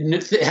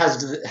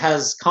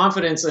has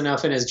confidence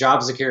enough in his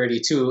job security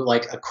to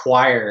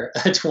acquire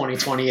a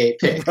 2028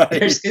 pick.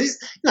 Right. He's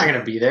not going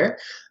to be there.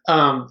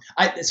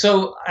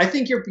 So I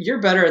think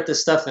you're better at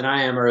this stuff than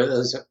I am,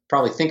 or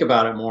probably think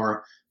about it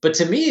more. But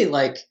to me,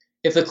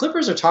 if the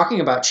Clippers are talking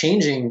about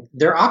changing,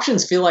 their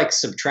options feel like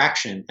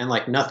subtraction and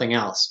nothing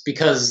else,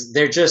 because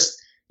they're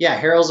just,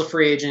 Harrell's a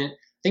free agent.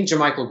 I think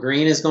JaMychal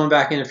Green is going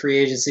back into free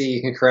agency.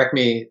 You can correct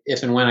me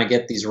if and when I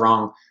get these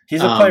wrong.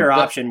 He's a player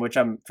option, which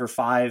I'm for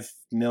 $5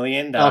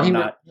 million.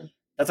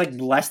 That's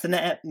less than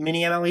the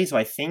mini MLE, so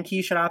I think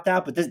he should opt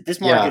out. But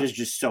this market is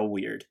just so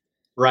weird.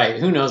 Right?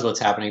 Who knows what's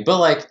happening?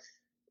 But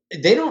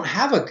they don't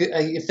have a good.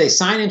 If they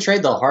sign and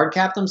trade, they'll hard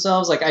cap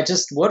themselves.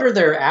 What are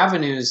their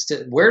avenues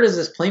to? Where does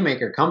this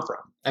playmaker come from?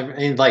 I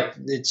mean,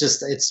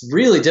 it's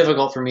really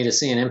difficult for me to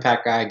see an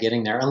impact guy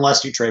getting there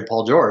unless you trade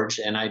Paul George,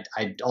 and I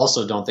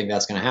also don't think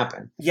that's going to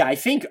happen. Yeah, I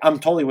think I'm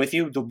totally with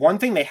you. The one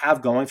thing they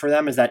have going for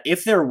them is that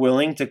if they're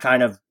willing to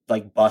kind of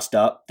bust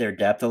up their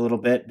depth a little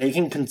bit, they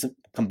can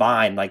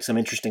combine some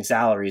interesting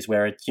salaries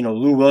where it's,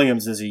 Lou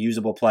Williams is a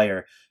usable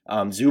player,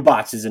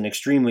 Zubac is an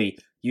extremely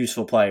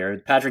useful player,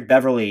 Patrick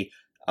Beverley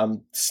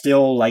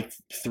still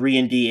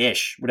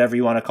 3-and-D-ish, whatever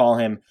you want to call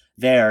him.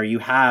 There you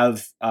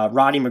have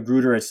Rodney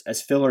Magruder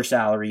as filler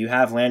salary. You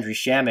have Landry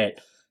Shamet.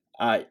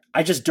 I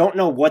just don't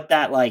know what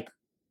that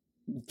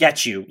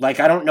gets you. I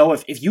don't know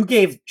if you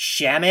gave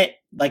Shamet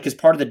as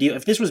part of the deal.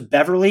 If this was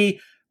Beverley,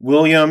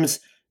 Williams,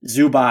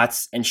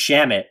 Zubac, and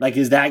Shamet,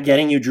 is that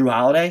getting you Drew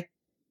Holiday?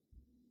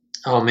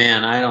 Oh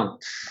man,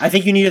 I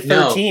think you need a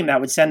third team that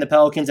would send the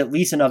Pelicans at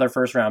least another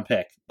first round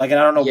pick. Like, and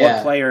I don't know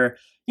what player.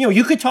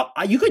 You could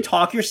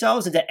talk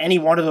yourselves into any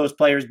one of those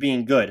players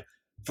being good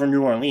for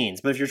New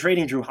Orleans. But if you're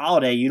trading Jrue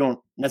Holiday, you don't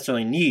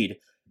necessarily need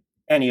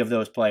any of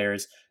those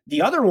players.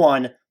 The other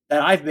one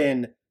that I've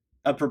been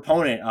a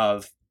proponent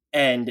of,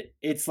 and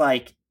it's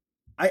like,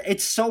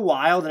 it's so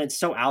wild and it's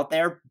so out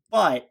there,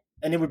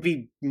 and it would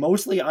be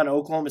mostly on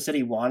Oklahoma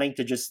City wanting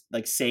to just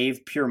like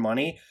save pure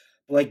money.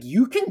 Like,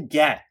 you can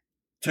get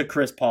to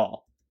Chris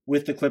Paul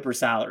with the Clipper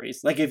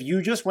salaries. Like, if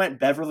you just went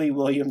Beverly,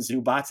 Williams,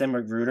 Zubac, and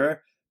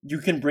Magruder, you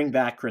can bring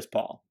back Chris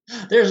Paul.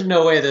 There's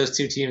no way those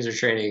two teams are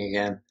trading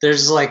again. How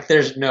is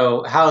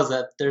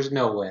that? There's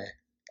no way.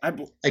 I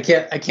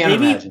can't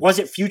imagine. Was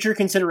it future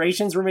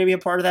considerations were maybe a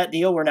part of that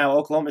deal where now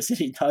Oklahoma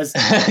City does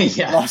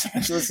Los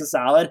Angeles a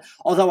solid?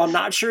 Although I'm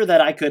not sure that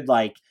I could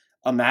like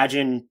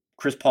imagine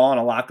Chris Paul in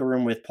a locker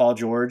room with Paul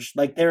George.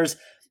 Like,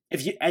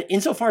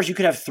 insofar as you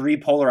could have three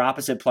polar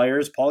opposite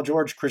players, Paul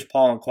George, Chris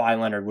Paul, and Kawhi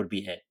Leonard would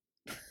be it.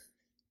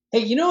 Hey,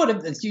 you know what?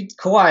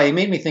 Kawhi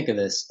made me think of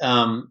this.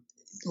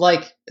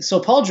 So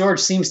Paul George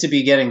seems to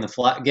be getting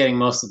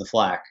most of the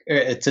flack,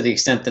 to the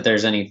extent that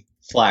there's any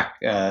flack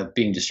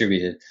being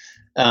distributed.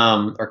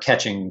 Or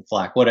catching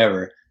flack,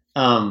 whatever.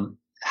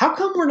 How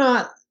come we're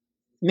not,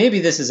 maybe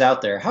this is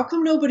out there, how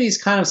come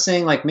nobody's kind of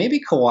saying like maybe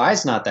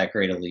Kawhi's not that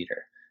great a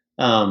leader?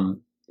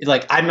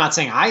 Like, I'm not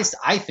saying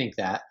I think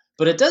that,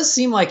 but it does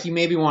seem like you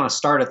maybe want to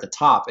start at the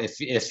top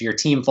if your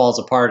team falls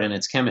apart and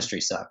its chemistry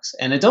sucks.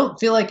 And I don't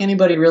feel like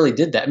anybody really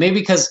did that. Maybe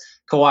because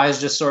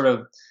Kawhi's just sort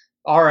of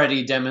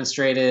already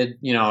demonstrated,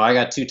 I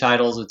got 2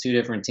 titles with 2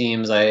 different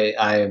teams.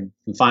 I'm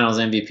finals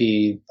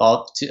MVP,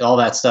 all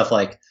that stuff.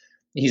 Like,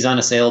 he's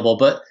unassailable.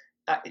 But,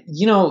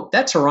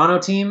 that Toronto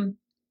team,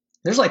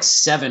 there's like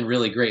 7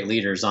 really great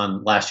leaders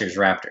on last year's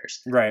Raptors.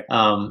 Right.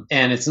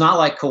 And it's not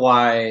like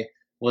Kawhi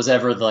was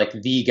ever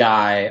the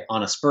guy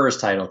on a Spurs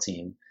title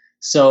team.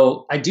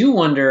 So I do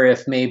wonder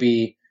if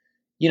maybe,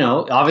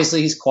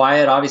 obviously he's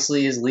quiet.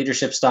 Obviously his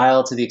leadership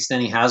style, to the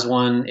extent he has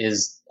one,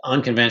 is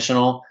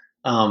unconventional.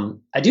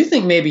 I do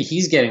think maybe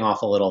he's getting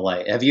off a little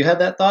light. Have you had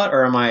that thought,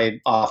 or am I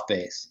off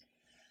base?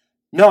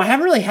 No, I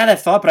haven't really had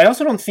that thought, but I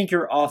also don't think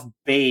you're off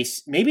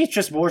base. Maybe it's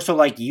just more so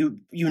like you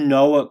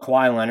know what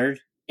Kawhi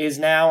Leonard is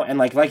now, and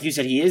like you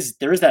said,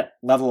 there is that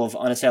level of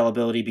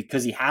unassailability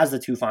because he has the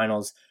 2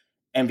 finals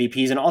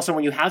MVPs, and also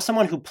when you have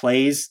someone who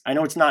plays, I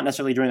know it's not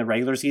necessarily during the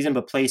regular season,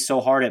 but plays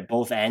so hard at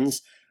both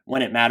ends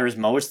when it matters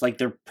most, like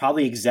they're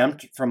probably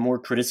exempt from more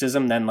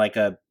criticism than like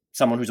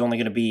someone who's only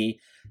going to be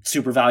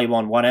super valuable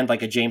on one end,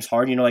 like a James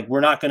Harden. Like, we're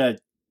not going to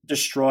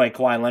destroy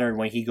Kawhi Leonard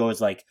when he goes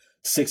like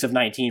 6 of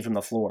 19 from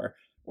the floor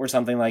or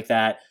something like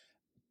that.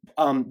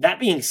 That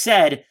being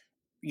said,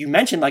 you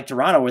mentioned like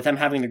Toronto with them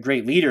having the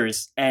great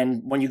leaders.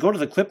 And when you go to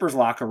the Clippers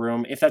locker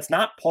room, if that's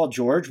not Paul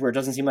George, where it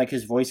doesn't seem like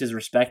his voice is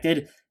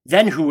respected,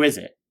 then who is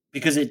it?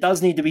 Because it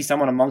does need to be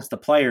someone amongst the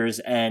players.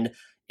 And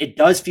it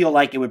does feel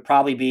like it would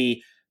probably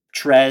be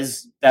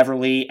Trez,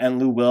 Beverly, and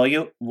Lou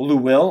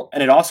Will.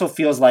 And it also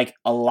feels like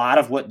a lot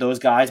of what those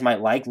guys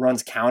might like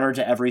runs counter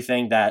to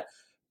everything that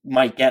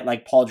might get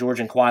like Paul George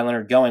and Kawhi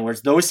Leonard going,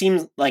 whereas those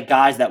seem like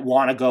guys that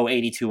want to go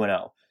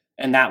 82-0,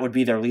 and that would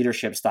be their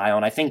leadership style.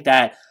 And I think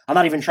that I'm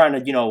not even trying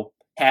to,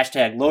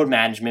 hashtag load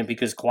management,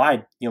 because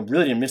Kawhi,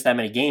 really didn't miss that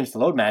many games to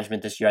load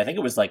management this year. I think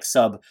it was like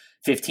sub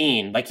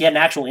 15. Like, he had an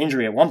actual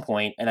injury at one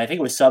point, and I think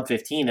it was sub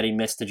 15 that he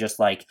missed to just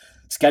like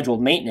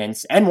scheduled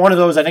maintenance. And one of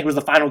those, I think, was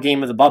the final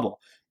game of the bubble.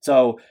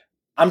 So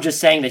I'm just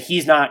saying that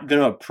he's not going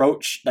to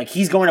approach, like,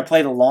 he's going to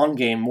play the long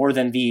game more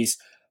than these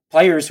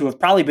players who have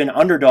probably been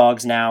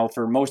underdogs now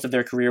for most of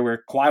their career,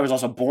 where Kawhi was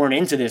also born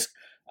into this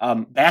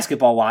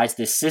basketball-wise,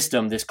 this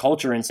system, this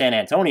culture in San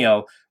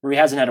Antonio, where he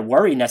hasn't had to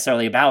worry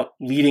necessarily about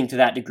leading to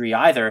that degree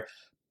either.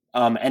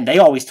 And they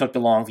always took the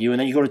long view. And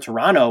then you go to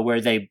Toronto, where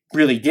they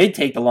really did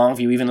take the long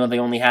view, even though they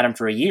only had him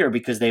for a year,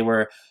 because they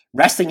were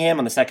resting him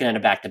on the second end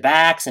of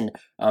back-to-backs, and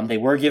they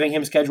were giving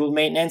him scheduled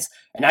maintenance.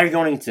 And now you're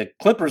going into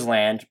Clippers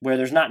land, where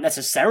there's not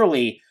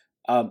necessarily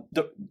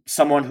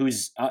someone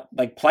who's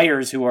like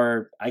players who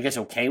are, I guess,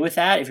 okay with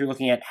that. If you're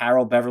looking at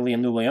Harold, Beverly,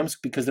 and Lou Williams,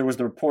 because there was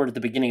the report at the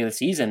beginning of the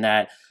season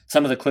that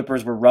some of the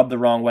Clippers were rubbed the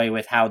wrong way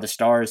with how the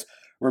stars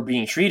were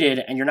being treated.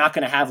 And you're not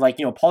going to have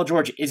Paul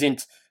George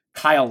isn't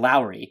Kyle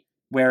Lowry,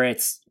 where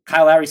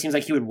Kyle Lowry seems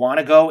like he would want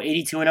to go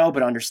 82-0,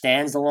 but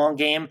understands the long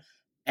game.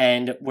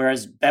 And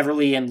whereas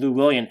Beverly and Lou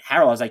Williams,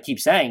 Harold, as I keep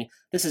saying,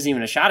 this isn't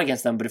even a shot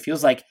against them, but it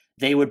feels like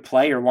they would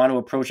play or want to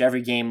approach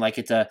every game like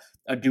it's a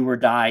do or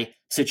die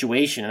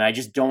situation. And I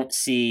just don't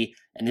see,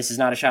 and this is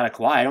not a shot at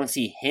Kawhi, I don't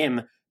see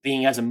him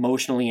being as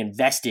emotionally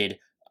invested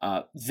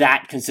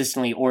that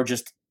consistently or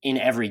just in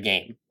every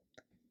game.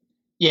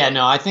 Yeah,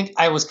 no, I think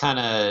I was kind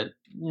of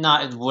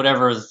not,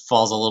 whatever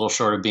falls a little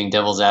short of being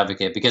devil's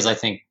advocate, because I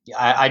think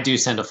I do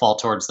tend to fall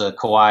towards the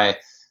Kawhi.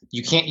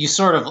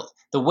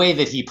 The way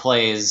that he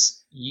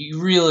plays,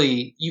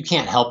 you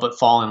can't help but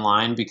fall in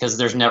line, because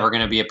there's never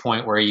going to be a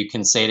point where you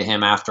can say to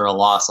him after a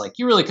loss, like,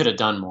 you really could have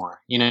done more.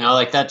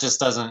 Like, that just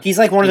doesn't. He's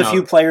like one of the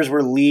few players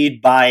where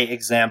lead by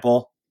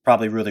example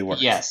probably really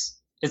works. Yes.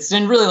 it's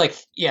been really like,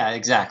 yeah,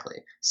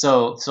 exactly.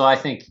 So I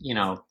think,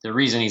 the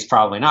reason he's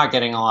probably not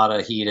getting a lot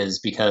of heat is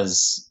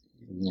because,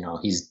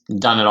 he's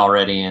done it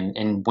already.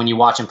 And when you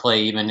watch him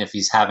play, even if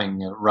he's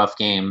having a rough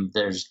game,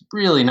 there's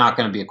really not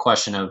going to be a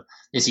question of,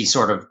 is he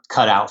sort of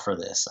cut out for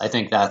this? I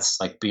think that's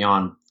like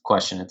beyond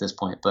question at this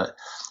point. But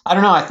I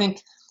don't know.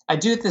 I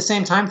do at the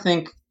same time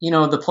think,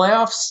 the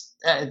playoffs,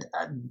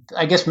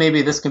 I guess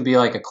maybe this can be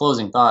like a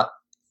closing thought.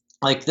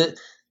 Like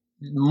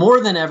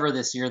more than ever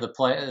this year, the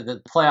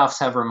playoffs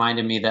have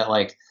reminded me that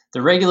like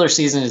the regular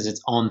season is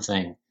its own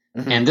thing.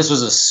 Mm-hmm. And this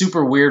was a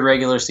super weird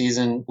regular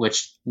season,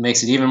 which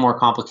makes it even more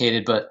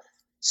complicated. But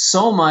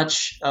so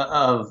much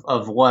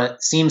of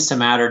what seems to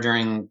matter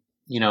during,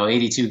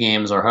 82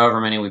 games or however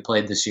many we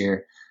played this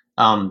year,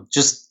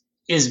 just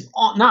is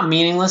not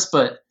meaningless,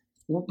 but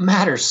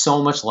matters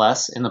so much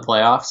less in the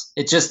playoffs.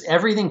 It just,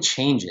 everything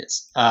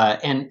changes.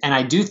 And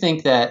I do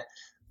think that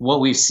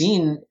what we've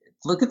seen,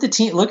 look at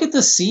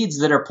the seeds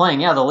that are playing.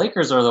 Yeah, the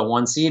Lakers are the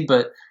 1 seed,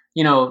 but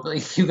you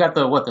got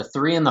the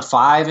 3 and the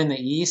 5 in the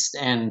East,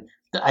 and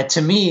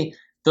to me,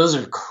 those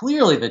are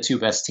clearly the 2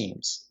 best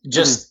teams.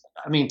 Just,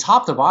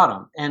 top to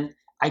bottom. And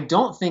I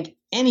don't think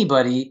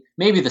anybody,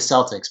 maybe the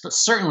Celtics, but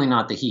certainly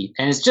not the Heat.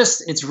 And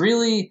it's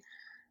really,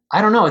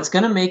 I don't know. It's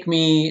going to make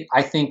me,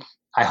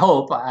 I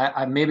hope,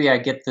 maybe I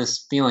get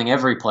this feeling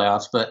every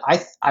playoffs, but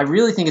I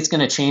really think it's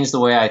going to change the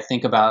way I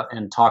think about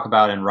and talk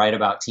about and write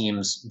about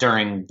teams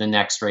during the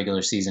next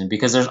regular season,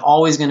 because there's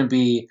always going to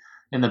be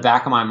in the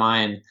back of my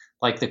mind,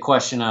 like the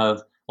question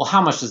of, well,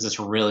 how much does this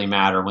really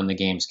matter when the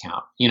games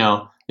count?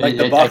 Like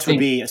the Bucks would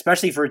be,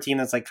 especially for a team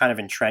that's like kind of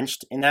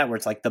entrenched in that, where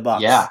it's like the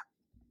Bucks. Yeah,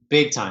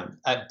 big time.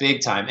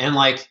 And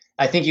like,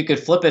 I think you could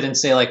flip it and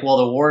say like, well,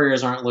 the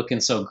Warriors aren't looking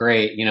so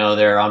great.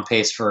 They're on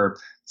pace for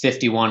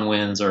 51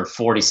 wins or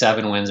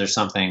 47 wins or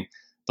something.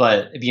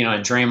 But,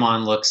 and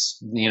Draymond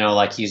looks,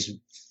 like he's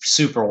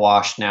super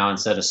washed now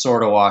instead of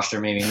sort of washed,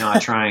 or maybe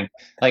not trying.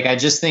 Like, I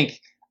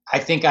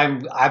think I'm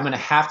going to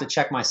have to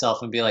check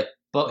myself and be like,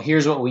 but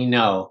here's what we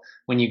know.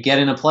 When you get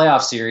in a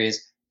playoff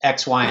series,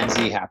 X, Y, and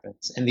Z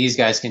happens. And these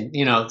guys can,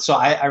 so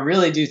I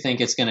really do think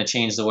it's going to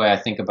change the way I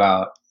think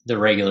about the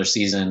regular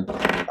season,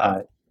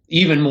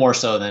 even more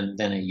so than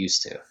it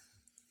used to.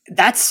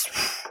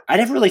 I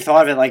never really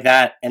thought of it like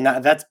that, and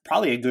that's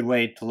probably a good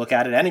way to look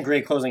at it, and a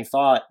great closing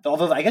thought.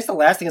 Although I guess the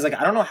last thing is, like,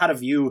 I don't know how to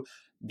view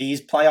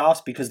these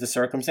playoffs because the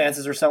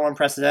circumstances are so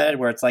unprecedented,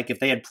 where it's like if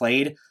they had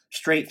played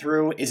straight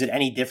through, is it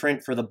any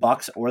different for the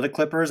Bucks or the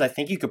Clippers? I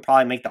think you could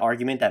probably make the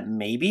argument that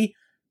maybe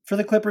for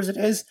the Clippers it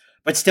is,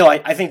 but still,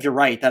 I think you're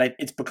right that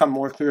it's become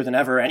more clear than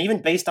ever, and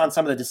even based on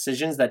some of the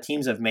decisions that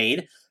teams have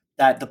made,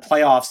 that the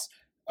playoffs,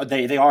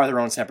 they are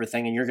their own separate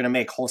thing, and you're going to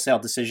make wholesale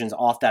decisions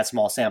off that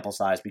small sample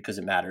size because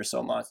it matters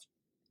so much.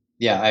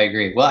 Yeah, I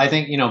agree. Well, I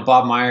think,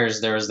 Bob Myers,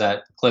 there was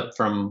that clip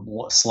from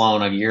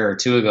Sloan a year or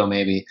 2 ago,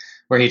 maybe,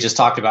 where he just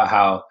talked about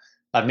how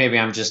maybe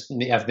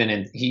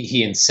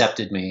he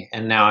incepted me.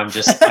 And now I'm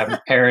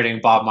parroting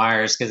Bob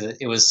Myers because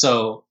it was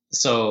so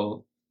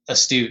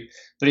astute.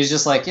 But he's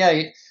just like,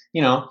 yeah,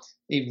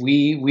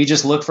 we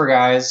just look for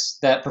guys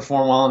that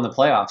perform well in the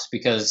playoffs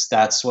because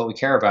that's what we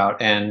care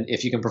about. And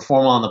if you can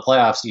perform well in the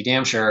playoffs, you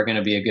damn sure are going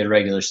to be a good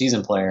regular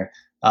season player.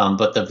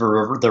 But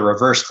the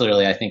reverse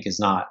clearly, I think, is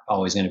not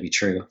always going to be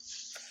true.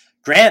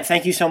 Grant,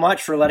 thank you so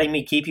much for letting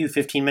me keep you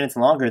 15 minutes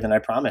longer than I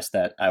promised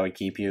that I would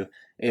keep you.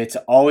 It's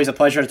always a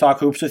pleasure to talk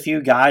hoops with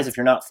you. Guys, if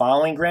you're not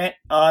following Grant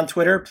on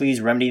Twitter, please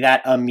remedy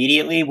that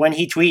immediately when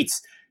he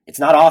tweets. It's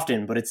not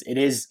often, but it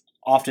is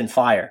often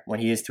fire when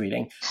he is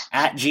tweeting.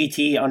 At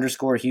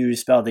GT_Hughes,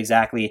 spelled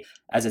exactly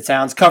as it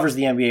sounds, covers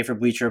the NBA for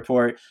Bleacher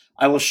Report.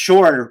 I will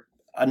sure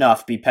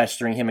enough be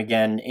pestering him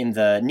again in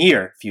the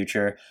near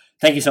future.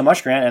 Thank you so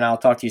much, Grant, and I'll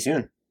talk to you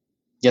soon.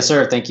 Yes,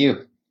 sir. Thank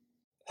you.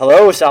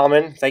 Hello,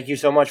 Solomon. Thank you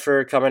so much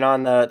for coming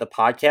on the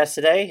podcast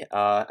today.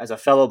 As a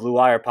fellow Blue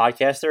Wire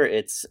podcaster,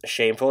 it's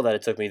shameful that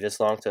it took me this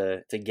long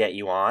to get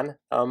you on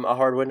a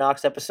Hardwood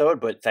Knocks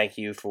episode, but thank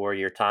you for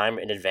your time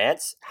in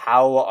advance.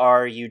 How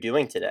are you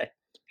doing today?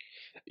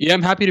 Yeah,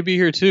 I'm happy to be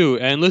here too.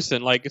 And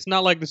listen, like, it's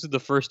not like this is the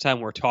first time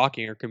we're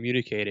talking or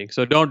communicating,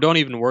 so don't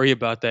even worry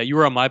about that. You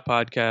were on my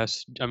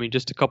podcast,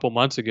 just a couple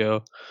months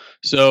ago,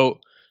 so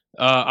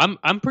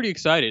I'm pretty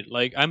excited.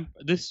 Like,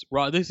 this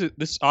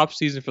off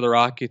season for the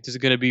Rockets is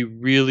going to be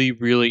really,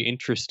 really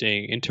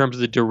interesting in terms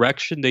of the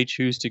direction they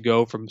choose to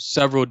go from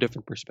several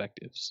different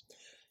perspectives.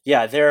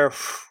 Yeah, there are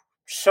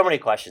so many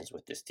questions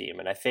with this team,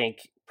 and I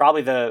think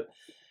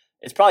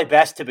it's probably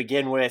best to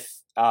begin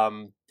with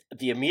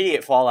the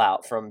immediate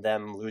fallout from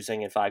them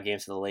losing in 5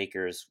 games to the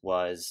Lakers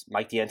was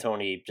Mike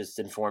D'Antoni just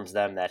informs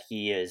them that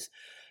he is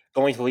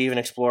going to leave and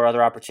explore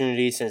other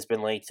opportunities since it's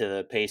been linked to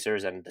the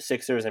Pacers and the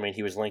Sixers.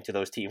 He was linked to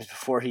those teams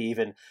before he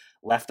even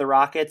left the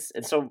Rockets.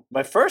 And so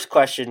my first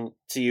question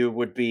to you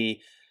would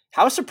be,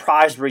 how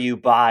surprised were you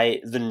by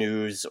the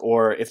news?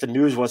 Or if the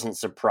news wasn't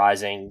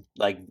surprising,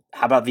 like,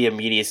 how about the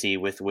immediacy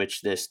with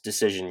which this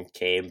decision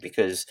came?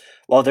 Because,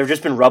 well, there have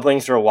just been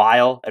rumblings for a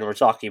while, and we're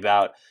talking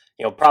about,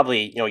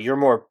 probably,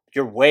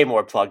 you're way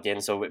more plugged in.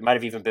 So it might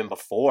have even been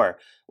before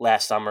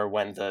last summer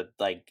when the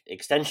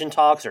extension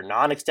talks or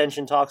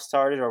non-extension talks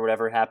started or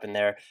whatever happened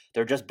there.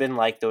 There just been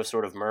those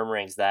sort of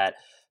murmurings that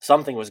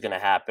something was going to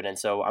happen. And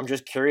so I'm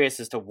just curious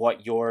as to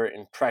what your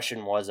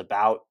impression was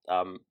about,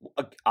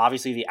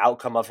 obviously the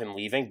outcome of him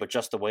leaving, but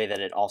just the way that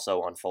it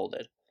also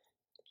unfolded.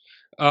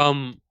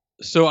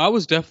 So I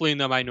was definitely in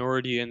the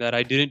minority in that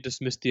I didn't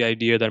dismiss the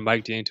idea that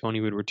Mike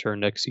D'Antoni would return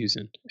next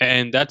season,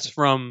 and that's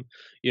from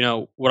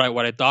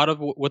what I thought of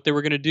what they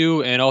were going to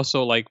do, and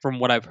also from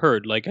what I've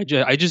heard.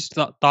 I just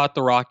thought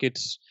the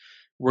Rockets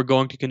were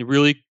going to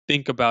really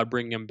think about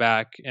bringing him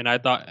back, and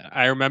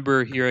I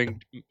remember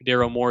hearing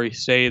Daryl Morey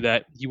say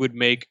that he would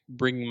make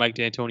bringing Mike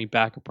D'Antoni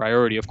back a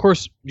priority. Of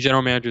course,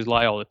 general managers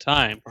lie all the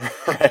time,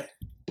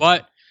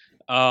 but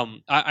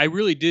I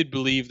really did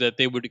believe that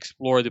they would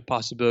explore the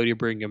possibility of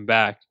bringing him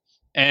back.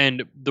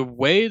 And the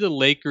way the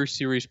Lakers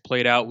series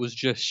played out was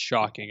just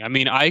shocking. I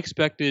mean, I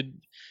expected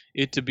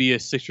it to be a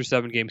 6 or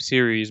 7 game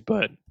series,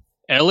 but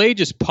LA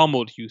just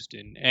pummeled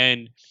Houston.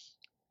 And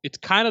it's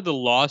kind of the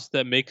loss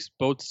that makes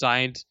both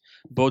sides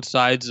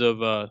of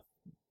the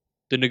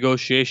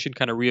negotiation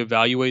kind of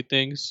reevaluate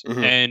things.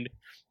 Mm-hmm. And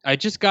I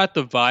just got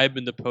the vibe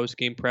in the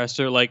post-game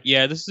presser,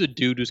 this is a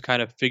dude who's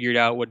kind of figured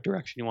out what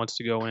direction he wants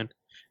to go in.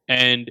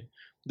 And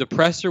the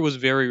presser was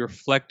very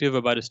reflective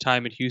about his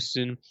time at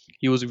Houston.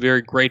 He was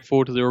very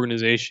grateful to the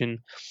organization.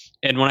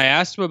 And when I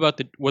asked him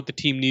about what the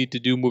team needed to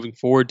do moving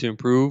forward to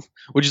improve,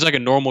 which is a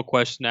normal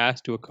question to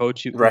ask to a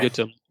coach who gets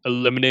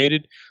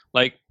eliminated,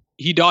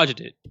 he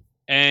dodged it.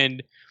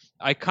 And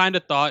I kind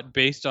of thought,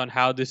 based on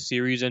how this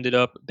series ended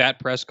up, that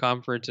press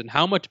conference, and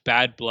how much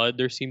bad blood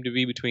there seemed to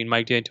be between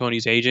Mike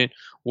D'Antoni's agent,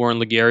 Warren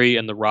Legary,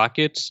 and the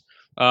Rockets,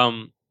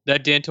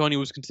 that D'Antoni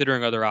was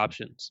considering other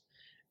options.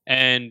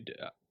 And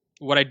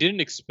what I didn't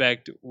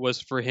expect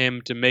was for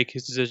him to make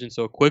his decision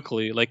so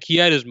quickly. He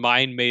had his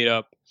mind made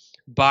up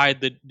by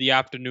the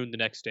afternoon the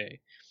next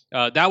day.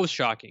 That was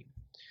shocking.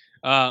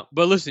 But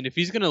listen, if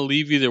he's going to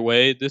leave either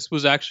way, this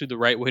was actually the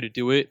right way to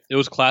do it. It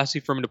was classy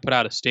for him to put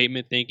out a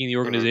statement thanking the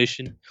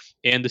organization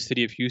and the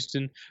city of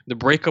Houston. The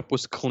breakup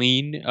was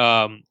clean,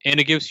 and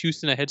it gives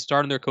Houston a head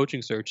start in their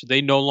coaching search.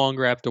 They no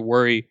longer have to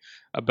worry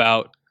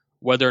about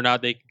whether or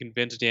not they can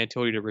convince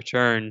D'Antoni to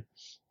return,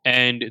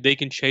 and they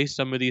can chase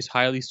some of these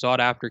highly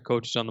sought-after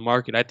coaches on the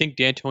market. I think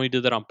D'Antoni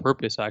did that on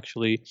purpose,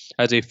 actually,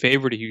 as a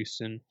favor to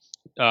Houston,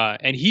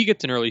 and he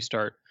gets an early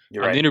start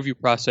on the interview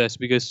process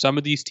because some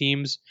of these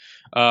teams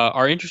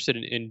are interested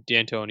in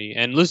D'Antoni.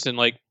 And listen,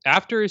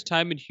 after his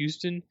time in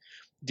Houston,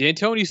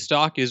 D'Antoni's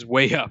stock is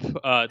way up.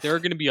 There are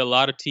going to be a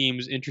lot of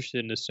teams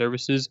interested in his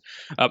services.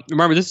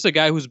 Remember, this is a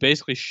guy who's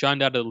basically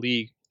shunned out of the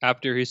league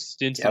after his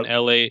stints in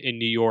LA and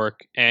New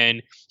York.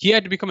 And he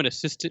had to become an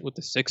assistant with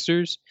the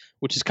Sixers,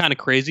 which is kind of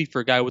crazy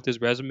for a guy with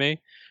his resume.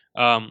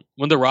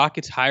 When the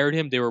Rockets hired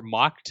him, they were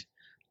mocked.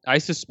 I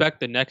suspect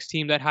the next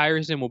team that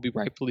hires him will be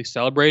rightfully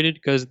celebrated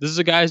because this is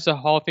a guy who's a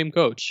Hall of Fame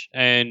coach.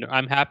 And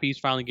I'm happy he's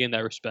finally gained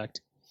that respect.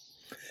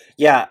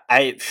 Yeah,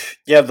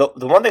 the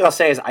one thing I'll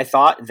say is I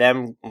thought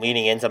them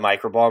leaning into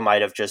microball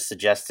might have just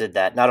suggested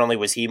that not only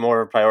was he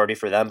more of a priority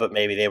for them, but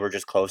maybe they were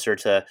just closer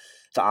to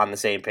on the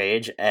same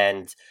page.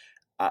 And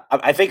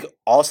I think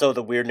also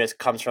the weirdness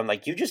comes from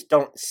you just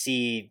don't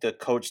see the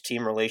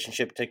coach-team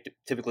relationship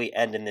typically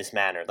end in this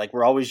manner.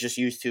 We're always just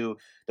used to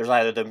there's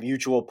either the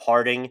mutual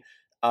parting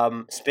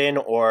spin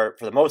or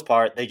for the most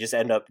part they just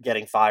end up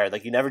getting fired.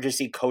 You never just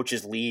see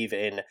coaches leave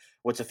in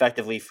what's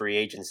effectively free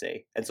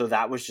agency, and so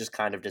that was just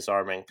kind of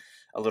disarming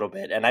a little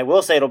bit. And I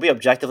will say it'll be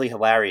objectively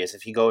hilarious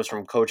if he goes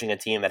from coaching a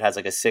team that has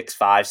a 6'5",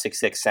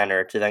 6'6"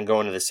 center to then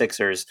going to the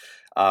Sixers,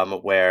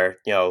 where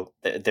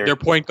their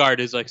point guard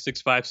is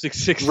 6'5",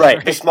 6'6".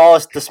 Right. The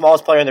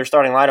smallest player in their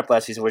starting lineup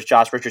last season was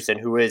Josh Richardson,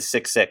 who is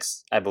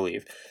 6'6", I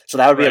believe. So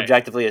that would be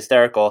objectively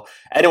hysterical,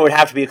 and it would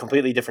have to be a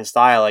completely different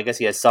style. I guess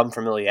he has some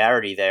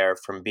familiarity there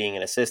from being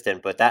an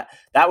assistant, but that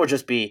would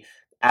just be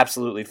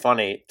absolutely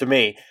funny to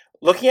me.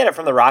 Looking at it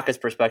from the Rockets'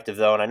 perspective,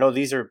 though, and I know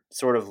these are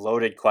sort of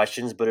loaded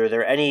questions, but are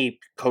there any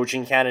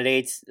coaching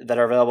candidates that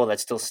are available that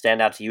still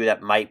stand out to you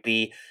that might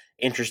be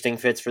interesting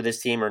fits for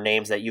this team, or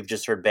names that you've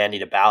just heard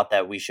bandied about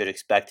that we should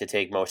expect to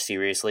take most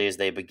seriously as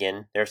they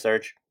begin their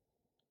search?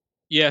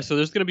 Yeah, so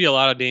there's going to be a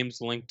lot of names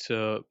linked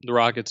to the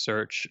Rockets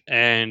search,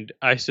 and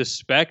I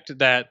suspect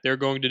that they're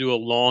going to do a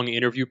long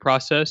interview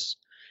process.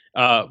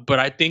 But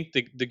I think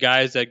the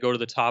guys that go to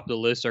the top of the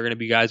list are going to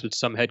be guys with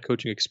some head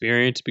coaching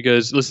experience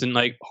because listen,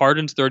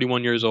 Harden's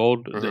 31 years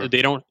old. Mm-hmm.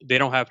 They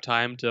don't have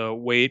time to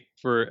wait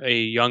for a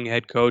young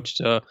head coach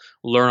to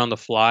learn on the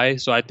fly.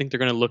 So I think they're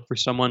going to look for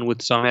someone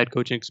with some head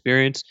coaching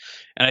experience.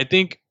 And I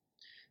think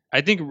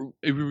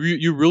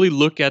you really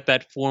look at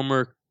that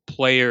former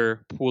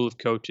player pool of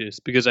coaches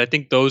because I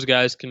think those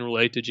guys can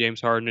relate to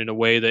James Harden in a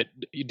way that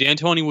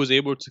D'Antoni was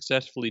able to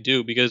successfully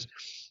do because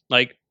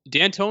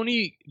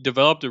D'Antoni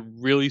developed a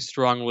really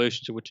strong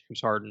relationship with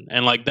James Harden,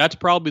 and that's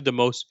probably the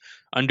most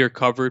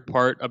undercovered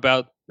part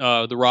about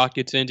the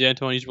Rockets and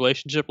D'Antoni's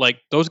relationship.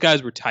 Those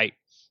guys were tight,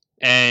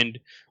 and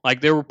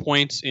there were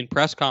points in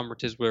press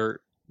conferences where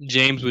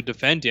James would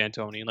defend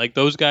D'Antoni. Like,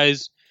 those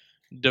guys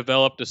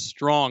developed a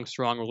strong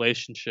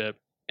relationship.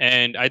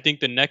 And I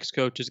think the next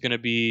coach is going to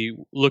be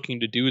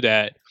looking to do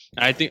that.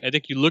 And I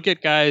think you look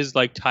at guys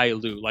like Ty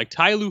Lue. Like,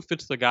 Ty Lue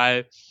fits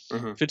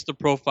the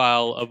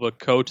profile of a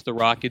coach the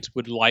Rockets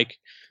would like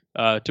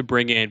to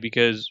bring in,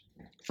 because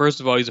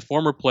first of all, he's a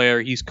former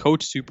player. He's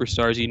coached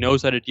superstars. He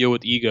knows how to deal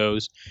with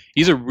egos.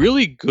 He's a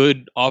really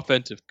good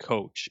offensive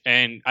coach.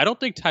 And I don't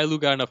think Ty Lue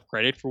got enough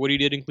credit for what he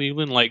did in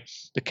Cleveland. Like,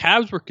 the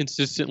Cavs were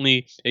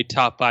consistently a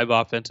top 5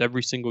 offense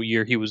every single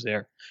year he was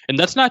there. And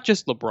that's not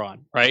just LeBron,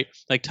 right?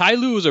 Like, Ty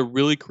Lue was a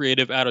really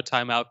creative out of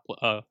timeout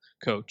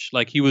coach.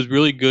 Like, he was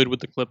really good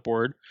with the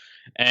clipboard.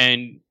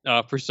 And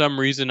for some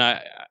reason,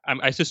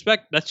 I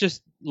suspect that's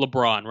just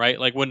LeBron, right?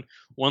 Like, when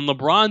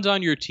LeBron's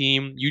on your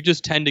team, you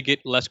just tend to get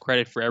less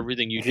credit for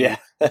everything you do. Yeah.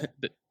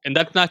 And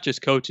that's not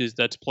just coaches,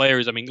 that's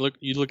players. I mean,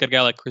 you look at a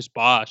guy like Chris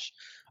Bosh.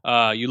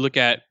 You look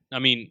at,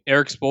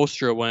 Eric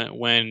Spoelstra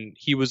when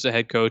he was the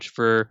head coach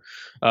for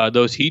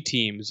those Heat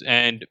teams,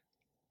 and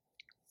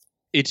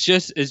it's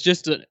just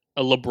a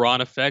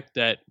LeBron effect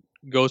that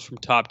goes from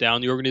top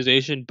down the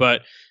organization.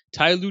 But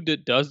Ty Lue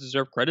does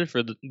deserve credit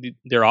for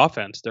their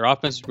offense. Their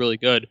offense is really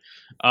good,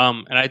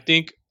 and I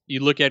think you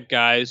look at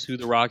guys who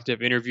the Rockets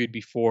have interviewed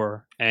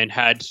before and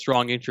had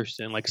strong interest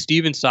in, like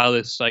Steven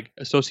Silas, like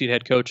associate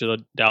head coach of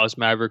the Dallas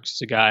Mavericks,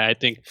 is a guy I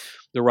think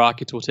the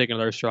Rockets will take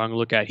another strong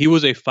look at. He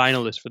was a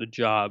finalist for the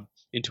job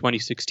in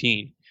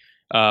 2016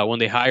 when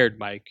they hired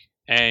Mike,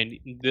 and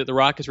the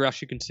Rockets were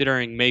actually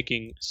considering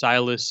making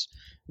Silas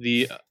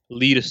the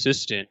lead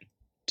assistant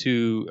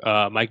to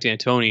Mike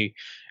D'Antoni,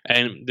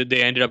 and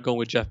they ended up going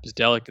with Jeff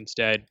Bzdelik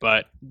instead.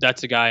 But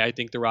that's a guy I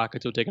think the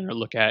Rockets will take another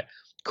look at.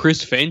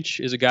 Chris Finch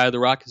is a guy the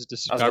Rockets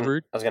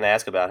discovered. I was going to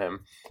ask about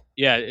him.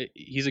 Yeah,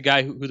 he's a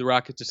guy who the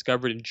Rockets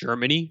discovered in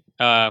Germany,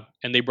 and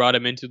they brought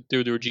him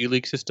through the G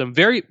League system.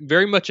 Very,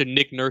 very much a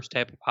Nick Nurse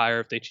type of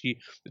hire if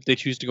they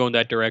choose to go in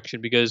that direction,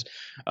 because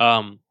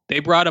they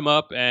brought him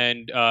up,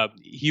 and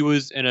he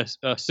was an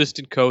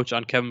assistant coach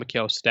on Kevin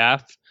McHale's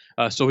staff,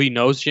 so he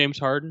knows James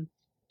Harden,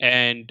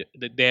 and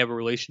they have a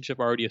relationship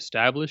already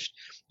established.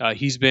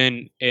 He's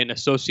been an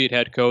associate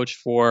head coach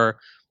for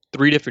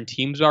 3 different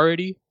teams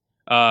already.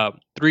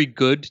 3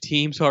 good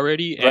teams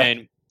already, right.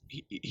 And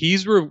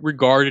he's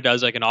regarded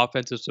as like an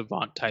offensive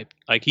savant type.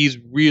 Like, he's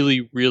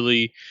really,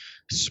 really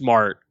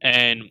smart,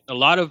 and a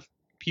lot of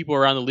people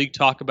around the league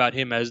talk about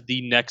him as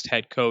the next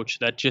head coach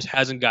that just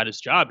hasn't got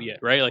his job yet,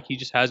 right? Like, he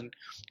just hasn't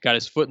got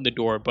his foot in the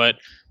door. But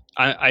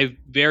I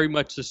very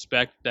much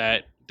suspect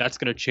that that's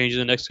going to change in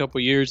the next couple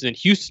of years, and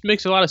Houston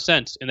makes a lot of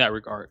sense in that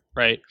regard,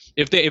 right?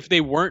 If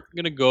they weren't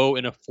going to go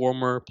in a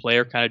former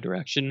player kind of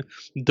direction,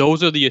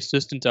 those are the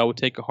assistants I would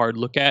take a hard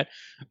look at.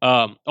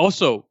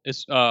 Also,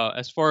 as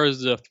far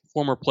as the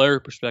former player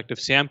perspective,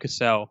 Sam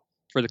Cassell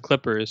for the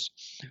Clippers,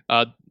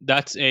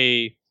 that's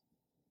he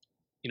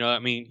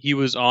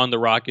was on the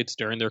Rockets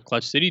during their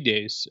Clutch City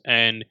days,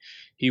 and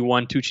he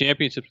won 2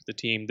 championships with the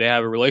team. They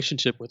have a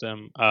relationship with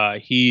him.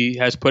 He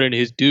has put in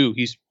his due.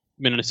 He's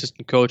been an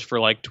assistant coach for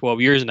like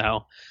 12 years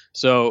now.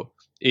 So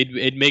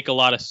it'd make a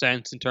lot of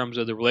sense in terms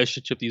of the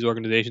relationship these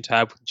organizations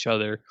have with each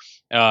other,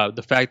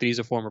 the fact that he's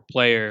a former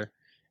player,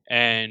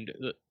 and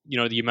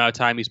the amount of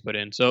time he's put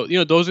in. So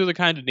those are the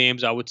kind of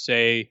names I would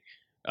say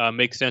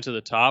make sense at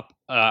the top.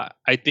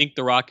 I think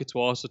the Rockets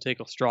will also take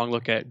a strong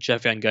look at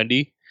Jeff Van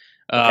Gundy.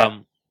 Okay.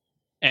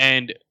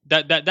 And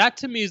that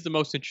to me is the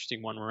most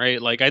interesting one,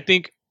 right? Like, I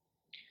think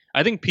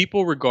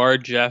people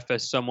regard Jeff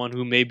as someone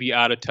who may be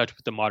out of touch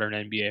with the modern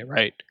NBA,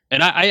 right?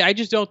 And I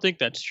just don't think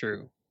that's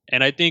true.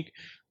 And I think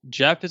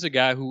Jeff is a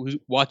guy who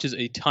watches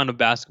a ton of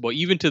basketball,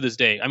 even to this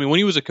day. I mean, when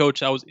he was a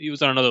coach, he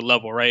was on another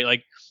level, right?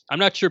 Like, I'm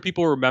not sure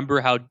people remember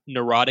how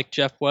neurotic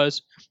Jeff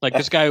was. Like,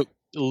 this guy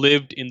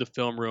lived in the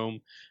film room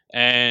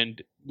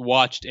and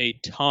watched a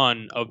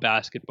ton of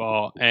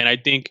basketball. And I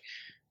think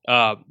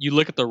you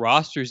look at the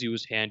rosters he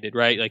was handed,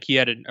 right? Like, he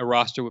had a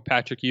roster with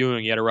Patrick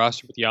Ewing, he had a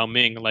roster with Yao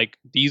Ming. Like,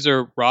 these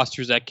are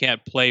rosters that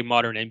can't play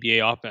modern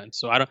NBA offense.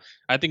 So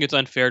I think it's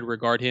unfair to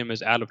regard him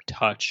as out of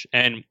touch.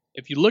 And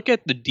if you look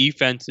at the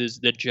defenses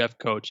that Jeff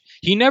coached,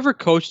 he never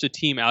coached a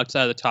team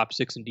outside of the top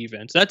 6 in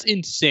defense. That's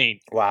insane.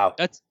 Wow.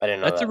 I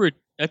didn't know that.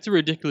 That's a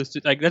ridiculous.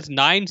 Like, that's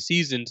 9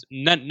 seasons.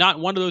 Not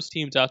one of those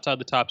teams outside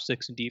the top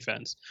 6 in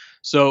defense.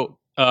 So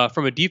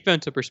from a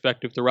defensive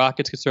perspective, the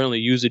Rockets could certainly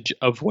use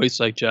a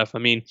voice like Jeff. I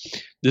mean,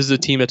 this is a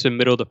team that's been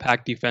middle of the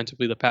pack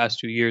defensively the past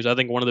 2 years. I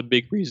think one of the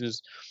big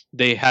reasons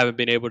they haven't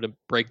been able to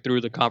break through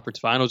the conference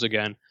finals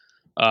again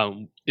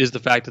is the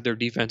fact that their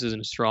defense isn't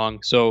as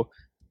strong. So,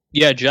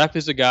 yeah, Jeff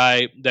is a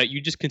guy that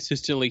you just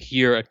consistently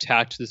hear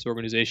attached to this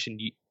organization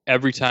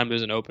every time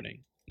there's an opening.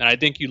 And I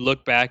think you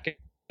look back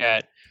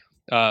at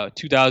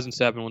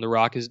 2007 when the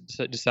Rockets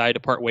decided to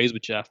part ways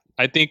with Jeff.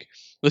 I think,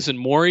 listen,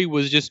 Morey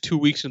was just 2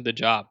 weeks into the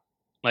job.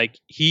 Like,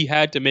 he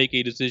had to make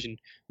a decision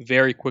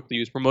very quickly. He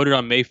was promoted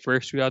on May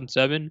 1st,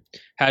 2007,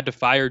 had to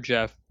fire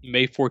Jeff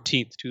May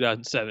 14th,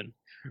 2007.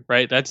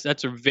 Right? That's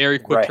a very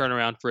quick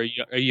turnaround for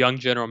a young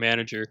general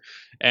manager.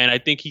 And I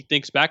think he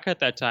thinks back at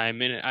that time,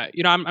 and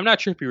I'm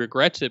not sure if he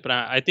regrets it, but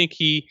I think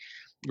he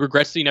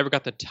regrets that he never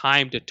got the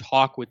time to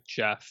talk with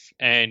Jeff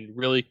and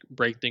really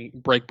break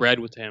bread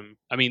with him.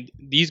 I mean,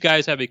 these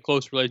guys have a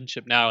close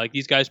relationship now. Like,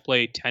 these guys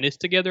play tennis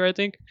together, I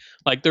think.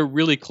 Like, they're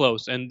really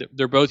close, and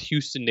they're both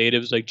Houston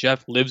natives. Like,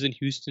 Jeff lives in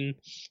Houston,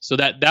 so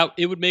that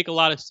it would make a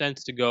lot of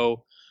sense to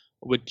go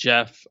with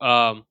Jeff.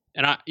 And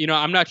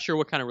I'm not sure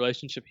what kind of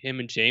relationship him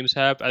and James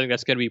have. I think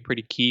that's going to be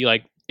pretty key.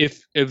 Like,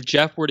 if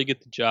Jeff were to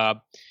get the job,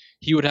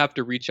 he would have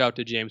to reach out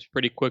to James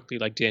pretty quickly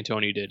like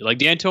D'Antoni did. Like,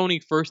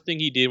 D'Antoni, first thing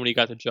he did when he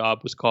got the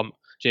job was call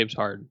James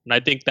Harden. And I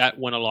think that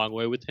went a long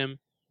way with him.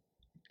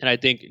 And I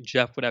think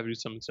Jeff would have to do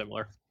something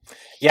similar.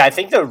 Yeah, I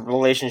think the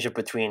relationship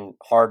between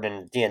Harden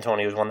and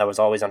D'Antoni was one that was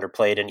always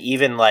underplayed. And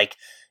even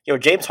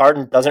James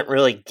Harden doesn't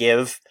really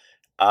give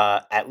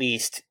at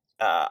least,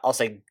 I'll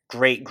say,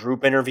 great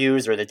group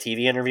interviews or the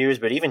TV interviews,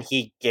 but even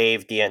he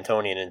gave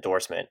D'Antoni an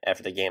endorsement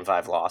after the Game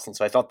 5 loss. And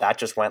so I thought that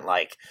just went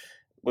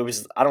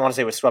I don't want to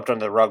say it was swept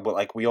under the rug,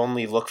 but we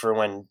only look for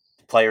when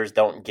players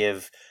don't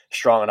give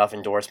strong enough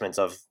endorsements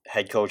of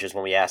head coaches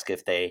when we ask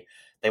if they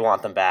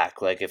want them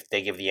back. Like, if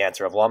they give the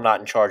answer of, well, I'm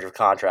not in charge of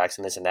contracts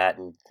and this and that.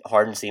 And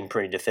Harden seemed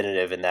pretty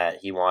definitive in that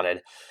he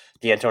wanted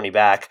D'Antoni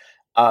back.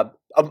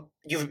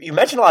 You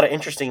mentioned a lot of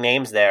interesting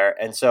names there.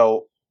 And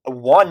so,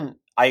 one,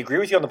 I agree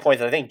with you on the point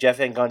that I think Jeff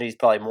Van Gundy is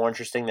probably more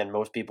interesting than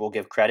most people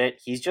give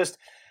credit.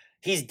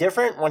 He's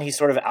different when he's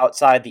sort of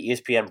outside the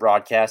ESPN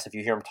broadcast. If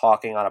you hear him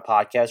talking on a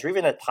podcast, or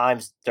even at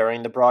times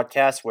during the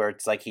broadcast, where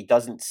it's like he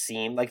doesn't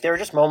seem like, there are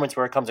just moments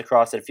where it comes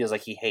across that it feels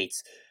like he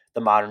hates the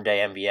modern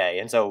day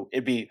NBA. And so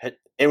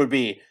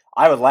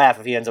I would laugh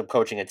if he ends up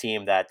coaching a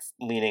team that's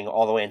leaning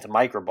all the way into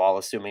micro ball,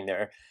 assuming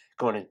they're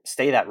going to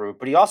stay that route.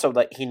 But he also,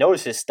 he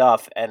knows his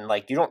stuff, and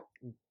you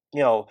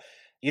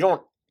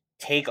don't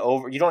take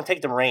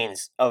the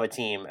reins of a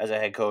team as a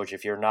head coach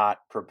if you're not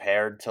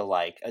prepared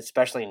to,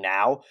 especially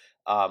now.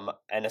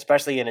 And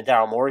especially in a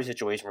Daryl Morey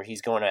situation where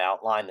he's going to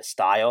outline the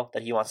style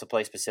that he wants to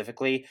play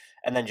specifically,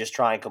 and then just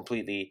try and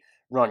completely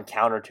run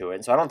counter to it.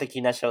 And so I don't think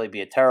he'd necessarily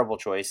be a terrible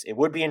choice. It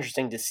would be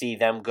interesting to see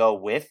them go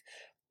with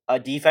a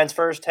defense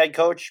first head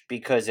coach,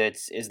 because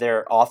is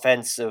their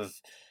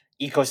offensive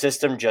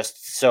ecosystem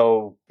just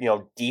so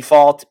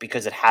default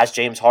because it has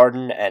James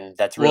Harden and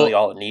that's really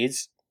all it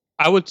needs?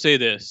 I would say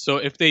this. So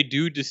if they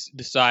do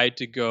decide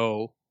to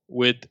go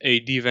with a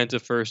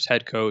defensive first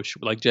head coach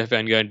like Jeff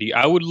Van Gundy,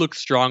 I would look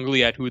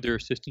strongly at who their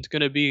assistant's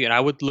going to be. And I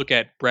would look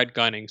at Brett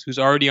Gunnings, who's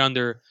already on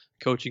their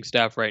coaching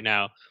staff right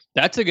now.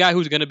 That's a guy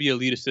who's going to be a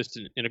lead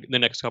assistant in the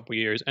next couple of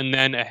years, and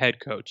then a head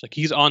coach. Like,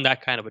 he's on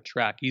that kind of a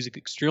track. He's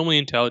extremely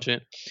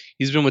intelligent.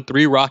 He's been with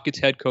 3 Rockets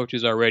head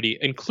coaches already,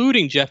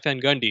 including Jeff Van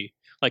Gundy.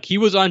 Like, he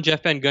was on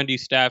Jeff Van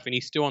Gundy's staff, and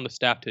he's still on the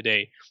staff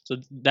today. So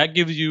that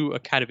gives you a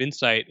kind of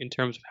insight in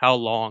terms of how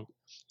long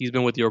he's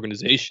been with the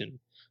organization.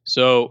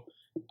 So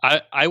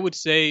I would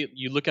say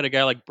you look at a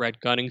guy like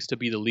Brett Gunnings to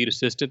be the lead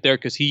assistant there,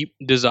 because he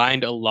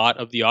designed a lot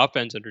of the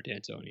offense under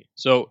D'Antoni.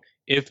 So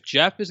if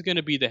Jeff is going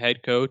to be the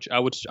head coach, I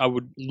would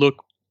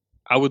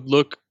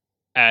look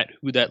at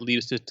who that lead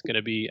assistant is going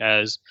to be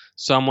as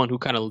someone who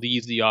kind of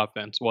leads the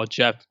offense while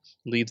Jeff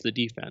leads the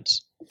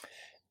defense.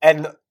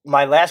 And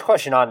my last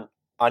question on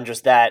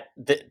just that,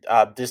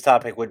 this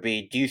topic would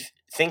be: do you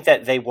think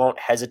that they won't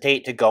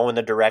hesitate to go in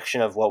the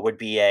direction of what would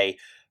be a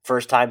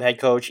first-time head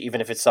coach,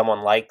 even if it's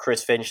someone like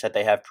Chris Finch that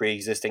they have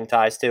pre-existing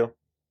ties to?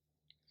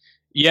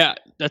 Yeah,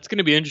 that's going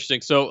to be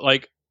interesting. So,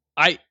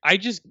 I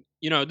just,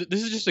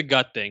 this is just a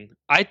gut thing.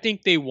 I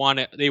think they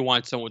want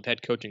someone with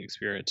head coaching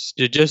experience.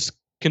 Just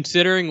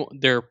considering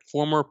their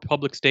former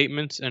public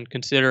statements and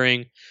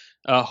considering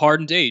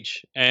Harden's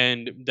age,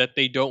 and that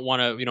they don't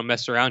want to,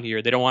 mess around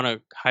here. They don't want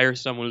to hire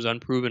someone who's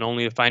unproven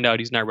only to find out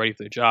he's not ready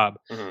for the job.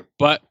 Mm-hmm.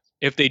 But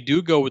if they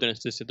do go with an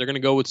assistant, they're going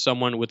to go with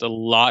someone with a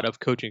lot of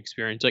coaching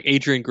experience. Like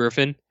Adrian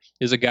Griffin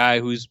is a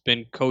guy who's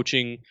been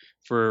coaching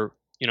for,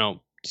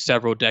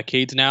 several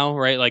decades now,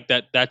 right? Like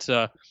that's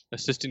a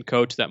assistant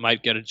coach that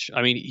might get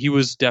he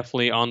was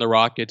definitely on the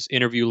Rockets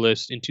interview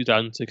list in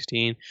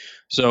 2016.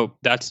 So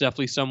that's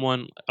definitely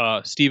someone.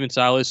 Steven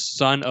Silas,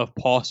 son of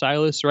Paul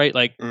Silas, right?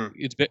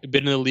 It's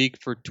been in the league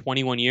for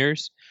 21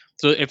 years.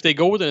 So if they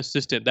go with an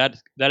assistant, that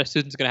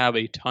assistant's going to have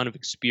a ton of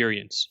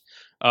experience.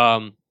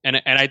 And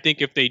I think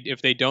if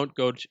they don't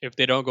go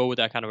with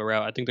that kind of a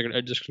route, I think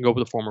they're just going to go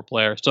with a former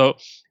player. So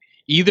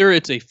either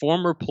it's a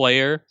former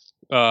player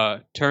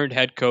turned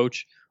head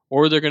coach,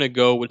 or they're going to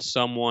go with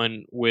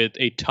someone with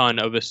a ton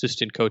of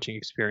assistant coaching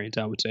experience,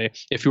 I would say,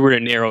 if you were to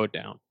narrow it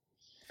down.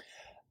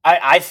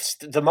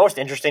 The most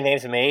interesting name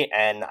to me,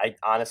 and I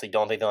honestly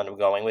don't think they'll end up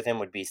going with him,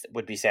 would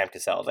be Sam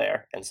Cassell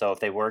there. And so if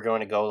they were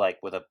going to go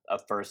with a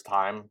first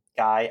time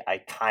guy, I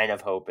kind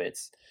of hope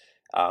it's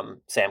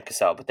Sam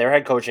Cassell. But their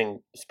head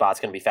coaching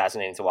spot's going to be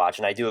fascinating to watch.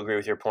 And I do agree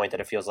with your point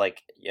that it feels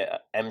like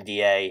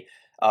MDA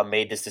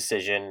made this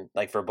decision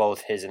for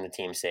both his and the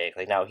team's sake.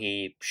 Now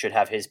he should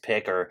have his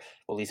pick, or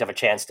at least have a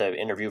chance to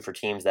interview for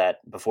teams that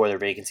before their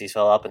vacancies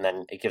fill up, and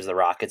then it gives the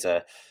Rockets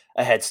a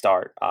head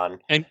start on.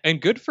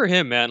 And good for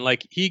him, man.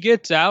 He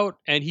gets out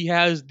and he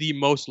has the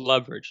most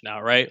leverage now,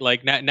 right?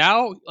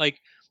 Now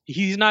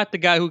he's not the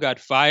guy who got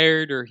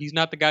fired, or he's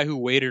not the guy who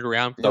waited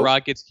around for the Nope.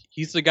 Rockets.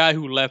 He's the guy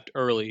who left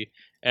early.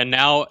 And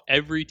now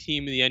every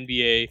team in the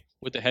NBA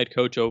with the head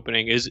coach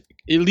opening is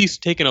at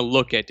least taking a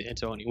look at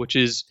D'Antoni, which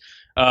is,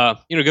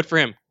 good for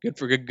him.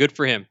 Good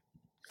for him.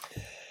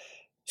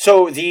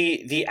 So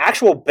the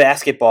actual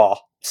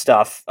basketball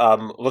stuff,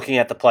 looking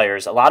at the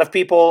players, a lot of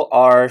people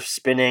are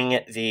spinning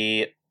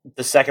the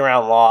second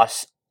round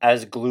loss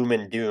as gloom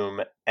and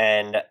doom,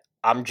 and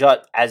I'm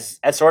just as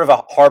sort of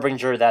a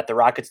harbinger that the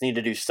Rockets need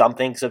to do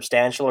something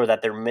substantial, or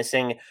that they're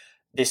missing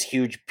this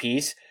huge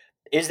piece.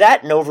 Is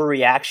that an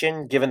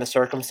overreaction given the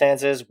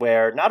circumstances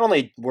where not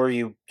only were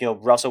you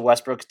Russell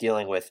Westbrook's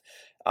dealing with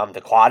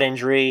the quad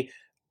injury,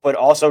 but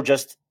also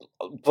just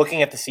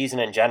looking at the season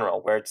in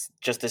general, where it's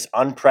just this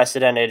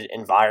unprecedented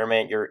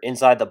environment. You're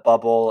inside the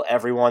bubble.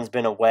 Everyone's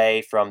been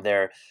away from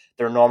their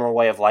normal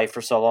way of life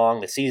for so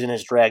long. The season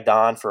has dragged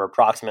on for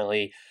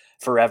approximately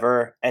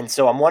forever. And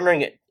so I'm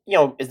wondering,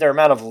 is there an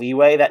amount of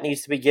leeway that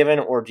needs to be given?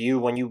 Or do you,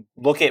 when you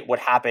look at what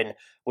happened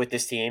with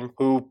this team,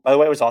 who, by the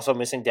way, was also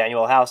missing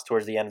Daniel House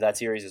towards the end of that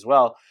series as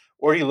well,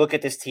 or do you look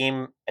at this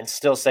team and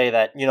still say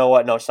that, you know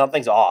what, no,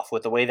 something's off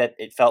with the way that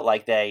it felt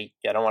like I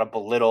don't want to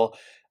belittle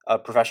a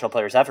professional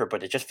player's effort,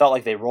 but it just felt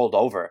like they rolled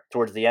over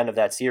towards the end of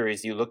that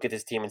series. You look at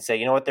this team and say,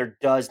 you know what, there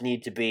does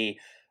need to be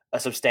a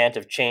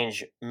substantive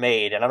change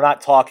made. And I'm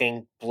not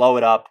talking blow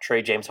it up,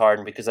 trade James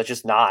Harden, because that's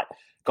just not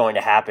going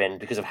to happen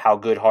because of how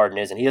good Harden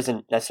is. And he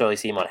doesn't necessarily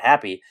seem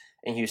unhappy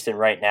in Houston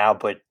right now,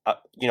 but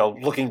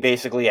looking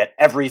basically at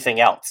everything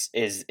else,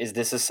 is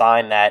this a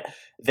sign that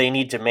they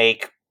need to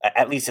make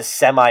at least a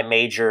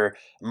semi-major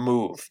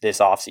move this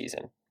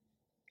offseason?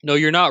 No,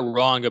 you're not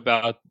wrong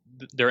about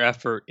their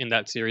effort in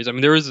that series. I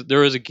mean, there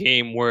was a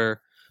game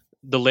where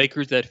the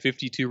Lakers had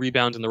 52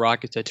 rebounds and the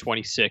Rockets had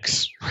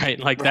 26, right?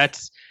 Like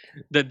that's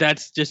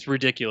just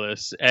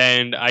ridiculous.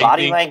 And I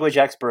think language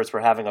experts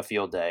were having a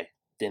field day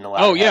in the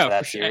last half of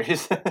that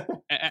series.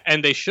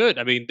 And they should.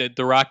 I mean,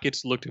 the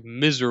Rockets looked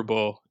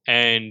miserable,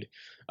 and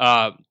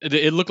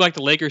it looked like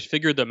the Lakers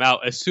figured them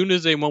out. As soon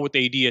as they went with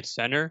AD at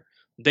center,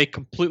 they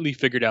completely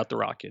figured out the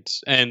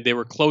Rockets, and they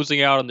were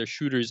closing out on their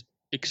shooters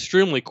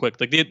extremely quick.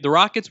 Like the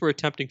Rockets were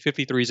attempting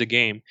 53s a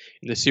game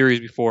in the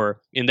series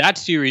before. In that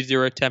series, they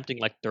were attempting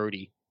like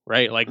 30,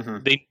 right? Like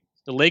the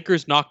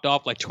Lakers knocked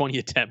off like 20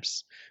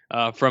 attempts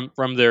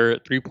from their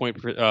 3-point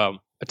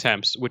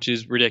attempts, which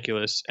is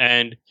ridiculous.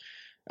 And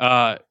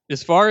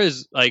as far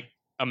as like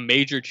a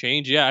major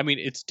change, yeah, I mean,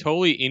 it's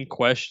totally in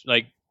question,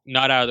 like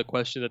not out of the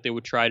question that they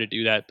would try to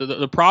do that.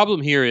 The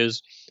problem here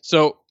is,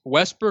 so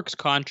Westbrook's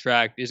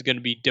contract is going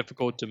to be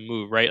difficult to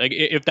move, right? Like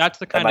if that's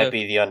the kind that might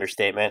be the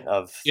understatement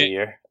of the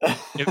year.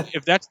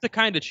 if that's the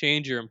kind of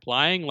change you're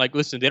implying, like,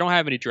 listen, they don't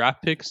have any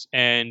draft picks,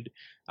 and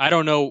I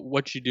don't know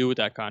what you do with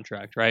that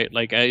contract, right?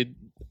 Like I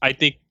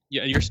think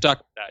you're stuck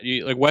with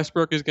that. Like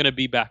Westbrook is going to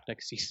be back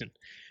next season.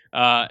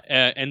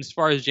 And as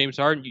far as James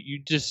Harden,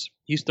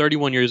 he's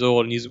 31 years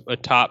old and he's a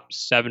top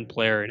 7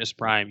 player in his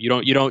prime.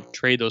 You don't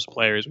trade those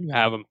players when you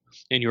have them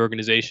in your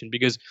organization,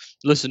 because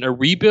listen, a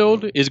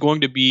rebuild is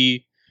going to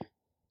be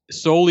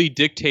solely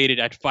dictated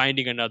at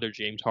finding another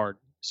James Harden.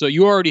 So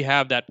you already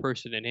have that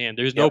person in hand.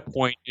 There's no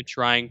point in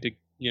trying to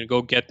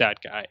go get that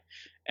guy.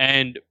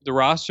 And the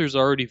roster is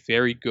already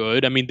very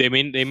good. I mean, they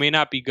may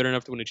not be good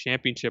enough to win a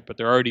championship, but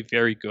they're already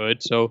very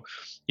good. So,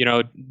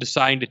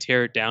 deciding to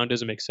tear it down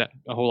doesn't make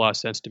a whole lot of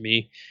sense to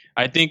me.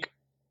 I think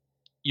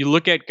you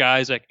look at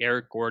guys like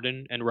Eric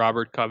Gordon and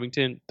Robert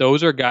Covington;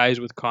 those are guys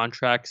with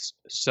contracts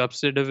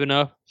substantive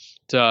enough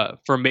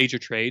for major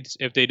trades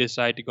if they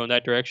decide to go in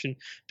that direction.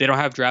 They don't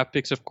have draft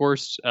picks, of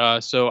course,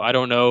 so I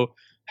don't know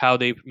how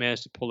they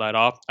managed to pull that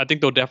off. I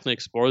think they'll definitely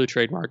explore the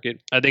trade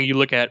market. I think you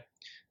look at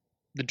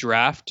the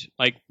draft,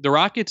 like the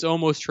Rockets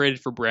almost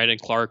traded for Brandon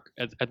Clark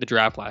at the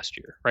draft last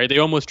year, right? They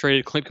almost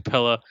traded Clint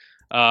Capella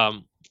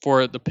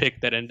for the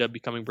pick that ended up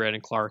becoming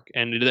Brandon Clark,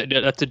 and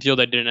that's a deal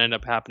that didn't end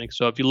up happening.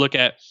 So if you look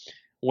at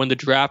when the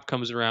draft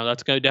comes around,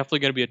 that's definitely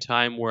going to be a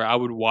time where I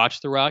would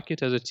watch the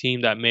Rockets as a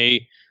team that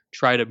may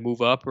try to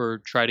move up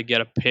or try to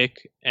get a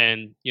pick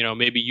and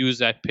maybe use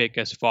that pick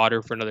as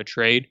fodder for another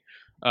trade.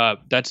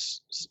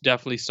 That's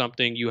definitely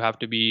something you have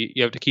to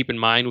keep in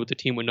mind with the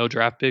team with no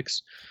draft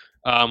picks.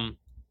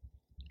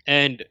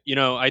 And,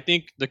 I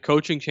think the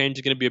coaching change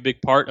is going to be a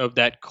big part of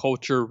that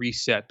culture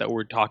reset that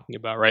we're talking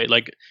about, right?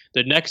 Like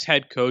the next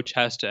head coach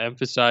has to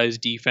emphasize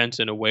defense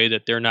in a way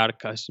that they're not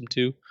accustomed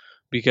to,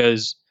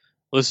 because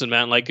listen,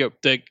 man, like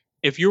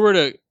if you were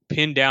to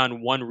pin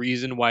down one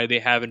reason why they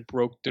haven't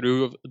broke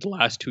through the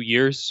last 2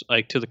 years,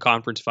 like to the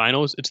conference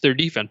finals, it's their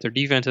defense. Their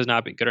defense has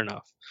not been good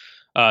enough.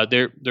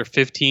 They're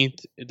 15th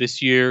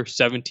this year,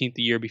 17th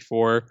the year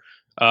before.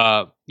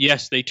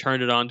 Yes, they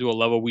turned it on to a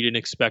level we didn't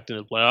expect in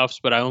the playoffs,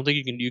 but I don't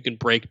think you can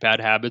break bad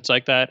habits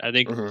like that. I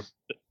think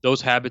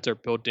those habits are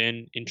built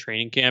in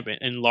training camp,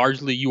 and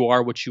largely you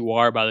are what you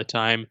are by the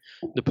time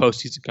the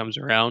postseason comes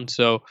around.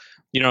 So,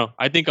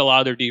 I think a lot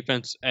of their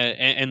defense,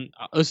 and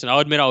listen, I'll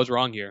admit I was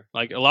wrong here.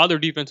 Like a lot of their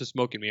defense is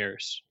smoke and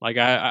mirrors. Like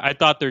I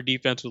thought their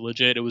defense was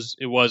legit.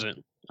 It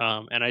wasn't.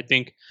 And I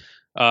think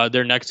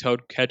their next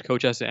head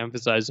coach has to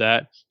emphasize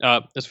that.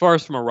 As far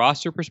as from a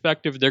roster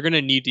perspective, they're going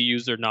to need to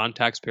use their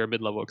non-taxpayer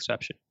mid-level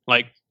exception.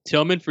 Like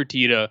Tillman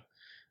Fertitta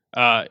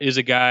is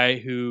a guy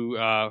who,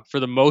 for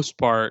the most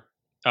part,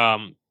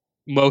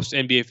 most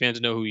NBA fans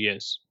know who he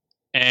is.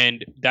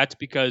 And that's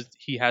because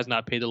he has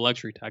not paid the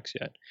luxury tax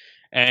yet.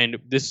 And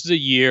this is a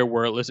year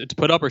where it's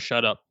put up or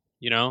shut up.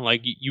 You know, like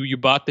you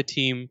bought the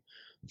team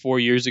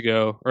 3 years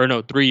ago,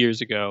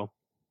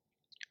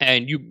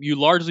 and you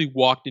largely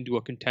walked into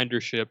a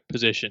contendership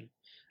position.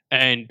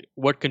 And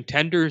what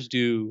contenders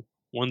do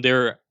when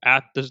they're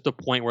at the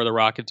point where the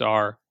Rockets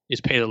are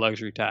is pay the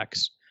luxury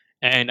tax.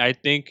 And I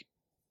think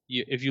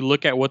if you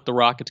look at what the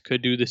Rockets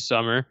could do this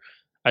summer,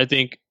 I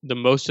think the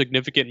most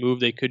significant move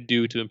they could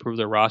do to improve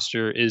their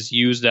roster is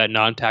use that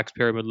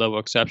non-taxpayer mid-level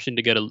exception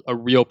to get a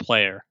real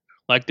player,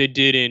 like they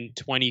did in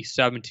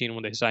 2017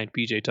 when they signed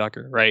PJ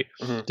Tucker, right?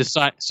 Mm-hmm.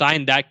 To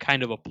sign that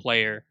kind of a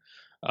player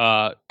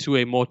to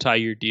a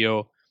multi-year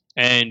deal.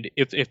 And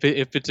if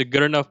it's a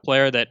good enough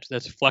player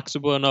that's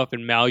flexible enough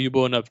and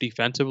malleable enough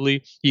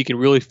defensively, he can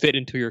really fit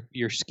into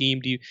your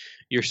scheme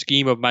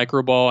of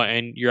microball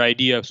and your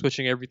idea of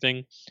switching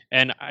everything.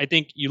 And I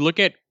think you look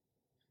at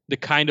the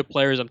kind of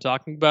players I'm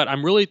talking about,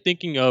 I'm really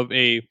thinking of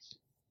a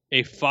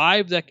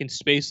 5 that can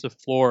space the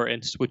floor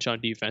and switch on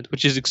defense,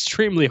 which is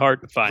extremely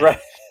hard to find. Right.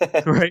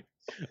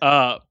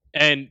 Right.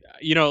 And,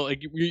 you know,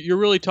 like you're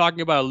really talking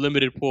about a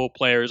limited pool of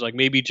players, like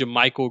maybe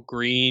JaMychal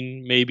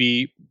Green,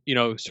 maybe, you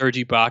know, Serge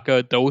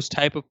Ibaka, those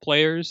type of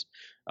players.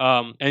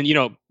 And, you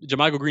know,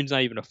 JaMychal Green's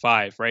not even a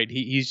 5, right?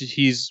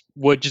 He's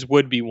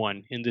would be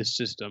one in this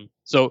system.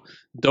 So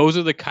those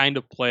are the kind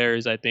of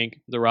players I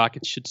think the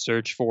Rockets should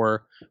search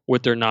for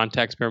with their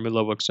non-taxpayer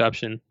mid-level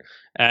exception.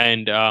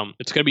 And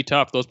it's going to be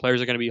tough. Those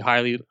players are going to be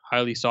highly,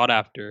 highly sought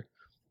after.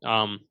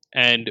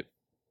 And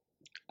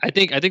I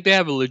think they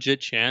have a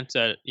legit chance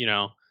at, you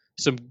know,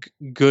 some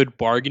good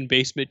bargain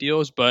basement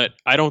deals, but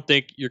I don't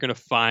think you're going to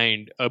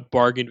find a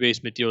bargain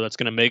basement deal that's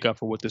going to make up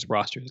for what this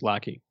roster is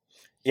lacking.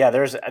 Yeah,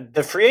 there's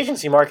the free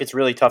agency market's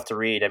really tough to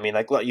read. I mean,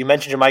 like you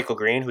mentioned JaMychal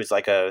Green, who's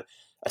like a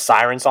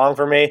siren song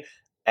for me,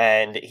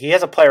 and he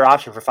has a player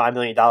option for $5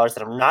 million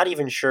that I'm not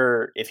even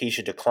sure if he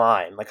should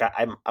decline. Like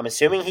I'm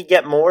assuming he'd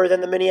get more than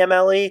the mini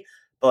MLE,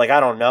 but like I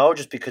don't know,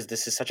 just because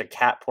this is such a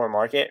cap poor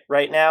market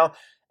right now,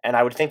 and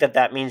I would think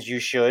that means you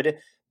should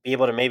be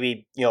able to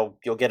maybe, you know,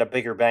 you'll get a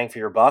bigger bang for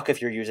your buck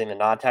if you're using the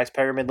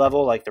non-taxpayer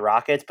mid-level like the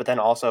Rockets, but then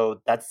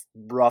also that's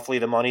roughly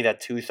the money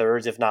that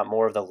 2/3, if not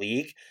more, of the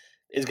league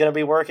is going to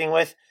be working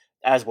with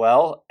as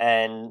well.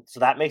 And so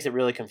that makes it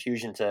really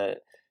confusing to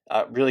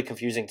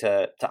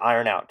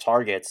iron out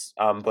targets.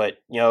 But,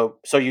 you know,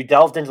 so you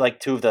delved into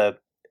like 2 of the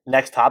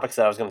next topics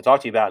that I was going to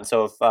talk to you about. And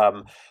so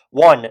if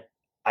one,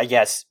 I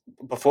guess,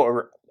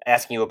 before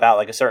asking you about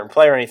like a certain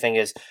player or anything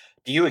is,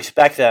 do you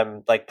expect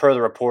them, like per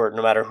the report,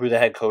 no matter who the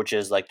head coach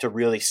is, like to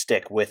really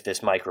stick with this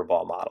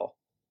microball model?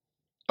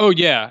 Oh,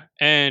 yeah.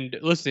 And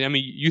listen, I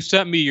mean, you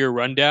sent me your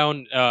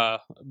rundown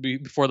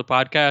before the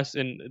podcast,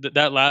 and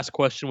that last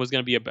question was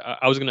going to be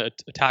I was going to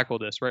tackle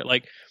this, right?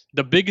 Like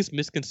the biggest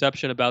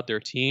misconception about their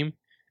team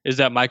is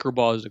that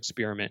microball is an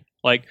experiment.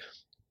 Like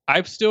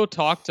I've still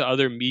talked to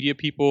other media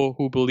people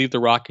who believe the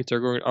Rockets are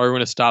going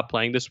to stop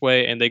playing this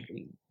way, and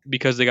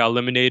because they got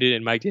eliminated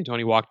and Mike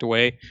D'Antoni walked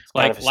away.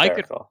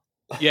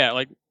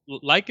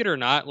 Like it or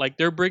not, like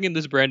they're bringing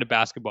this brand of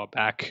basketball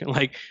back.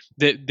 Like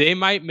they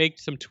might make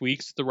some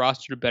tweaks to the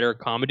roster to better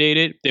accommodate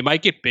it. They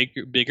might get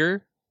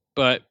bigger,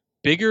 but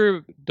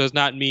bigger does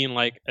not mean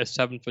like a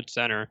 7-foot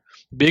center.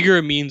 Bigger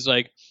means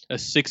like a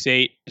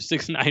 6'8",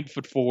 6'9"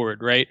 foot forward,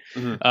 right?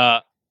 Mm-hmm.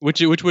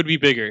 Which would be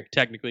bigger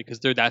technically because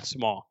they're that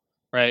small,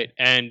 right?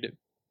 And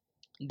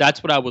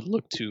that's what I would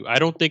look to. I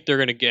don't think they're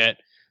gonna get,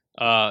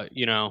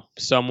 you know,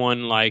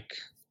 someone like.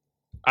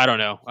 I don't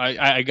know.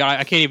 I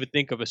can't even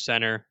think of a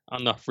center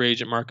on the free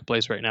agent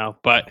marketplace right now.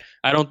 But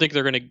I don't think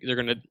they're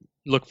gonna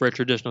look for a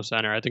traditional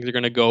center. I think they're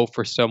gonna go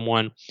for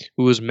someone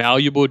who is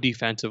malleable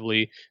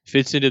defensively,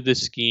 fits into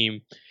this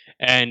scheme.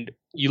 And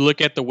you look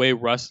at the way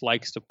Russ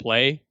likes to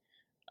play.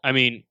 I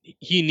mean,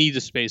 he needs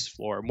a space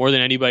floor more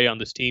than anybody on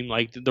this team.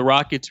 Like the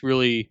Rockets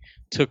really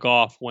took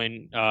off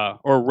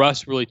or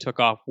Russ really took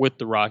off with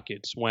the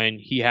Rockets when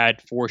he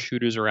had 4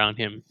 shooters around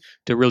him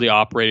to really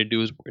operate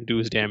and do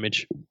his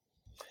damage.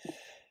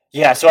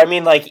 Yeah, so I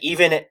mean, like,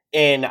 even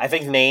in, I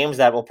think, names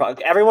that will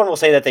probably, everyone will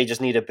say that they just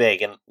need a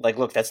big, and, like,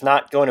 look, that's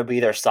not going to be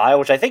their style,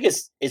 which I think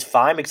is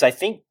fine, because I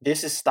think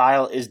this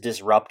style is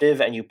disruptive,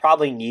 and you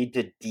probably need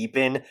to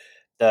deepen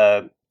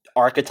the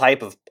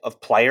archetype of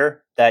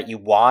player that you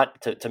want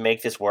to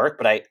make this work,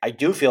 but I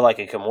do feel like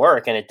it can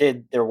work, and it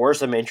did. There were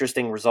some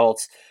interesting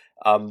results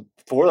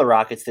for the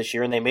Rockets this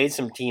year, and they made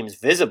some teams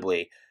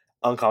visibly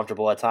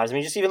uncomfortable at times. I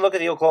mean, just even look at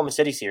the Oklahoma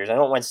City series. I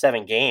know it went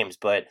 7 games,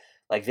 but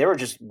like there were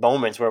just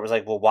moments where it was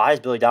like, well, why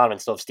is Billy Donovan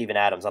still have Steven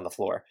Adams on the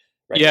floor?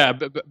 Right yeah,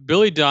 but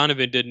Billy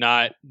Donovan did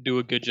not do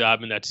a good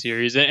job in that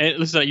series. And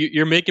listen,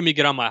 you're making me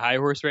get on my high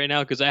horse right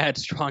now because I had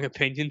strong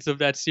opinions of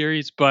that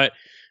series, but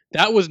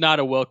that was not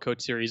a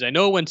well-coached series. I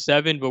know it went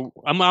 7, but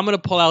I'm going to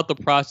pull out the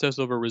process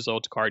over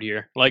results card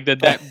here. Like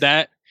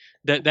that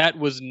that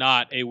was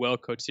not a well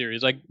coached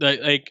series. Like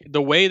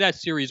the way that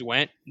series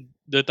went,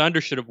 the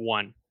Thunder should have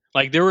won.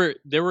 Like there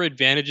were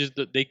advantages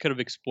that they could have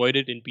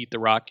exploited and beat the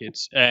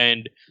Rockets,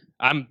 and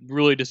I'm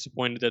really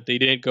disappointed that they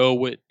didn't go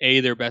with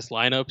A, their best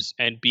lineups,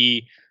 and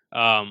B,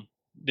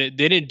 they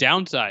didn't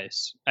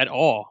downsize at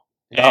all.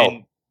 No.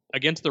 And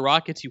against the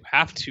Rockets, you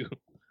have to.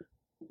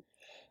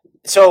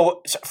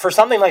 So for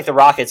something like the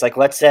Rockets, like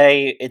let's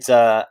say it's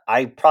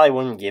I probably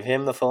wouldn't give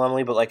him the full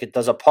Emily, but like it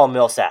does a Paul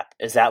Millsap.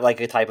 Is that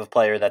like a type of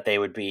player that they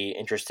would be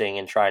interesting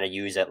in trying to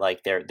use at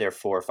like their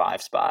 4 or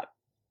 5 spot?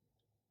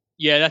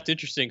 Yeah, that's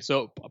interesting.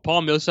 So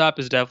Paul Millsap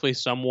is definitely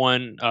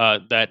someone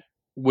that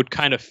would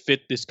kind of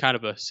fit this kind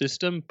of a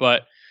system,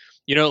 but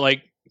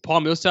like Paul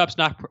Millsap's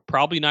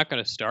probably not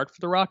going to start for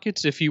the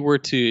Rockets if he were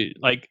to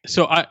like.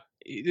 So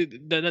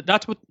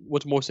that's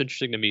what's most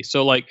interesting to me.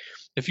 So like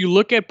if you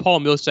look at Paul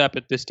Millsap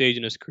at this stage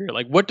in his career,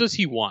 like what does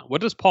he want?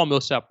 What does Paul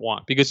Millsap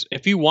want? Because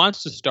if he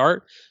wants to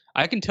start,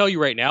 I can tell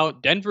you right now,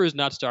 Denver is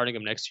not starting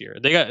him next year.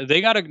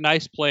 They got a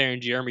nice player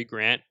in Jeremy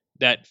Grant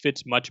that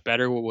fits much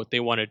better with what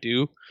they want to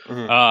do.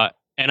 Mm-hmm.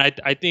 And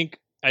I think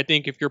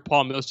if you're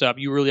Paul Millsap,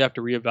 you really have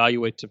to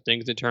reevaluate some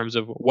things in terms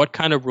of what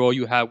kind of role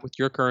you have with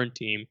your current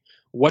team.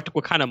 What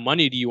kind of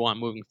money do you want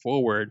moving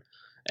forward?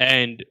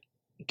 And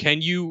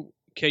can you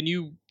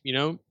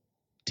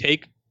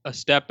take a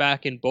step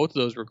back in both of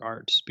those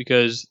regards?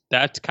 Because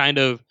that's kind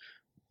of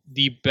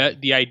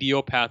the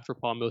ideal path for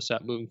Paul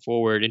Millsap moving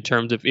forward in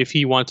terms of if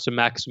he wants to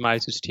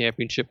maximize his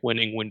championship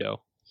winning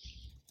window.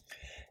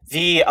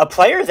 A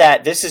player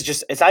that this is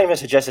just, it's not even a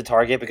suggested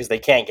target because they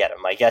can't get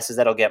him. My guess is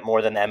that he'll get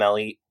more than the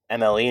MLE,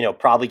 and he'll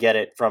probably get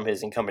it from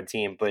his incumbent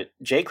team. But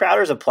Jay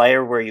Crowder is a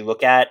player where you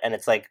look at and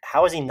it's like,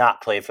 how has he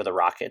not played for the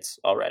Rockets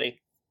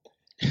already?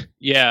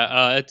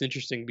 Yeah, that's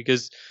interesting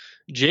because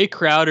Jay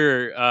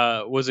Crowder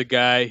was a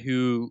guy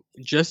who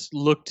just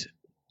looked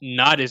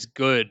not as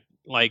good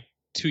like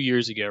 2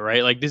 years ago,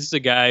 right? Like this is a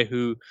guy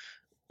who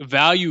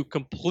value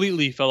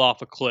completely fell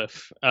off a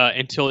cliff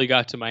until he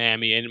got to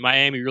Miami, and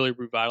Miami really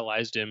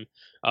revitalized him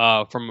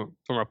from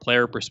a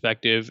player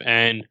perspective.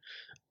 And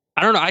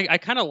I don't know, I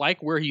kind of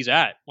like where he's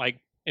at. Like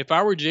if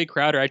I were Jay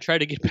Crowder, I'd try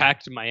to get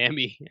back to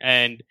Miami,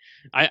 and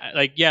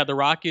the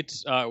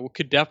Rockets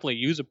could definitely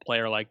use a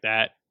player like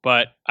that.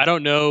 But I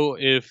don't know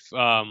if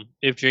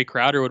Jay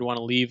Crowder would want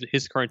to leave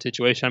his current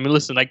situation. I mean,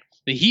 listen, like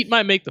the Heat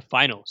might make the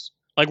finals.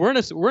 Like we're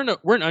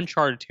in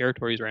uncharted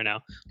territories right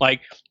now. Like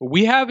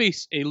we have a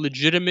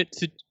legitimate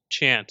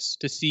chance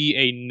to see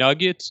a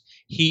Nuggets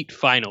Heat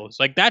finals.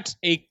 Like that's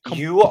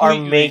you are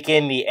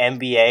making the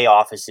NBA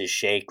offices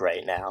shake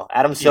right now.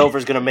 Adam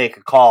Silver's going to make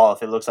a call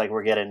if it looks like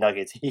we're getting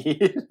Nuggets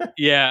Heat.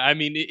 Yeah, I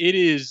mean it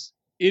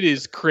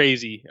is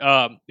crazy.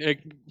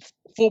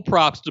 Full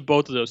props to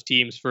both of those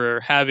teams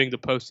for having the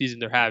postseason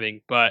they're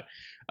having, but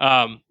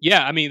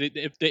I mean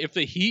if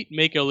the Heat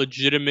make a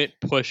legitimate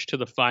push to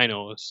the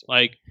finals,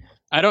 like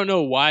I don't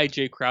know why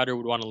Jay Crowder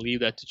would want to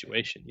leave that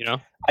situation,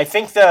 I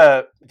think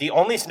the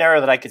only scenario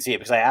that I could see,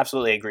 because I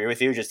absolutely agree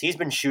with you, just he's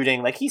been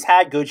shooting, like he's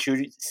had good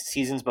shooting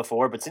seasons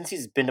before, but since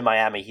he's been to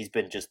Miami, he's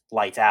been just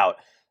lights out.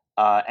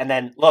 And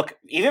then, look,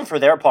 even for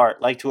their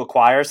part, like to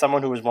acquire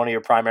someone who was one of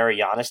your primary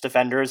Giannis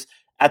defenders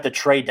at the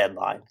trade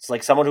deadline, it's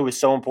like someone who was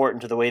so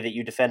important to the way that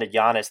you defended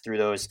Giannis through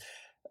those,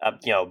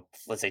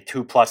 let's say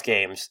 2+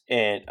 games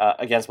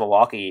against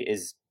Milwaukee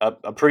is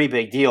a pretty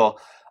big deal.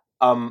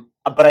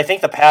 But I think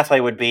the pathway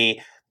would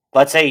be,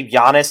 let's say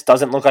Giannis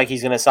doesn't look like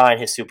he's going to sign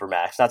his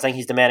Supermax. Not saying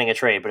he's demanding a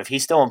trade, but if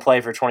he's still in play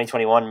for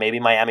 2021,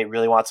 maybe Miami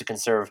really wants to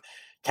conserve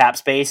cap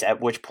space,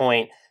 at which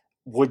point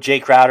would Jay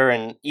Crowder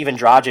and even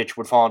Dragic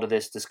would fall into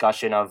this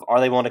discussion of, are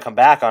they willing to come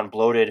back on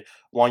bloated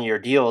 1-year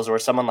deals, or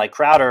someone like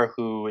Crowder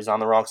who is on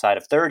the wrong side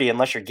of 30,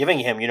 unless you're giving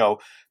him, $25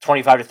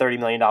 to $30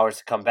 million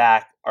to come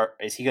back, or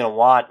is he going to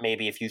want,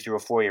 maybe if you threw a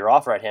 4-year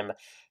offer at him,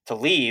 to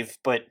leave?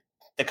 But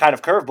the kind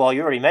of curveball,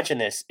 you already mentioned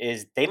this,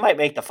 is they might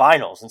make the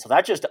finals. And so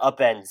that just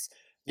upends,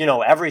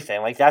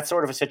 everything. Like that's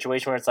sort of a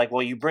situation where it's like,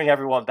 well, you bring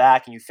everyone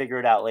back and you figure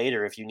it out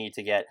later if you need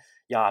to get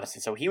Giannis.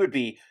 And so he would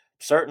be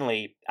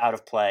certainly out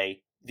of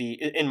play.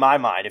 In my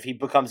mind, if he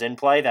becomes in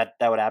play, that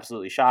would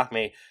absolutely shock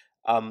me.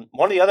 One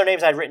of the other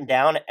names I'd written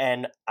down,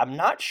 and I'm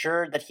not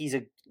sure that he's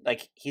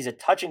a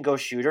touch and go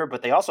shooter,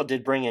 but they also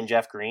did bring in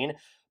Jeff Green.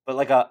 But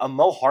like a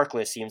Mo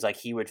Harkless seems like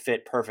he would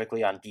fit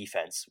perfectly on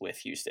defense with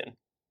Houston.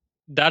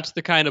 That's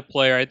the kind of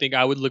player I think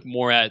I would look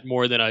more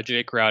than a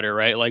Jay Crowder,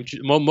 right? Like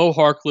Mo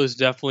Harkless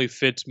definitely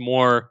fits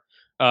more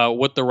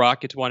what the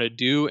Rockets want to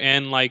do,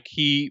 and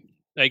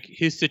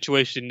his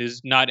situation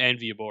is not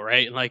enviable,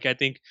 right? Like I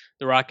think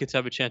the Rockets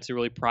have a chance to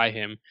really pry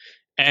him.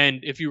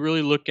 And if you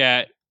really look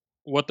at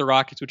what the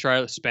Rockets would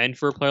try to spend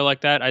for a player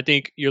like that, I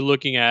think you're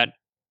looking at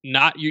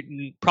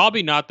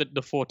probably not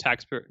the full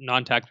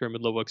non-taxpayer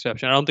mid-level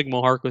exception. I don't think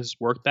Mo Harkless is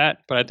worth that,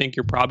 but I think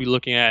you're probably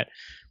looking at,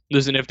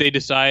 listen, if they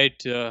decide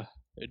to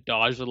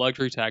dodge the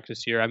luxury tax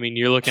this year, I mean,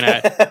 you're looking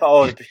at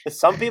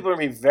some people are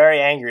going to be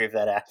very angry if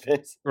that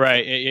happens.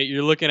 Right.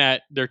 You're looking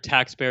at their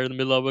taxpayer, the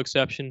mid-level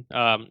exception,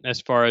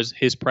 as far as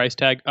his price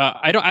tag.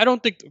 I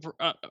don't think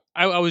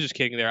I was just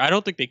kidding there. I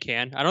don't think they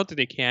can. I don't think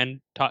they can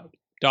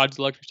dodge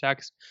the luxury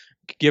tax,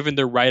 given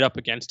they're right up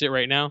against it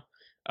right now.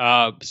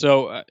 I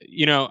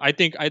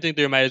think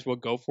they might as well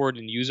go for it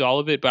and use all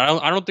of it. But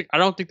I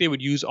don't think they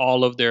would use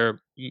all of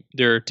their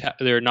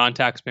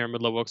non-taxpayer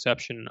mid-level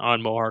exception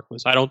on Mo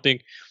Harkless. I don't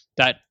think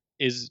that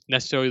is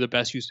necessarily the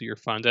best use of your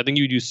funds. I think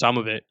you'd use some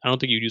of it. I don't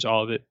think you'd use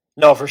all of it.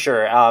 No, for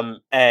sure.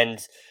 And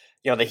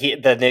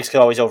the Knicks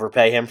could always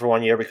overpay him for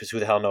 1 year because who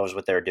the hell knows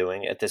what they're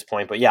doing at this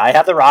point. But yeah, I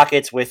have the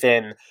Rockets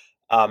within.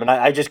 And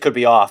I just could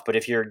be off, but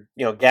if you're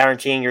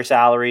guaranteeing your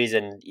salaries,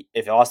 and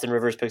if Austin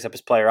Rivers picks up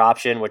his player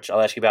option, which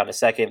I'll ask you about in a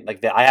second,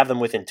 I have them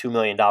within $2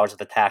 million of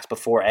the tax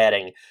before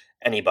adding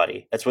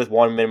anybody. That's with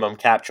one minimum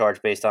cap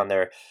charge based on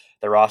their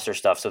roster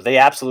stuff. So they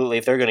absolutely,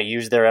 if they're going to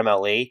use their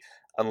MLE,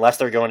 unless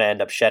they're going to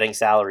end up shedding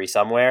salary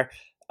somewhere,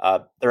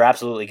 they're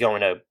absolutely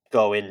going to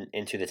go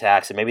into the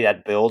tax. And maybe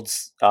that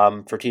builds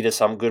Fertitta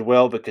some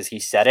goodwill because he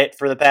said it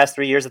for the past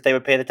 3 years that they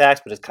would pay the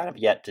tax, but has kind of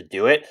yet to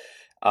do it.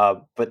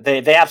 But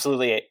they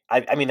absolutely,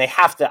 I mean, they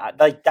have to,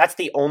 that's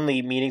the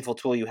only meaningful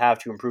tool you have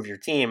to improve your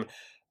team,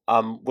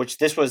 which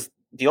this was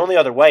the only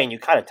other way, and you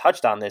kind of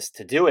touched on this,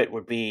 to do it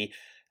would be,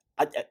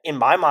 in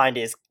my mind,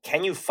 is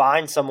can you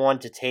find someone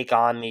to take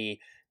on the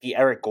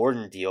Eric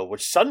Gordon deal,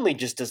 which suddenly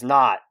just does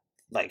not,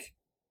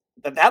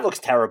 that looks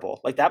terrible.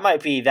 That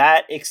might be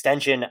that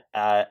extension.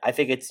 I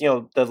think it's,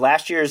 the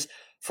last year's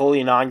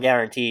fully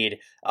non-guaranteed,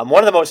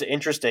 one of the most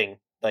interesting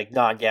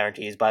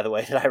non-guarantees, by the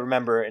way, that I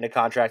remember in a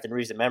contract in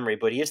recent memory,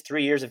 but he has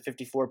 3 years and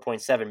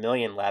 $54.7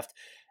 million left.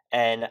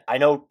 And I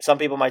know some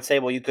people might say,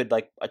 well, you could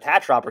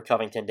attach Robert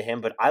Covington to him,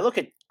 but I look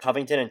at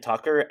Covington and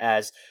Tucker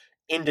as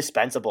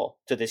indispensable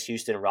to this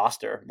Houston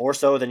roster, more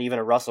so than even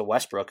a Russell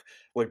Westbrook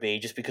would be,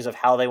 just because of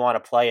how they want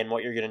to play and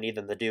what you're going to need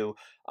them to do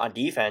on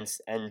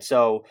defense. And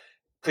so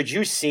could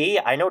you see,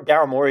 I know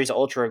Daryl Morey's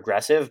ultra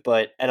aggressive,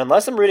 and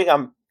unless I'm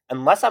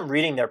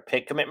reading their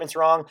pick commitments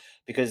wrong,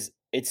 because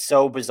it's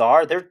so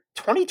bizarre, their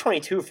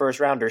 2022 first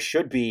rounders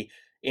should be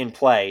in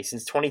play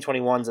since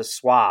 2021's a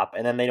swap,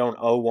 and then they don't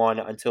owe one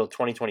until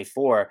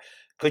 2024.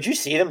 Could you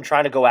see them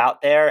trying to go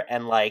out there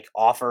and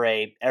offer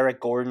a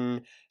Eric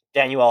Gordon,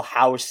 Daniel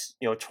House,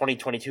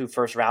 2022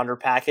 first rounder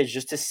package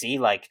just to see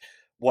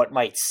what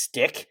might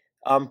stick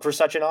for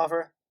such an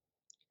offer?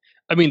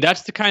 I mean,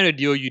 that's the kind of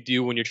deal you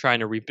do when you're trying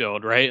to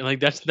rebuild, right?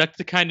 That's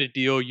the kind of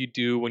deal you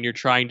do when you're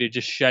trying to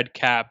just shed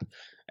cap.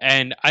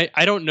 And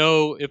I don't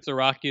know if the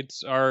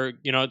Rockets are,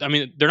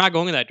 they're not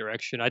going in that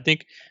direction. I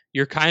think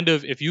you're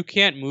if you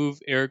can't move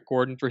Eric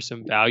Gordon for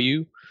some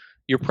value,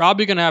 you're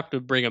probably going to have to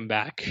bring him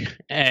back.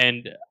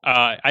 And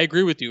I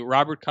agree with you.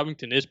 Robert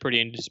Covington is pretty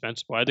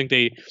indispensable. I think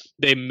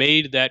they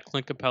made that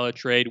Clint Capella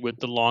trade with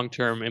the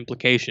long-term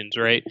implications,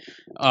 right?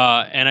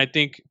 And I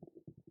think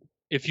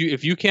if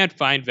you can't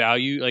find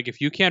value,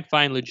 if you can't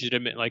find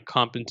legitimate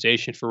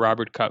compensation for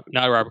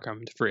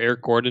for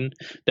Eric Gordon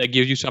that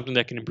gives you something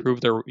that can improve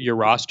your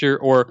roster,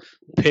 or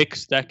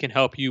picks that can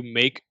help you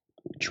make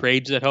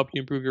trades that help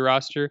you improve your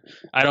roster,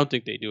 I don't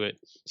think they do it.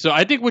 So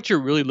I think what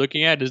you're really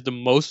looking at is the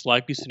most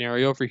likely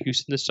scenario for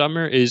Houston this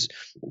summer is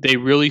they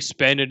really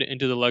spend it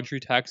into the luxury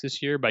tax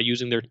this year by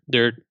using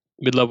their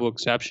mid-level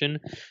exception.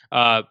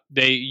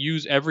 They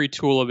use every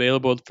tool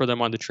available for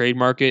them on the trade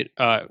market.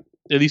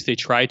 At least they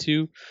try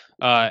to,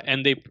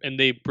 and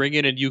they bring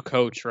in a new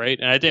coach, right?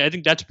 And I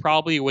think that's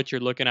probably what you're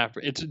looking at.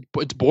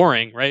 It's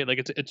boring, right?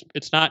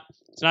 It's not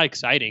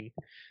exciting,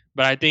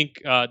 but I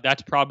think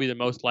that's probably the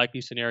most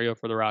likely scenario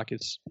for the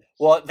Rockets.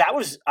 Well,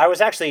 I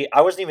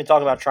wasn't even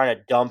talking about trying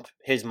to dump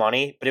his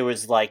money, but it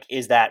was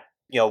is that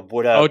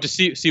to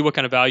see what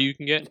kind of value you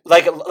can get.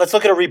 Let's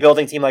look at a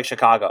rebuilding team like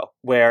Chicago,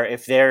 where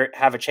if they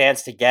have a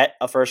chance to get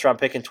a first round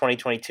pick in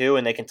 2022,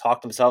 and they can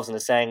talk themselves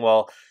into saying,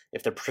 well,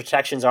 if the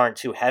protections aren't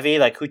too heavy,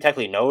 who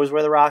technically knows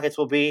where the Rockets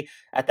will be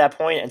at that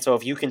point? And so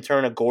if you can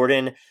turn a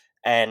Gordon,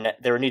 and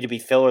there would need to be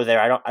filler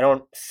there. I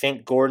don't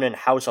think Gordon and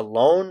House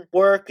alone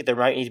work. There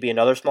might need to be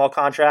another small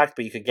contract,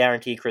 but you could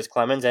guarantee Chris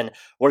Clemens. And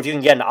what if you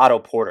can get an Otto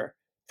Porter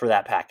for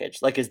that package?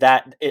 Is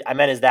that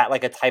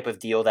a type of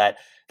deal that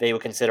they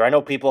would consider? I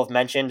know people have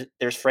mentioned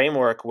there's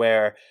framework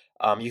where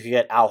you could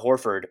get Al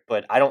Horford,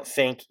 but I don't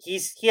think he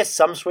has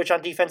some switch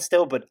on defense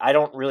still, but I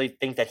don't really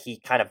think that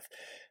he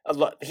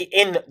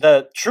in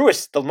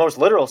the most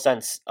literal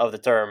sense of the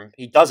term,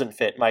 he doesn't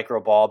fit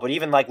micro ball. But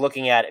even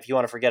looking at, if you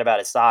want to forget about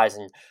his size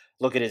and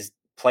look at his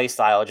play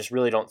style, I just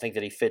really don't think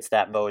that he fits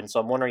that mode. And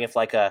so I'm wondering if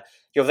if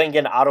they can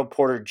get an Otto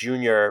Porter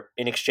Jr.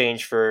 in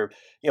exchange for,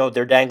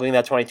 they're dangling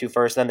that 22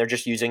 first, then they're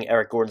just using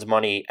Eric Gordon's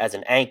money as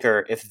an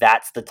anchor, if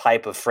that's the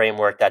type of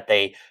framework that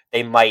they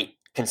might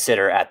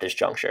consider at this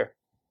juncture.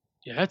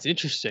 Yeah, that's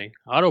interesting.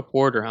 Otto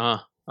Porter, huh?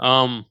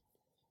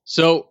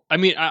 So, I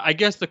mean, I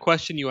guess the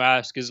question you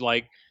ask is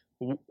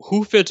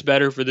who fits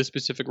better for this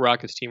specific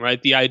Rockets team,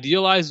 right? The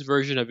idealized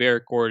version of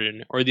Eric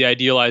Gordon or the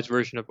idealized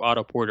version of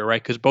Otto Porter,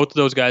 right? Because both of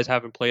those guys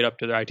haven't played up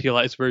to their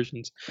idealized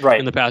versions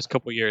in the past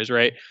couple of years,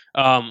 right?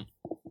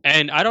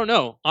 And I don't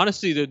know.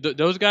 Honestly,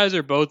 those guys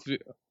are both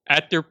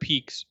at their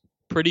peaks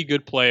pretty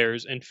good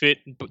players and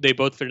they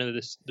both fit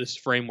into this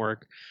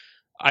framework.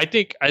 I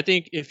think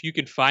if you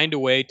can find a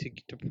way to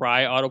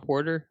pry Otto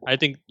Porter, I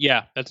think,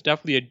 yeah, that's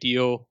definitely a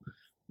deal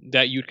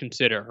that you'd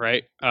consider,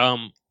 right?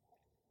 I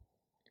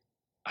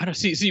don't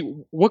see.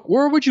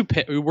 Where would you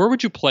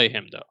play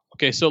him though?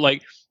 Okay, so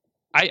like,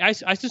 I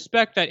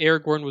suspect that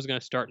Eric Gordon was going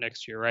to start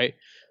next year, right?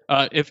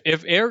 If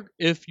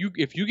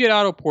you get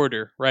Otto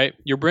Porter, right,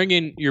 you're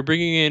bringing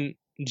in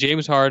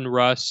James Harden,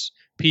 Russ,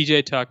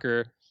 PJ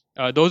Tucker.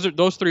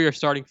 Those three are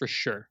starting for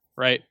sure,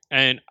 right?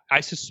 And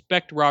I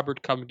suspect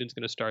Robert Covington's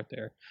going to start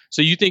there.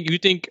 So you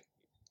think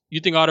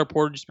Otto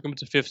Porter just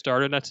becomes a fifth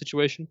starter in that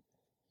situation?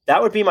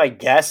 That would be my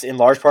guess, in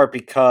large part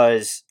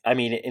because, I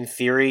mean, in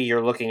theory,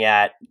 you're looking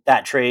at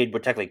that trade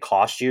would technically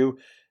cost you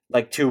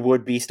like two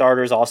would-be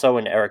starters also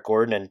in Eric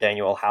Gordon and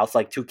Daniel House,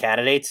 like two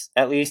candidates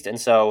at least. And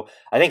so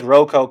I think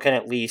Rocco can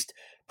at least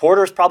 –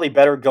 Porter's probably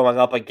better going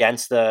up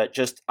against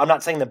I'm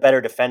not saying the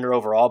better defender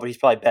overall, but he's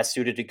probably best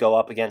suited to go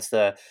up against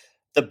the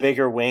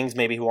bigger wings,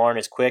 maybe who aren't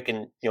as quick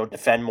and,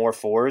 defend more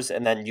fours.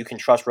 And then you can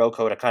trust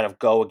Rocco to kind of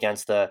go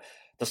against the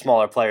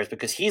smaller players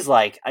because he's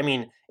like – I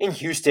mean, in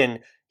Houston,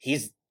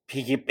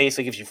 he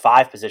basically gives you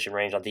 5 position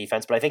range on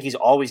defense, but I think he's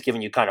always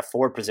given you kind of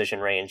 4 position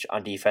range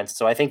on defense.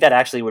 So I think that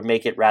actually would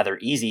make it rather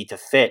easy to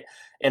fit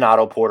an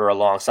Otto Porter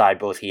alongside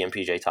both he and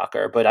PJ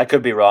Tucker, but I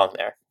could be wrong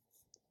there.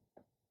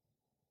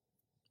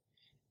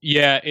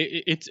 Yeah,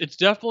 it's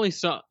definitely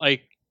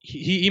like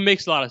he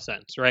makes a lot of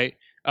sense, right?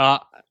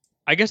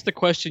 I guess the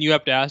question you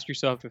have to ask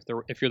yourself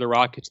if you're the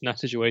Rockets in that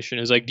situation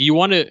is like, do you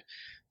want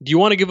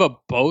to give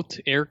up both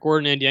Eric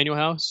Gordon and Daniel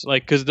House?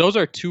 Like, because those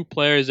are two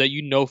players that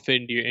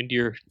fit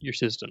into your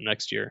system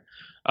next year,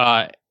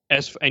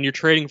 and you're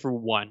trading for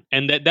one,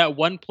 and that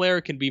one player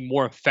can be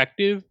more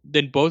effective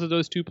than both of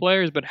those two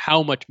players, but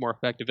how much more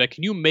effective? Like,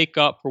 can you make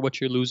up for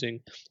what you're losing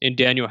in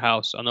Daniel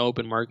House on the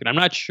open market? I'm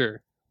not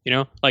sure.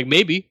 Like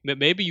maybe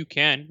you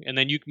can, and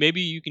then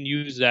maybe you can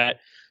use that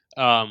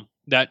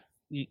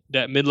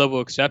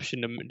mid-level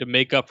exception to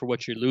make up for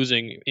what you're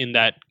losing in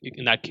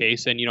that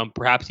case, and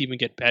perhaps even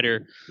get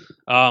better.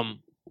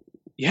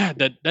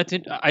 That's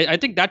it. I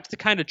think that's the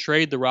kind of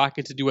trade the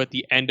Rockets do at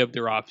the end of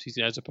their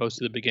offseason as opposed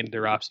to the beginning of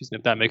their offseason,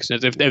 if that makes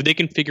sense. If they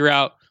can figure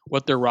out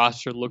what their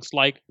roster looks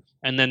like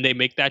and then they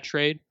make that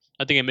trade,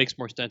 I think it makes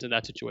more sense in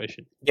that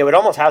situation. Yeah, it would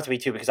almost have to be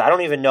too, because I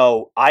don't even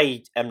know.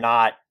 I am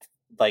not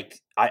like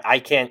I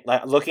can't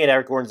looking at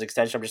Eric Gordon's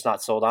extension. I'm just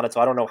not sold on it,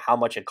 so I don't know how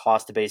much it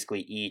costs to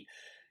basically eat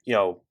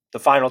the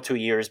final 2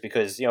 years,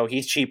 because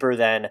he's cheaper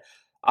than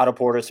Otto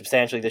Porter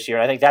substantially this year.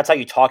 And I think that's how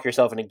you talk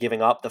yourself into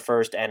giving up the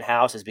first and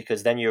House, is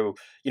because then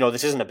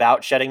this isn't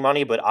about shedding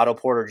money, but Otto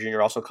Porter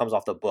Jr. also comes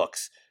off the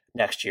books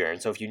next year,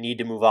 and so if you need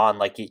to move on,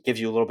 like, it gives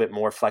you a little bit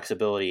more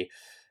flexibility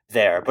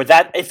there. But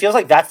it feels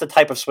like that's the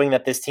type of swing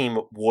that this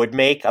team would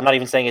make. I'm not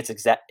even saying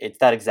it's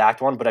that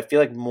exact one, but I feel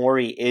like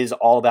Morey is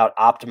all about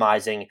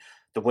optimizing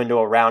the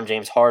window around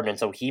James Harden. And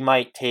so he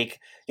might take,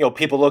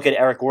 people look at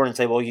Eric Gordon and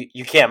say, well,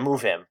 you can't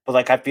move him. But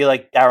like, I feel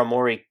like Daryl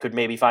Morey could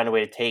maybe find a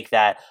way to take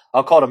that.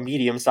 I'll call it a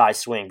medium-sized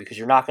swing, because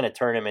you're not going to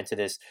turn him into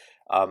this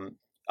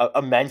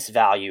immense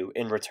value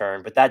in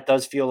return. But that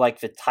does feel like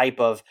the type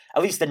of,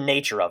 at least the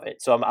nature of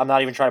it. So I'm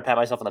not even trying to pat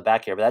myself on the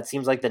back here, but that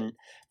seems like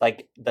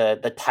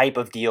the type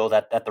of deal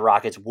that the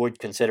Rockets would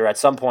consider at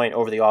some point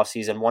over the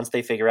offseason, once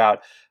they figure out,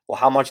 well,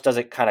 how much does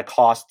it kind of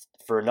cost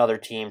for another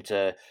team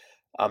to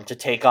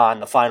take on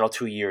the final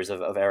 2 years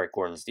of Eric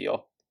Gordon's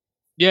deal.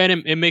 Yeah,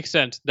 and it makes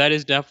sense. That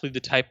is definitely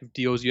the type of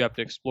deals you have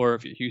to explore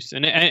if you're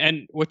Houston.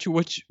 And what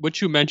you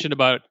mentioned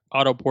about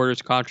Otto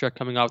Porter's contract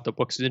coming off the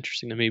books is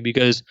interesting to me,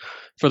 because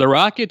for the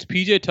Rockets,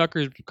 PJ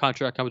Tucker's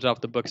contract comes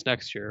off the books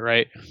next year,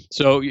 right?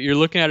 So you're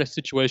looking at a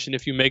situation,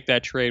 if you make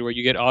that trade, where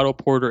you get Otto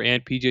Porter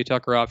and PJ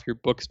Tucker off your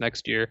books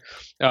next year.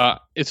 I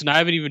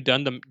haven't even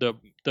done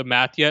the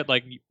math yet.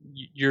 Like,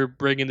 you're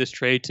bringing this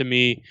trade to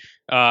me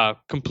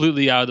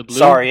completely out of the blue.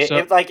 Sorry,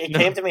 it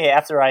came to me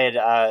after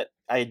I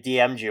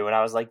DM'd you, and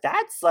I was like,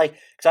 that's like,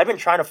 because I've been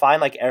trying to find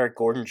like Eric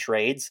Gordon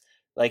trades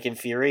like in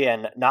Fury,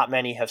 and not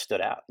many have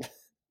stood out.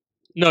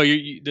 No,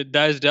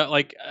 that is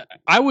like,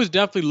 I was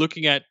definitely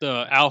looking at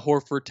the Al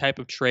Horford type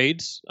of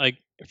trades like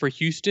for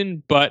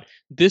Houston, but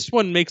this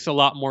one makes a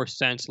lot more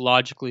sense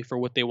logically for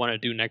what they want to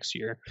do next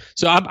year.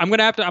 So I'm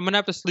gonna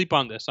have to sleep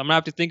on this. I'm gonna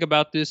have to think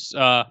about this,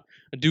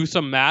 do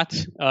some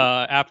math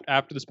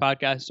after this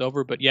podcast is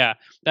over. But yeah,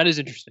 that is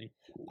interesting.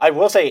 I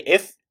will say,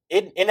 if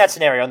in that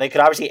scenario, and they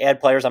could obviously add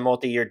players on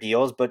multi-year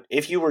deals, but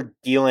if you were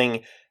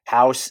dealing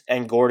House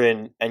and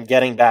Gordon and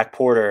getting back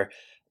Porter,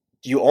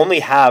 you only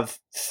have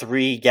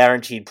 3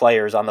 guaranteed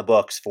players on the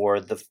books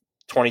for the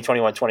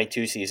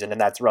 2021-22 season,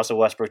 and that's Russell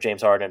Westbrook,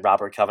 James Harden, and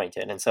Robert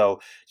Covington. And so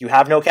you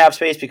have no cap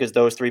space because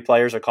those 3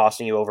 players are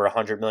costing you over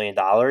 $100 million.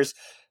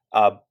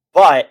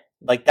 But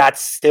like,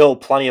 that's still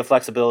plenty of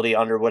flexibility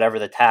under whatever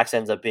the tax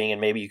ends up being, and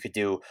maybe you could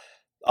do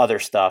other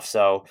stuff.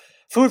 So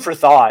food for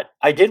thought.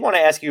 I did want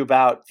to ask you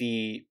about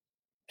the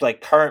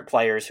current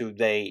players who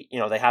they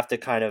have to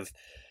kind of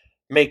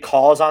make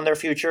calls on their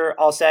future,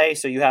 I'll say.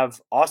 So you have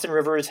Austin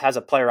Rivers has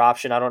a player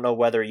option. I don't know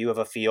whether you have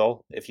a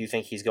feel if you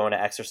think he's going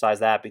to exercise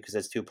that, because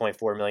it's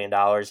 $2.4 million.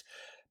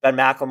 Ben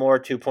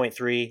McLemore,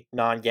 2.3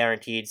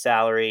 non-guaranteed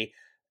salary.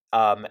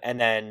 And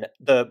then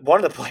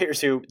one of the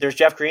players there's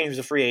Jeff Green, who's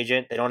a free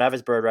agent. They don't have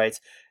his bird rights.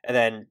 And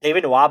then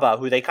David Nwaba,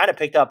 who they kind of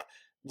picked up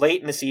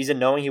late in the season,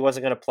 knowing he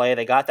wasn't going to play.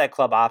 They got that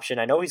club option.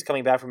 I know he's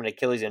coming back from an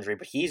Achilles injury,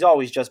 but he's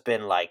always just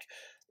been like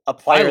a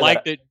player.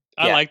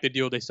 I like the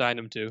deal they signed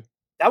him to.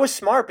 That was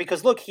smart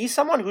because look, he's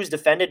someone who's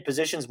defended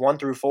positions 1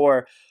 through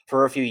 4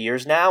 for a few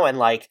years now, and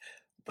like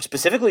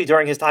specifically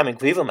during his time in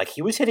Cleveland, like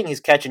he was hitting his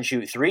catch and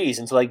shoot threes,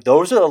 and so like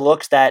those are the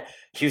looks that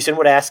Houston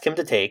would ask him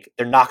to take.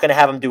 They're not going to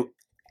have him do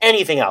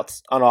anything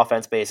else on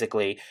offense,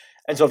 basically.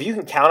 And so if you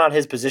can count on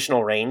his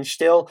positional range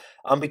still,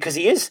 because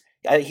he's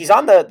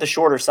on the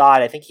shorter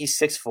side. I think he's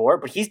 6'4",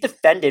 but he's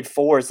defended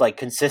fours like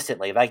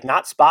consistently, like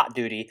not spot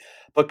duty,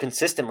 but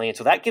consistently. And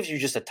so that gives you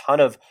just a ton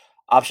of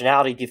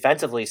optionality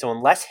defensively. So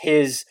unless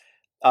his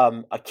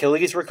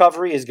Achilles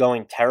recovery is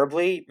going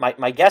terribly,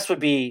 my guess would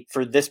be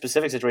for this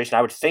specific situation,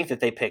 I would think that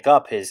they pick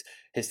up his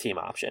team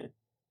option.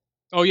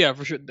 Oh yeah,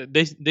 for sure.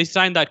 They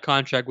signed that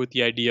contract with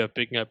the idea of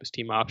picking up his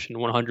team option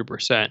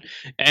 100%.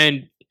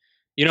 And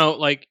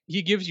like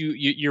he gives you,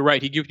 you're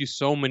right. He gives you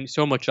so much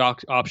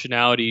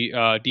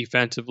optionality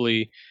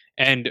defensively,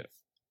 and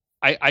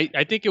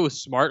I think it was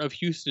smart of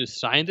Houston to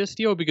sign this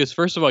deal because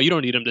first of all, you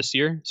don't need him this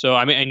year. So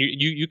I mean, and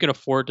you can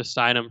afford to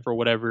sign him for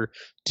whatever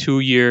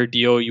 2-year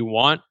deal you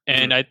want.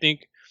 And I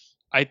think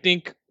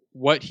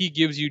what he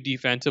gives you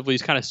defensively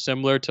is kind of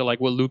similar to like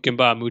what Luc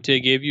Mbah a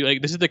Moute gave you.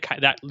 Like this is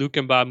that Luc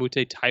Mbah a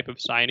Moute type of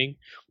signing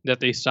that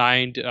they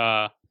signed.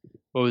 What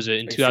was it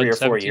in 2017?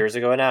 3 or 4 years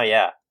ago now?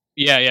 Yeah.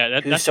 Yeah.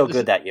 That's so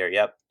good that year.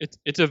 Yep.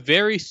 It's a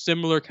very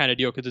similar kind of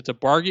deal because it's a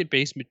bargain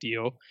basement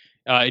deal.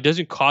 It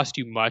doesn't cost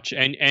you much,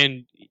 and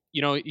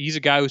he's a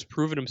guy who's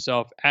proven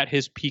himself at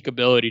his peak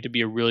ability to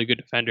be a really good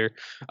defender.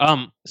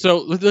 So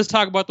let's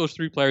talk about those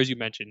 3 players you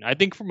mentioned. I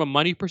think from a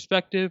money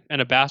perspective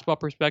and a basketball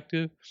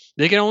perspective,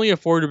 they can only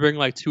afford to bring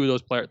like 2 of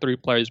those 3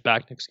 players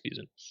back next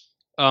season.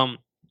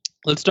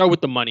 Let's start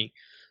with the money.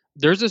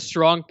 There's a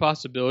strong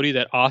possibility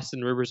that Austin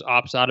Rivers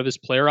opts out of his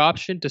player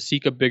option to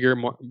seek a bigger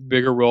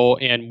role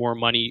and more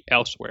money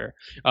elsewhere.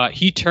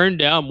 He turned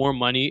down more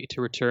money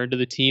to return to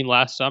the team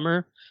last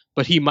summer,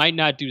 but he might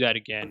not do that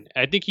again.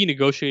 I think he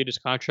negotiated his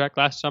contract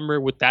last summer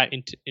with that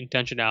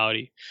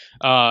intentionality.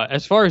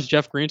 As far as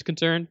Jeff Green's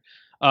concerned,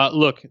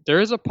 look, there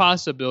is a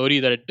possibility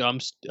that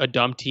a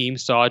dumb team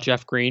saw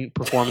Jeff Green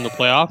perform in the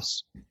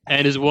playoffs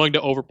and is willing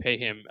to overpay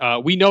him.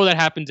 We know that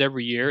happens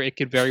every year. It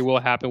could very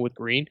well happen with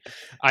Green.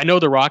 I know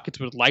the Rockets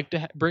would like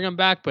to bring him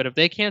back, but if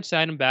they can't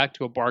sign him back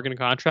to a bargain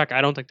contract,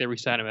 I don't think they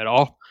re-sign him at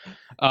all.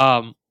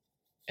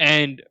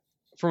 And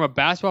from a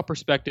basketball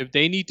perspective,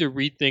 they need to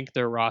rethink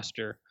their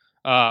roster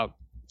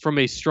from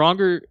a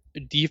stronger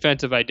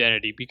defensive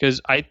identity, because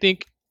I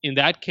think in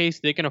that case,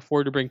 they can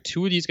afford to bring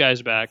 2 of these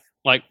guys back.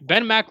 Like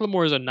Ben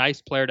McLemore is a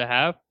nice player to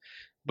have,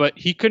 but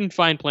he couldn't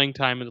find playing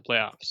time in the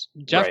playoffs.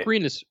 Jeff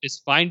Green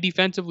is fine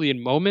defensively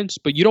in moments,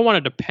 but you don't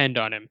want to depend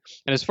on him.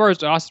 And as far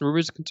as Austin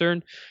Rivers is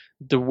concerned,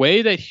 the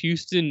way that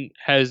Houston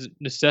has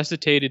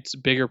necessitated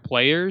bigger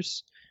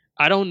players,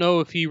 I don't know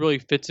if he really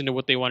fits into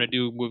what they want to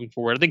do moving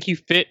forward. I think he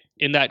fit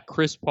in that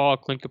Chris Paul,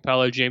 Clint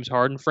Capella, James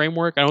Harden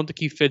framework. I don't think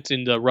he fits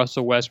in the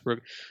Russell Westbrook,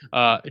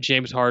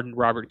 James Harden,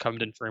 Robert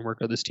Covington framework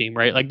of this team,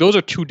 right? Like those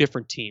are 2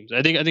 different teams.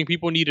 I think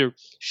people need to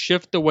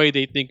shift the way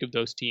they think of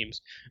those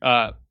teams.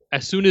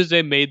 As soon as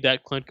they made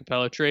that Clint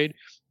Capella trade,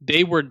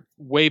 they were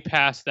way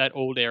past that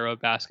old era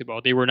of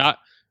basketball.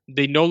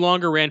 They no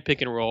longer ran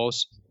pick and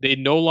rolls. They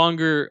no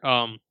longer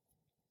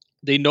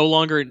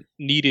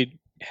needed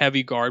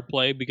heavy guard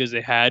play because they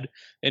had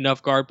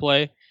enough guard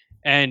play.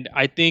 And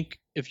I think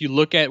if you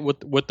look at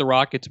what the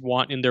Rockets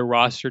want in their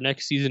roster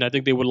next season, I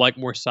think they would like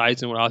more size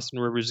than what Austin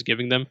Rivers is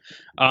giving them.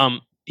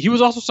 He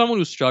was also someone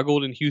who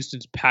struggled in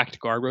Houston's packed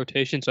guard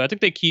rotation, so I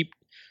think they keep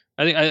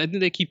 2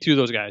 of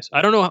those guys.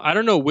 I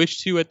don't know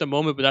which 2 at the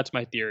moment, but that's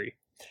my theory.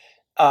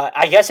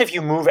 I guess if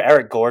you move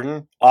Eric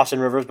Gordon,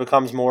 Austin Rivers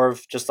becomes more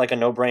of just like a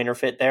no-brainer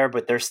fit there,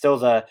 but there's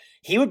still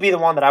he would be the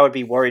one that I would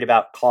be worried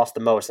about cost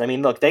the most. I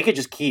mean, look, they could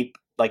just keep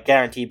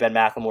guarantee Ben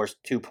McLemore's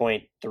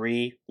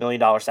 $2.3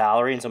 million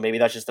salary, and so maybe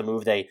that's just a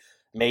move they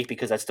make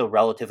because that's still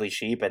relatively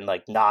cheap and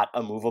not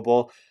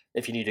immovable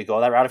if you need to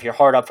go that route. If you're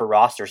hard up for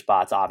roster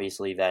spots,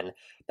 obviously, then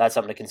that's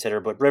something to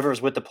consider. But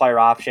Rivers with the player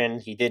option,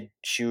 he did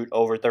shoot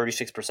over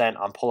 36%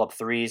 on pull-up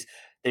threes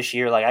this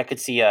year. I could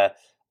see I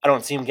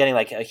don't see him getting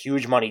a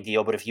huge money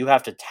deal, but if you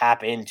have to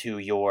tap into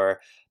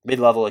your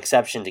mid-level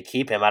exception to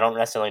keep him, I don't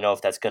necessarily know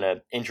if that's going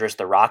to interest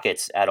the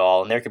Rockets at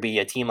all. And there could be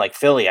a team like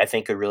Philly, I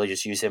think, could really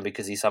just use him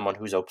because he's someone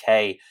who's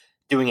okay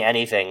doing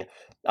anything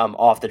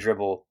off the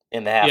dribble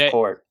in the half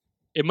court.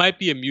 It might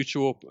be a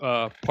mutual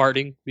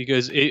parting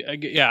because,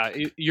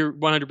 you're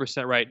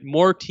 100% right.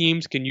 More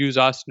teams can use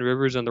Austin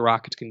Rivers than the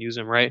Rockets can use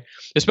him, right?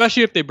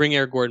 Especially if they bring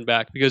Eric Gordon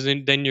back, because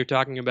then you're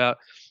talking about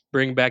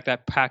bringing back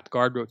that packed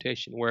guard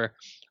rotation where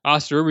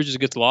Austin Rivers just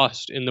gets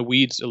lost in the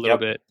weeds a little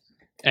bit.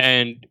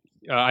 And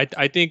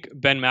I think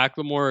Ben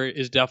McLemore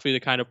is definitely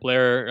the kind of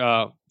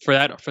player for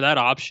that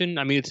option.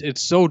 I mean,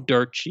 it's so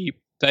dirt cheap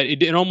that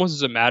it almost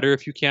doesn't matter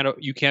if you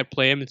can't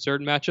play him in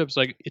certain matchups.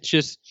 It's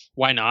just,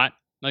 why not?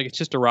 Like it's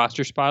just a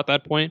roster spot at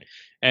that point,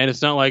 and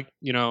it's not like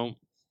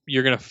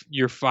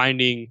you're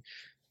finding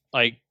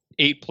like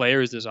 8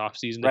 players this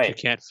offseason that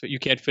you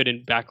can't fit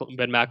in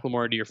Ben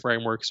McLemore into your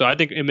framework. So I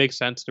think it makes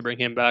sense to bring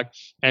him back.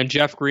 And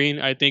Jeff Green,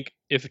 I think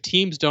if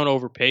teams don't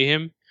overpay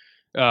him,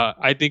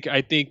 I think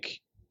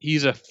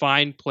he's a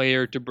fine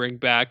player to bring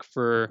back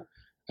for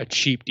a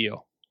cheap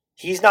deal.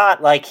 He's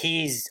not like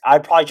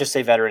I'd probably just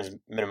say veterans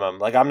minimum.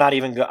 Like I'm not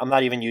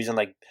even using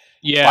like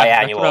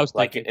biannual.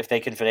 Like if they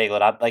can finagle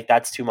it, like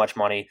that's too much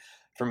money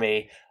for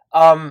me.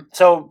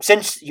 So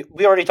since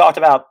we already talked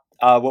about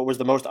what was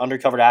the most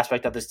undercovered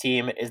aspect of this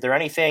team, is there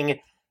anything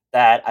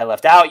that I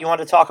left out you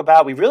wanted to talk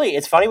about?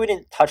 It's funny we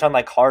didn't touch on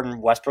like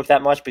Harden, Westbrook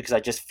that much because I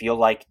just feel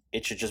like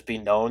it should just be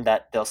known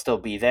that they'll still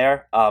be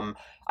there.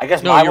 I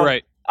guess my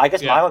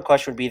one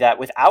question would be that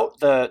without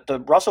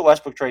the Russell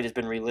Westbrook trade has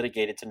been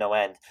relitigated to no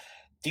end.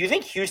 Do you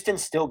think Houston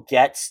still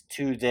gets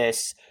to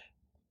this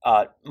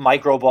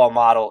micro ball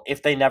model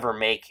if they never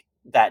make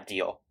that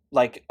deal?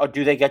 Like, or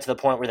do they get to the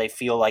point where they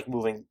feel like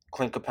moving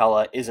Clint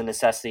Capella is a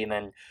necessity and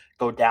then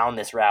go down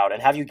this route?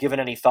 And have you given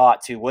any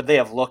thought to would they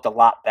have looked a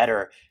lot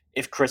better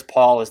if Chris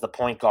Paul is the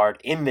point guard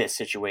in this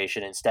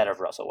situation instead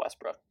of Russell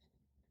Westbrook?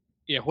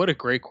 Yeah, what a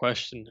great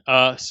question.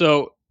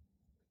 So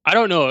I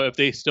don't know if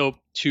they still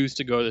choose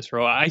to go this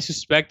route. I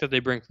suspect that they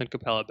bring Clint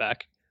Capella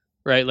back,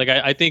 right? Like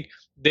I think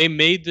they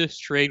made this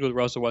trade with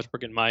Russell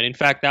Westbrook in mind. In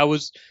fact, that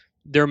was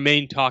their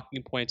main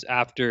talking points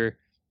after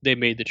they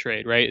made the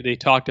trade, right? They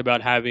talked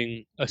about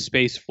having a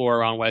space floor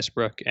around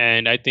Westbrook,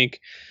 and I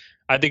think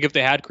if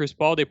they had Chris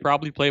Paul, they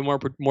probably play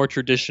more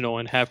traditional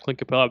and have Clint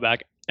Capella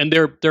back, and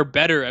they're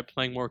better at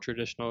playing more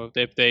traditional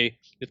if they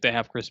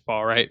have Chris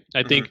Paul, right?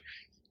 I think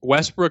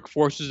Westbrook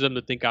forces them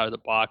to think out of the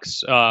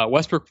box.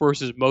 Westbrook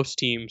forces most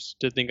teams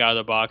to think out of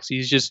the box.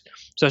 He's just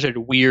such a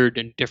weird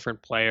and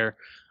different player.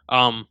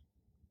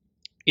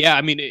 Yeah,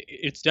 I mean,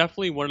 it's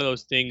definitely one of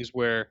those things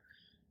where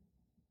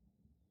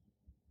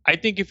I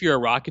think if you're a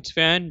Rockets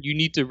fan, you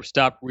need to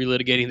stop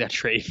relitigating that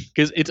trade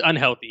because it's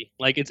unhealthy.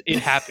 Like it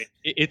happened.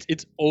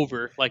 It's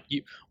over. Like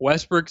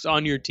Westbrook's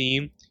on your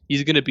team.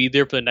 He's going to be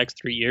there for the next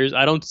 3 years.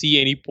 I don't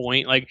see any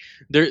point. Like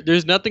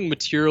there's nothing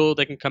material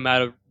that can come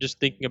out of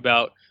just thinking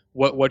about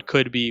what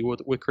could be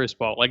with Chris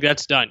Paul. Like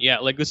that's done. Yeah.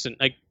 Like listen,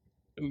 like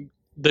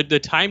the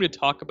time to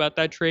talk about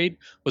that trade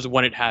was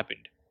when it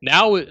happened.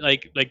 Now,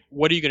 like,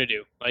 what are you gonna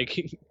do?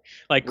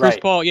 Like Chris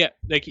Paul, yeah,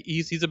 like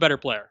he's a better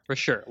player for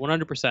sure,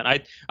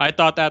 100%. I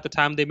thought that at the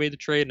time they made the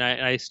trade, and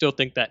I still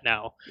think that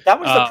now.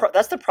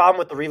 That's the problem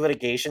with the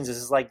relitigations.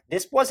 Is like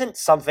this wasn't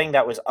something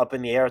that was up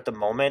in the air at the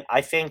moment.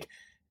 I think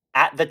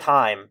at the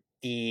time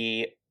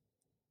the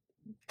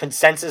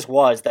consensus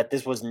was that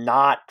this was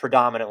not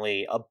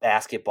predominantly a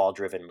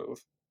basketball-driven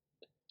move.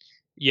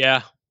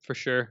 Yeah, for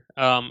sure.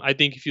 I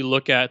think if you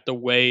look at the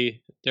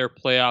way their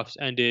playoffs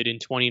ended in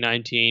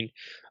 2019,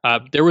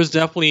 there was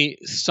definitely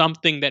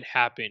something that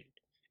happened.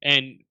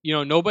 And,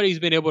 nobody's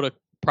been able to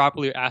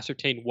properly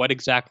ascertain what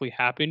exactly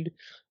happened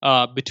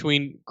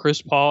between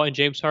Chris Paul and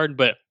James Harden,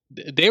 but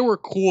they were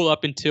cool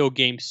up until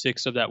Game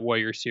 6 of that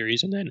Warriors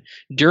series. And then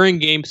during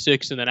Game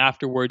 6 and then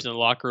afterwards in the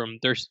locker room,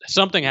 there's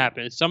something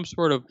happened. Some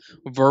sort of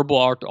verbal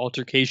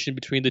altercation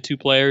between the two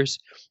players.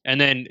 And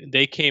then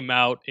they came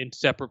out in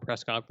separate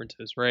press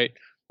conferences, right?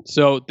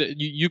 So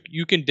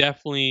you can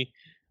definitely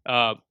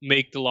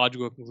make the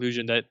logical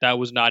conclusion that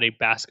was not a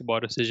basketball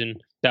decision.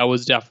 That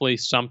was definitely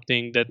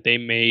something that they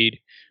made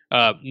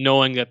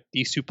knowing that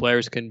these two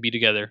players couldn't be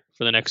together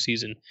for the next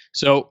season.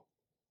 So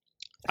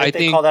I think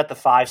they call that the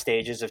 5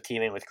 stages of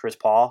teaming with Chris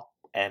Paul,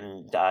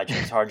 and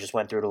James Harden just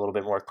went through it a little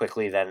bit more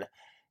quickly than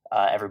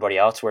everybody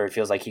else, where it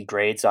feels like he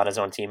grades on his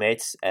own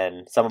teammates.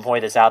 And someone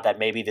pointed this out that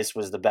maybe this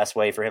was the best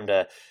way for him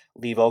to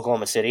leave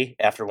Oklahoma City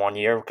after 1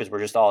 year, because we're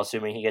just all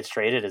assuming he gets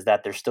traded, is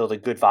that there's still the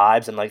good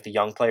vibes and like the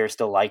young players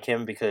still like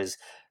him because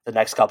the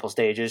next couple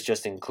stages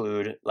just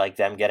include like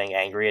them getting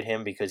angry at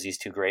him because he's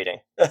too grading.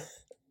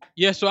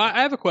 Yeah, so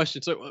I have a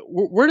question. So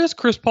where does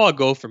Chris Paul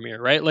go from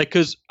here, right? Like,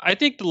 because I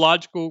think the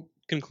logical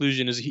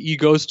conclusion is he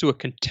goes to a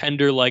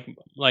contender like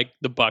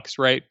the Bucks,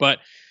 right? But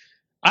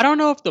I don't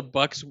know if the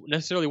Bucks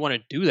necessarily want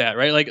to do that,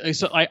 right? Like,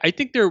 so I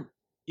think they're,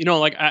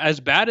 like as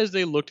bad as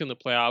they looked in the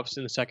playoffs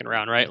in the second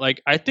round, right?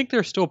 Like, I think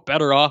they're still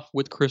better off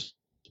with Chris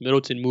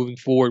Middleton moving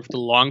forward for the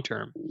long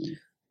term.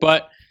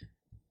 But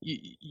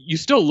you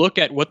still look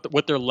at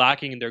what they're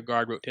lacking in their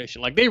guard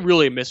rotation. Like, they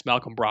really miss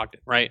Malcolm Brogdon,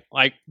 right?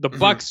 Like the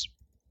Bucks,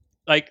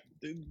 like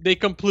they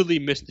completely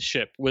missed the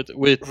ship with the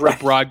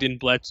Brogdon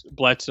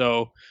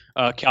Bledsoe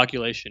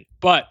calculation.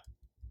 But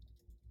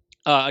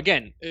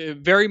again,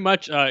 very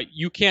much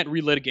you can't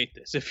relitigate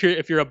this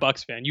if you're a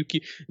Bucks fan.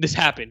 This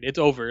happened. It's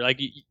over. Like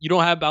you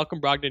don't have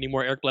Malcolm Brogdon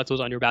anymore. Eric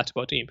Bledsoe's on your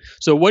basketball team.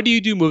 So what do you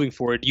do moving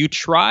forward? Do you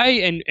try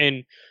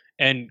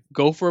and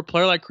go for a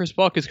player like Chris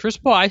Paul? Because Chris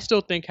Paul, I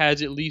still think,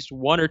 has at least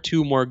 1 or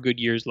 2 more good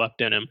years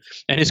left in him,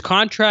 and his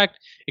contract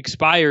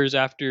expires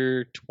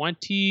after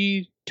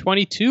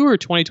 2022 or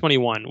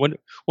 2021.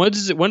 When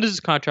does his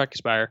contract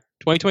expire?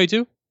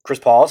 2022. Chris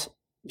Paul's?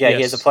 Yeah, Yes.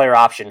 he has a player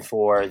option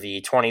for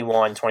the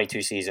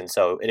 21-22 season,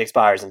 so it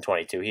expires in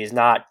 22. He's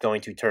not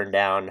going to turn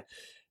down, I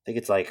think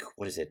it's like,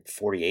 what is it,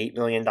 $48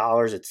 million?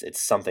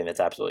 It's something that's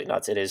absolutely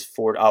nuts. It is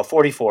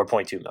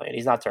 $44.2 million.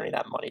 He's not turning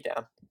that money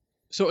down.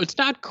 So it's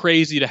not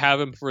crazy to have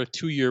him for a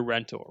 2-year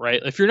rental,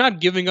 right? If you're not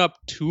giving up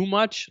too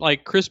much,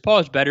 like Chris Paul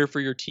is better for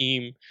your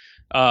team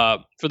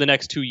for the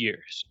next 2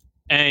 years.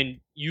 And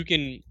you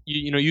can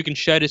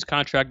shed his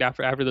contract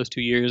after those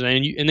 2 years,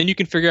 and then you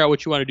can figure out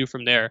what you want to do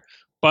from there.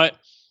 But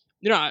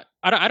I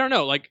don't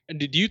know. Like,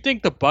 do you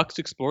think the Bucks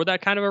explore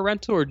that kind of a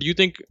rental, or do you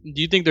think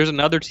there's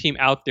another team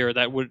out there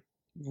that would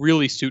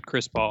really suit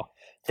Chris Paul?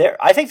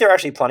 I think there are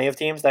actually plenty of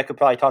teams that could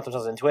probably talk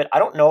themselves into it. I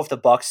don't know if the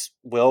Bucks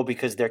will,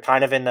 because they're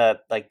kind of in the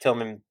like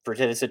Tillman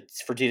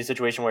Fertitta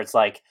situation where it's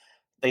like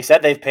they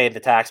said they've paid the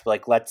tax, but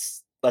like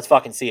let's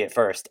fucking see it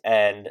first.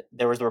 And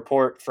there was the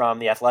report from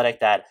The Athletic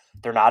that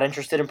they're not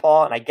interested in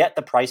Paul, and I get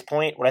the price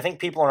point. What I think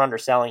people are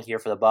underselling here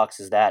for the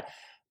Bucks is that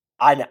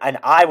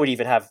I would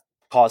even have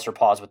cause for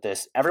pause with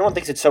this. Everyone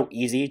thinks it's so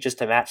easy just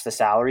to match the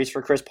salaries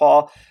for Chris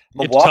Paul.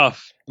 It's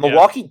tough.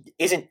 Milwaukee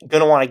isn't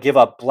going to want to give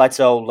up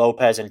Bledsoe,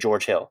 Lopez, and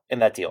George Hill in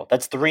that deal.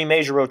 That's 3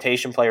 major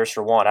rotation players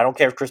for one. I don't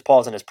care if Chris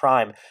Paul's in his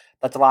prime.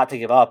 That's a lot to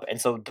give up.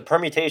 And so the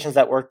permutations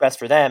that work best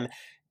for them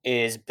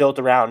is built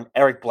around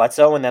Eric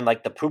Bledsoe and then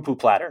like the poo-poo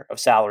platter of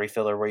salary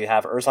filler where you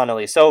have Ersan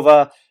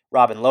Ilyasova,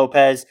 Robin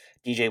Lopez,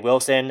 DJ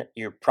Wilson.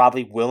 You're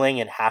probably willing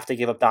and have to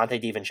give up Dante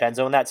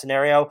DiVincenzo in that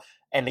scenario.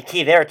 And the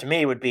key there to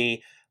me would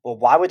be, well,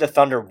 why would the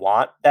Thunder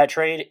want that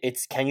trade?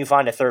 It's, can you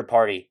find a third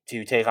party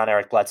to take on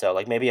Eric Bledsoe?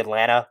 Like maybe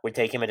Atlanta would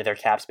take him into their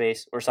cap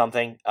space or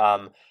something,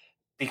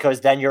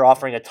 because then you're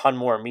offering a ton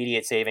more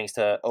immediate savings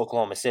to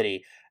Oklahoma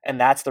City, and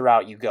that's the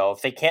route you go.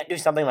 If they can't do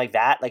something like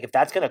that, like if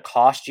that's going to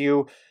cost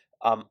you,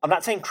 I'm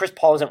not saying Chris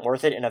Paul isn't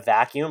worth it in a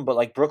vacuum, but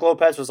like Brook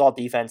Lopez was all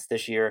defense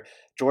this year.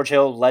 George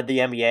Hill led the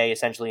NBA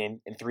essentially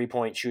in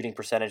 3-point shooting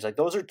percentage. Like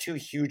those are 2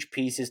 huge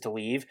pieces to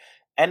leave.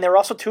 And they're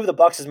also 2 of the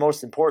Bucks'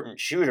 most important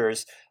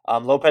shooters.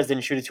 Lopez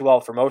didn't shoot it too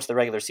well for most of the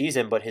regular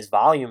season, but his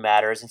volume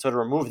matters. And so to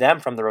remove them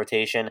from the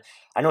rotation,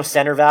 I know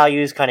center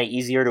value is kind of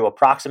easier to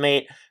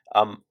approximate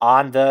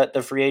on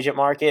the free agent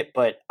market,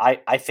 but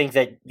I think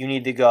that you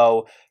need to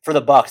go for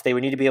the Bucks. They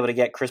would need to be able to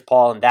get Chris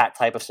Paul in that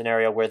type of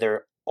scenario where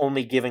they're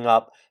only giving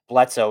up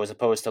Bledsoe as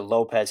opposed to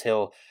Lopez,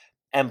 Hill,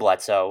 and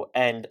Bledsoe.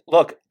 And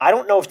look, I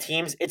don't know if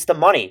teams, it's the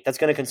money that's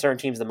going to concern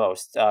teams the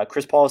most.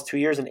 Chris Paul is 2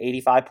 years and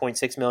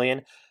 $85.6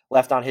 million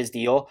left on his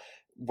deal.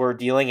 We're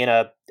dealing in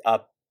a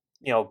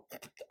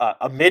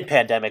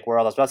mid-pandemic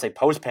world. I was about to say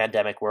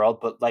post-pandemic world,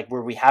 but like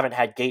where we haven't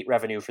had gate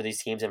revenue for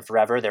these teams in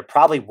forever. There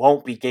probably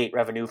won't be gate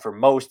revenue for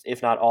most,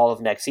 if not all,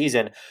 of next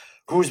season.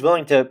 Who's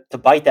willing to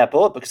bite that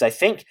bullet? Because I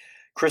think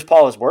Chris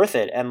Paul is worth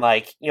it. And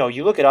like,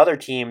 you look at other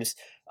teams,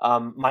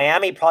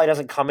 Miami probably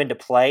doesn't come into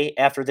play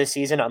after this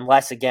season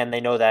unless, again, they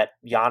know that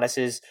Giannis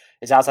is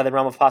outside the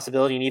realm of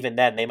possibility, and even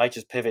then they might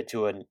just pivot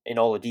to an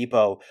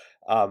Oladipo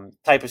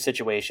type of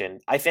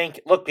situation. I think,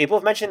 look, people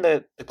have mentioned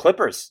the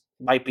Clippers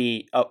might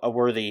be a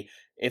worthy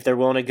if they're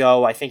willing to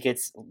go. I think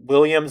it's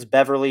Williams,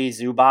 Beverly,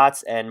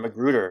 Zubats, and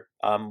Magruder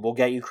will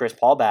get you Chris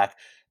Paul back.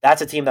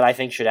 That's a team that I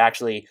think should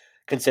actually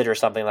consider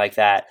something like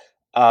that.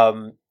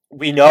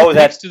 We know what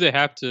that. Picks do they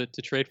have to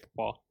trade for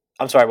Paul?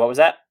 I'm sorry, what was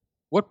that?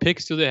 What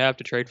picks do they have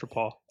to trade for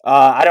Paul?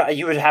 I don't.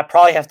 You would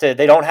probably have to.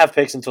 They don't have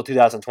picks until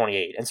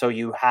 2028, and so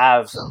you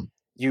have.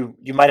 You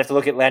might have to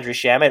look at Landry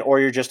Shamet, or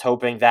you're just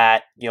hoping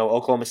that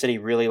Oklahoma City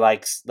really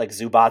likes like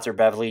Zubats or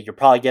Beverly. You're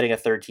probably getting a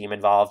third team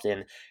involved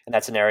in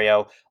that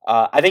scenario.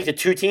 I think the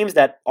 2 teams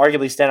that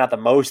arguably stand out the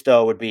most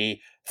though would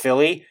be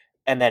Philly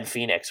and then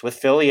Phoenix. With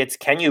Philly, it's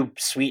can you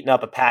sweeten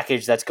up a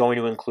package that's going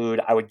to include,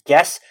 I would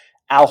guess,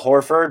 Al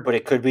Horford, but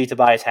it could be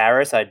Tobias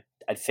Harris. I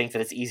think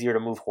that it's easier to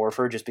move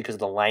Horford just because of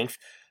the length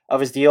of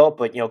his deal.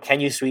 But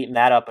can you sweeten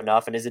that up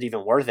enough, and is it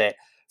even worth it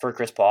for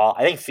Chris Paul?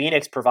 I think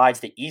Phoenix provides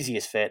the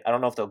easiest fit. I don't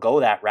know if they'll go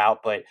that route,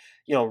 but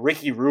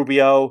Ricky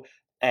Rubio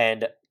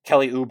and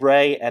Kelly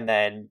Oubre, and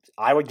then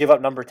I would give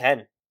up number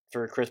 10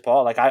 for Chris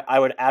Paul. Like I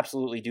would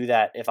absolutely do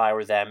that if I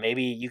were them.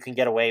 Maybe you can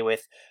get away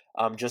with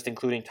just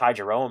including Ty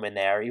Jerome in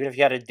there. Even if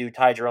you had to do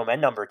Ty Jerome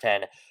and number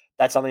 10,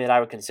 that's something that I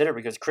would consider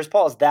because Chris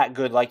Paul is that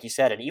good, like you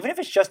said. And even if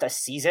it's just a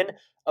season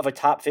of a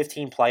top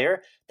 15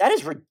 player, that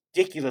is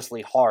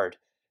ridiculously hard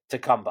to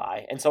come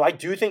by. And so I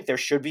do think there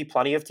should be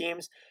plenty of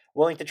teams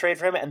willing to trade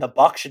for him, and the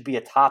Bucks should be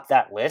atop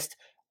that list.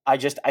 I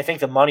think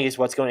the money is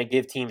what's going to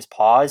give teams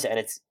pause, and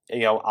it's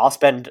I'll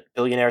spend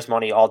billionaires'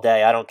 money all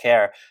day. I don't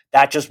care.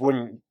 That just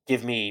wouldn't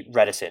give me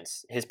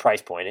reticence. His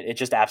price point, it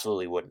just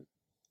absolutely wouldn't.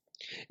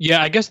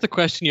 Yeah, I guess the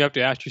question you have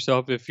to ask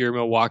yourself if you're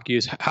Milwaukee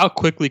is how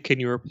quickly can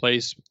you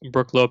replace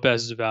Brook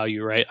Lopez's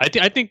value, right?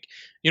 I think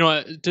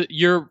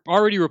you're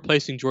already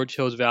replacing George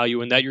Hill's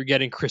value in that you're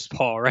getting Chris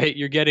Paul, right?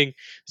 You're getting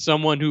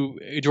someone who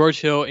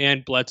George Hill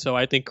and Bledsoe.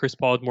 I think Chris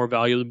Paul is more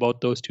valuable than both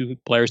those 2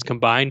 players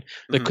combined.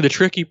 The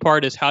tricky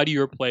part is how do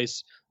you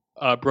replace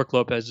Brook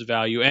Lopez's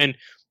value? And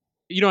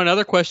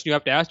another question you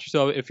have to ask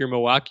yourself if you're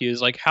Milwaukee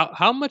is like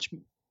how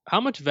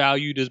much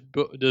value does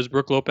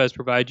Brook Lopez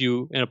provide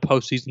you in a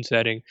postseason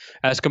setting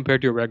as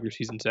compared to a regular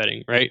season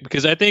setting, right?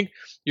 Because I think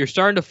you're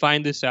starting to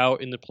find this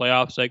out in the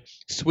playoffs. Like,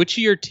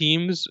 switchier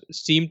teams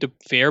seem to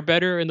fare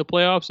better in the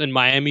playoffs, and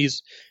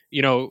Miami's, an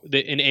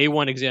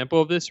A1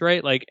 example of this,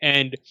 right? Like,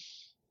 and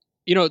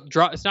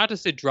it's not to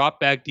say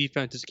drop back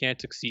defenses can't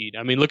succeed.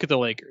 I mean, look at the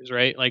Lakers,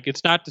 right? Like,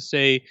 it's not to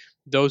say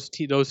those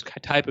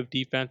type of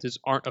defenses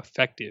aren't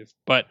effective,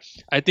 but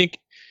I think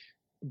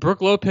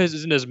Brook Lopez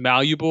isn't as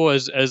malleable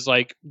as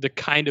like the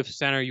kind of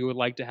center you would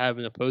like to have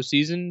in the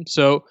postseason.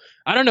 So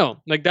I don't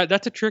know. Like,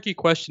 that's a tricky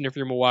question if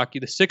you're Milwaukee.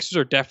 The Sixers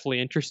are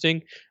definitely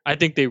interesting. I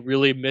think they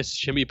really miss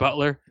Jimmy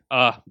Butler.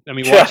 Watching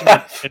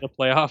them in the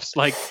playoffs,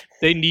 like,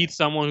 they need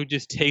someone who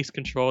just takes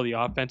control of the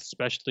offense,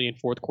 especially in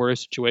fourth quarter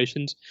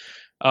situations.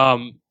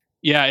 That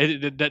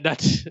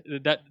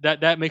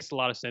makes a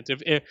lot of sense.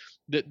 If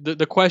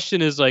the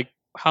question is, like,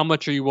 how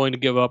much are you willing to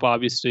give up?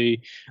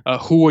 Obviously,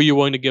 who are you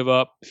willing to give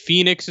up?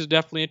 Phoenix is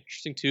definitely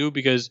interesting too,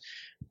 because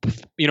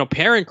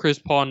pairing Chris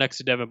Paul next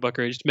to Devin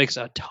Booker just makes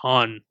a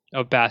ton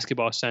of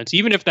basketball sense.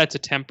 Even if that's a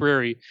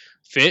temporary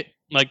fit,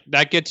 like,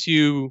 that gets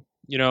you,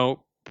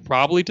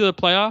 probably to the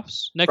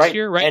playoffs next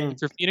year, right? And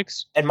for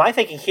Phoenix. And my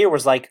thinking here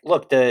was, like,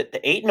 look, the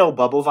 8-0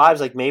 bubble vibes,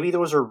 like, maybe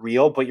those are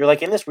real, but you're,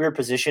 like, in this weird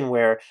position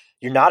where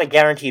you're not a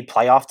guaranteed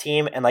playoff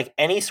team, and, like,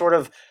 any sort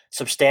of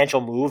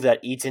substantial move that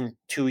eats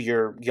into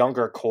your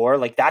younger core,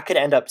 like, that could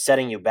end up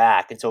setting you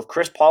back. And so if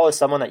Chris Paul is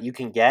someone that you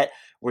can get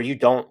where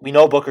we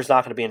know Booker's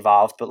not going to be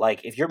involved, but,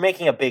 like, if you're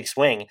making a big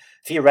swing,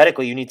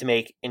 theoretically you need to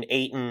make an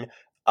Ayton,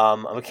 a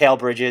Mikal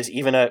Bridges,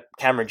 even a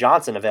Cameron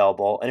Johnson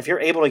available. And if you're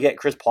able to get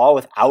Chris Paul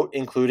without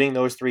including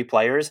those three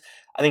players,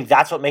 I think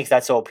that's what makes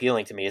that so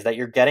appealing to me, is that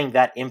you're getting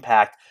that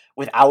impact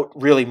without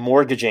really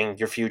mortgaging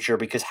your future.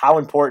 Because how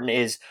important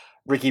is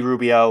Ricky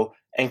Rubio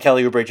and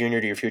Kelly Oubre Jr.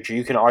 to your future?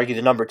 You can argue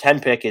the number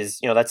 10 pick is,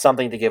 that's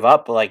something to give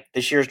up. But, like,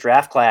 this year's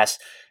draft class,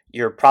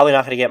 you're probably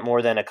not going to get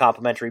more than a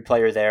complimentary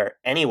player there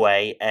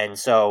anyway. And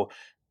so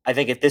I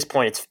think at this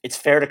point it's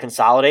fair to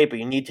consolidate, but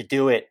you need to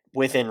do it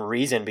within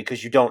reason,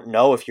 because you don't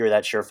know if you're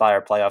that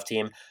surefire playoff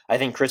team. I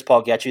think Chris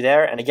Paul gets you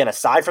there. And again,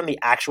 aside from the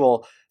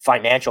actual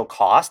financial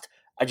cost,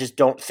 I just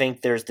don't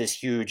think there's this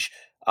huge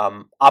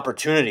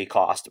opportunity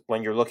cost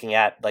when you're looking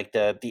at, like,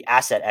 the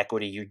asset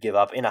equity you'd give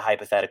up in a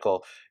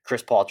hypothetical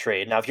Chris Paul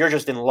trade. Now, if you're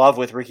just in love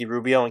with Ricky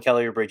Rubio and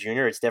Kelly Oubre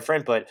Jr., it's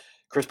different, but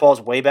Chris Paul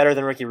is way better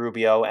than Ricky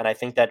Rubio, and I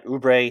think that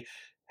Oubre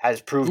has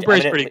proved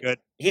Oubre's pretty good.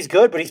 He's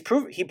good, but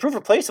he proved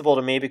replaceable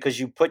to me, because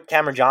you put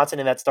Cameron Johnson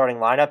in that starting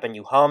lineup and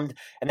you hummed,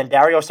 and then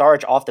Dario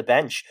Saric off the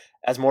bench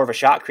as more of a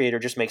shot creator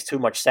just makes too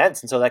much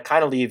sense. And so that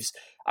kind of leaves,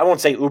 I won't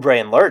say Oubre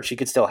in lurch. He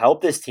could still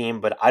help this team,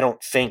 but I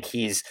don't think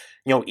he's,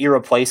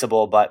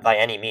 irreplaceable by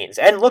any means.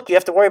 And look, you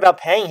have to worry about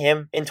paying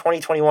him in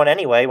 2021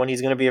 anyway, when he's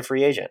going to be a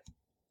free agent.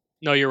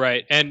 No, you're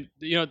right. And,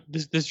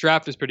 this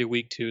draft is pretty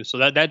weak too. So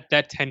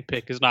that 10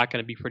 pick is not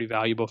going to be pretty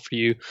valuable for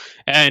you.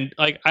 And,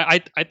 like,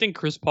 I think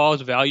Chris Paul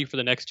is value for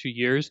the next 2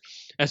 years.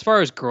 As far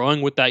as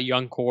growing with that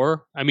young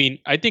core, I mean,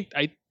 I think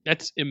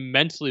that's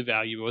immensely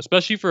valuable,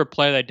 especially for a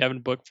player like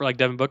Devin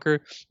Booker,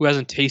 who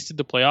hasn't tasted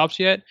the playoffs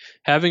yet.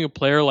 Having a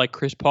player like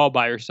Chris Paul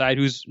by your side,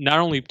 who's not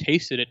only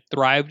tasted it,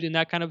 thrived in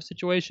that kind of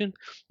situation,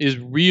 is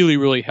really,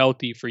 really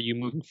healthy for you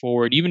moving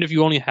forward, even if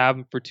you only have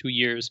him for 2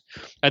 years.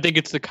 I think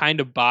it's the kind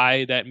of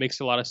buy that makes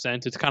a lot of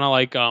sense. It's kind of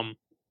like,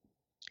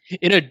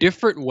 in a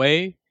different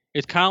way,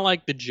 it's kind of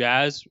like the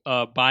Jazz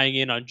buying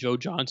in on Joe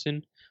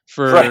Johnson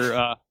for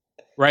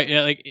right.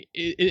 Like,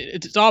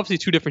 it's obviously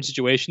two different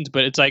situations,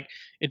 but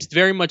it's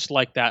very much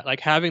like that. Like,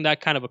 having that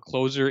kind of a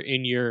closer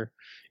in your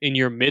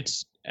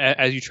midst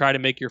as you try to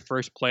make your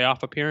first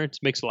playoff appearance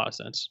makes a lot of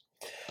sense.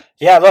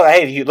 Yeah,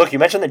 look, you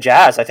mentioned the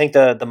Jazz. I think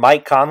the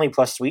Mike Conley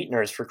plus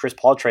sweeteners for Chris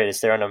Paul trade is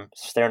staring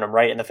them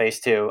right in the face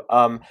too.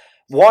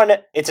 One,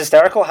 it's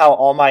hysterical how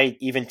all my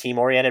even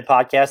team-oriented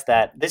podcasts,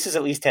 that this is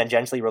at least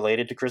tangentially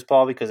related to Chris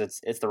Paul because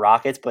it's the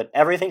Rockets, but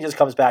everything just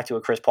comes back to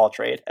a Chris Paul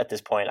trade at this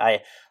point.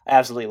 I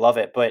absolutely love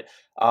it. But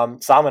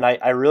Salman,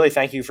 I really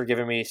thank you for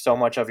giving me so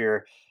much of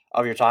your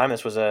time.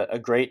 This was a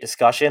great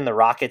discussion. The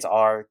Rockets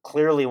are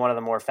clearly one of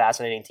the more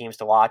fascinating teams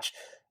to watch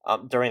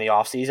during the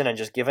offseason, and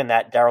just given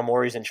that Daryl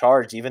Morey's in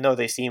charge, even though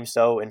they seem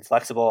so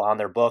inflexible on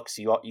their books,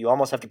 you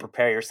almost have to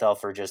prepare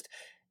yourself for just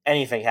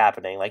anything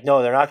happening. Like,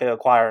 no, they're not going to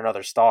acquire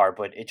another star,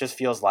 but it just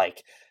feels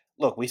like,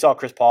 look, we saw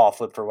Chris Paul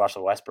flip for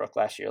Russell Westbrook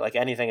last year. Like,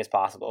 anything is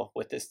possible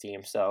with this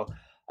team. So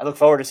I look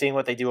forward to seeing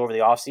what they do over the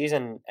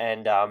offseason.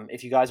 And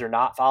if you guys are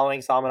not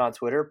following Salman on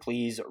Twitter,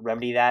 please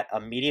remedy that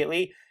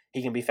immediately.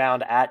 He can be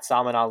found at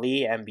Salman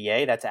Ali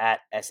NBA. That's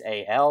at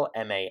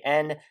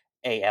SalmanAli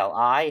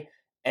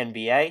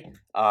NBA.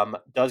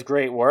 Does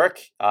great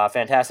work.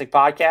 Fantastic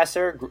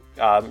podcaster.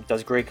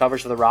 Does great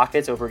coverage for the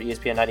Rockets over at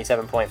ESPN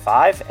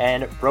 97.5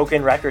 and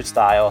Broken Record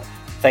Style.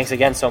 Thanks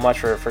again so much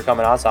for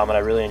coming on, Salman. I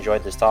really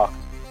enjoyed this talk.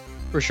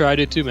 For sure, I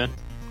did too, man.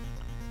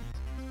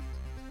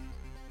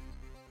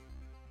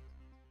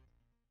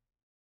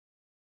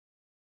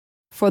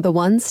 For the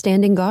ones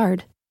standing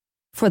guard,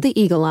 for the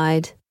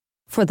eagle-eyed,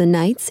 for the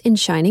knights in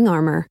shining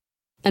armor,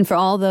 and for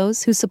all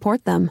those who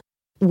support them,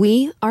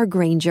 we are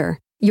Grainger,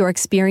 your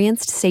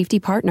experienced safety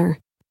partner,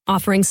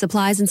 offering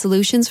supplies and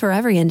solutions for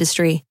every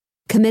industry,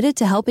 committed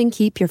to helping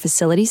keep your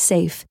facilities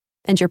safe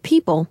and your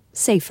people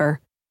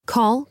safer.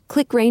 Call,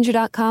 click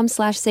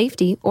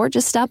Grainger.com/safety, or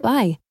just stop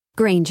by.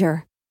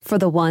 Grainger, for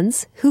the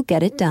ones who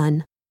get it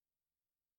done.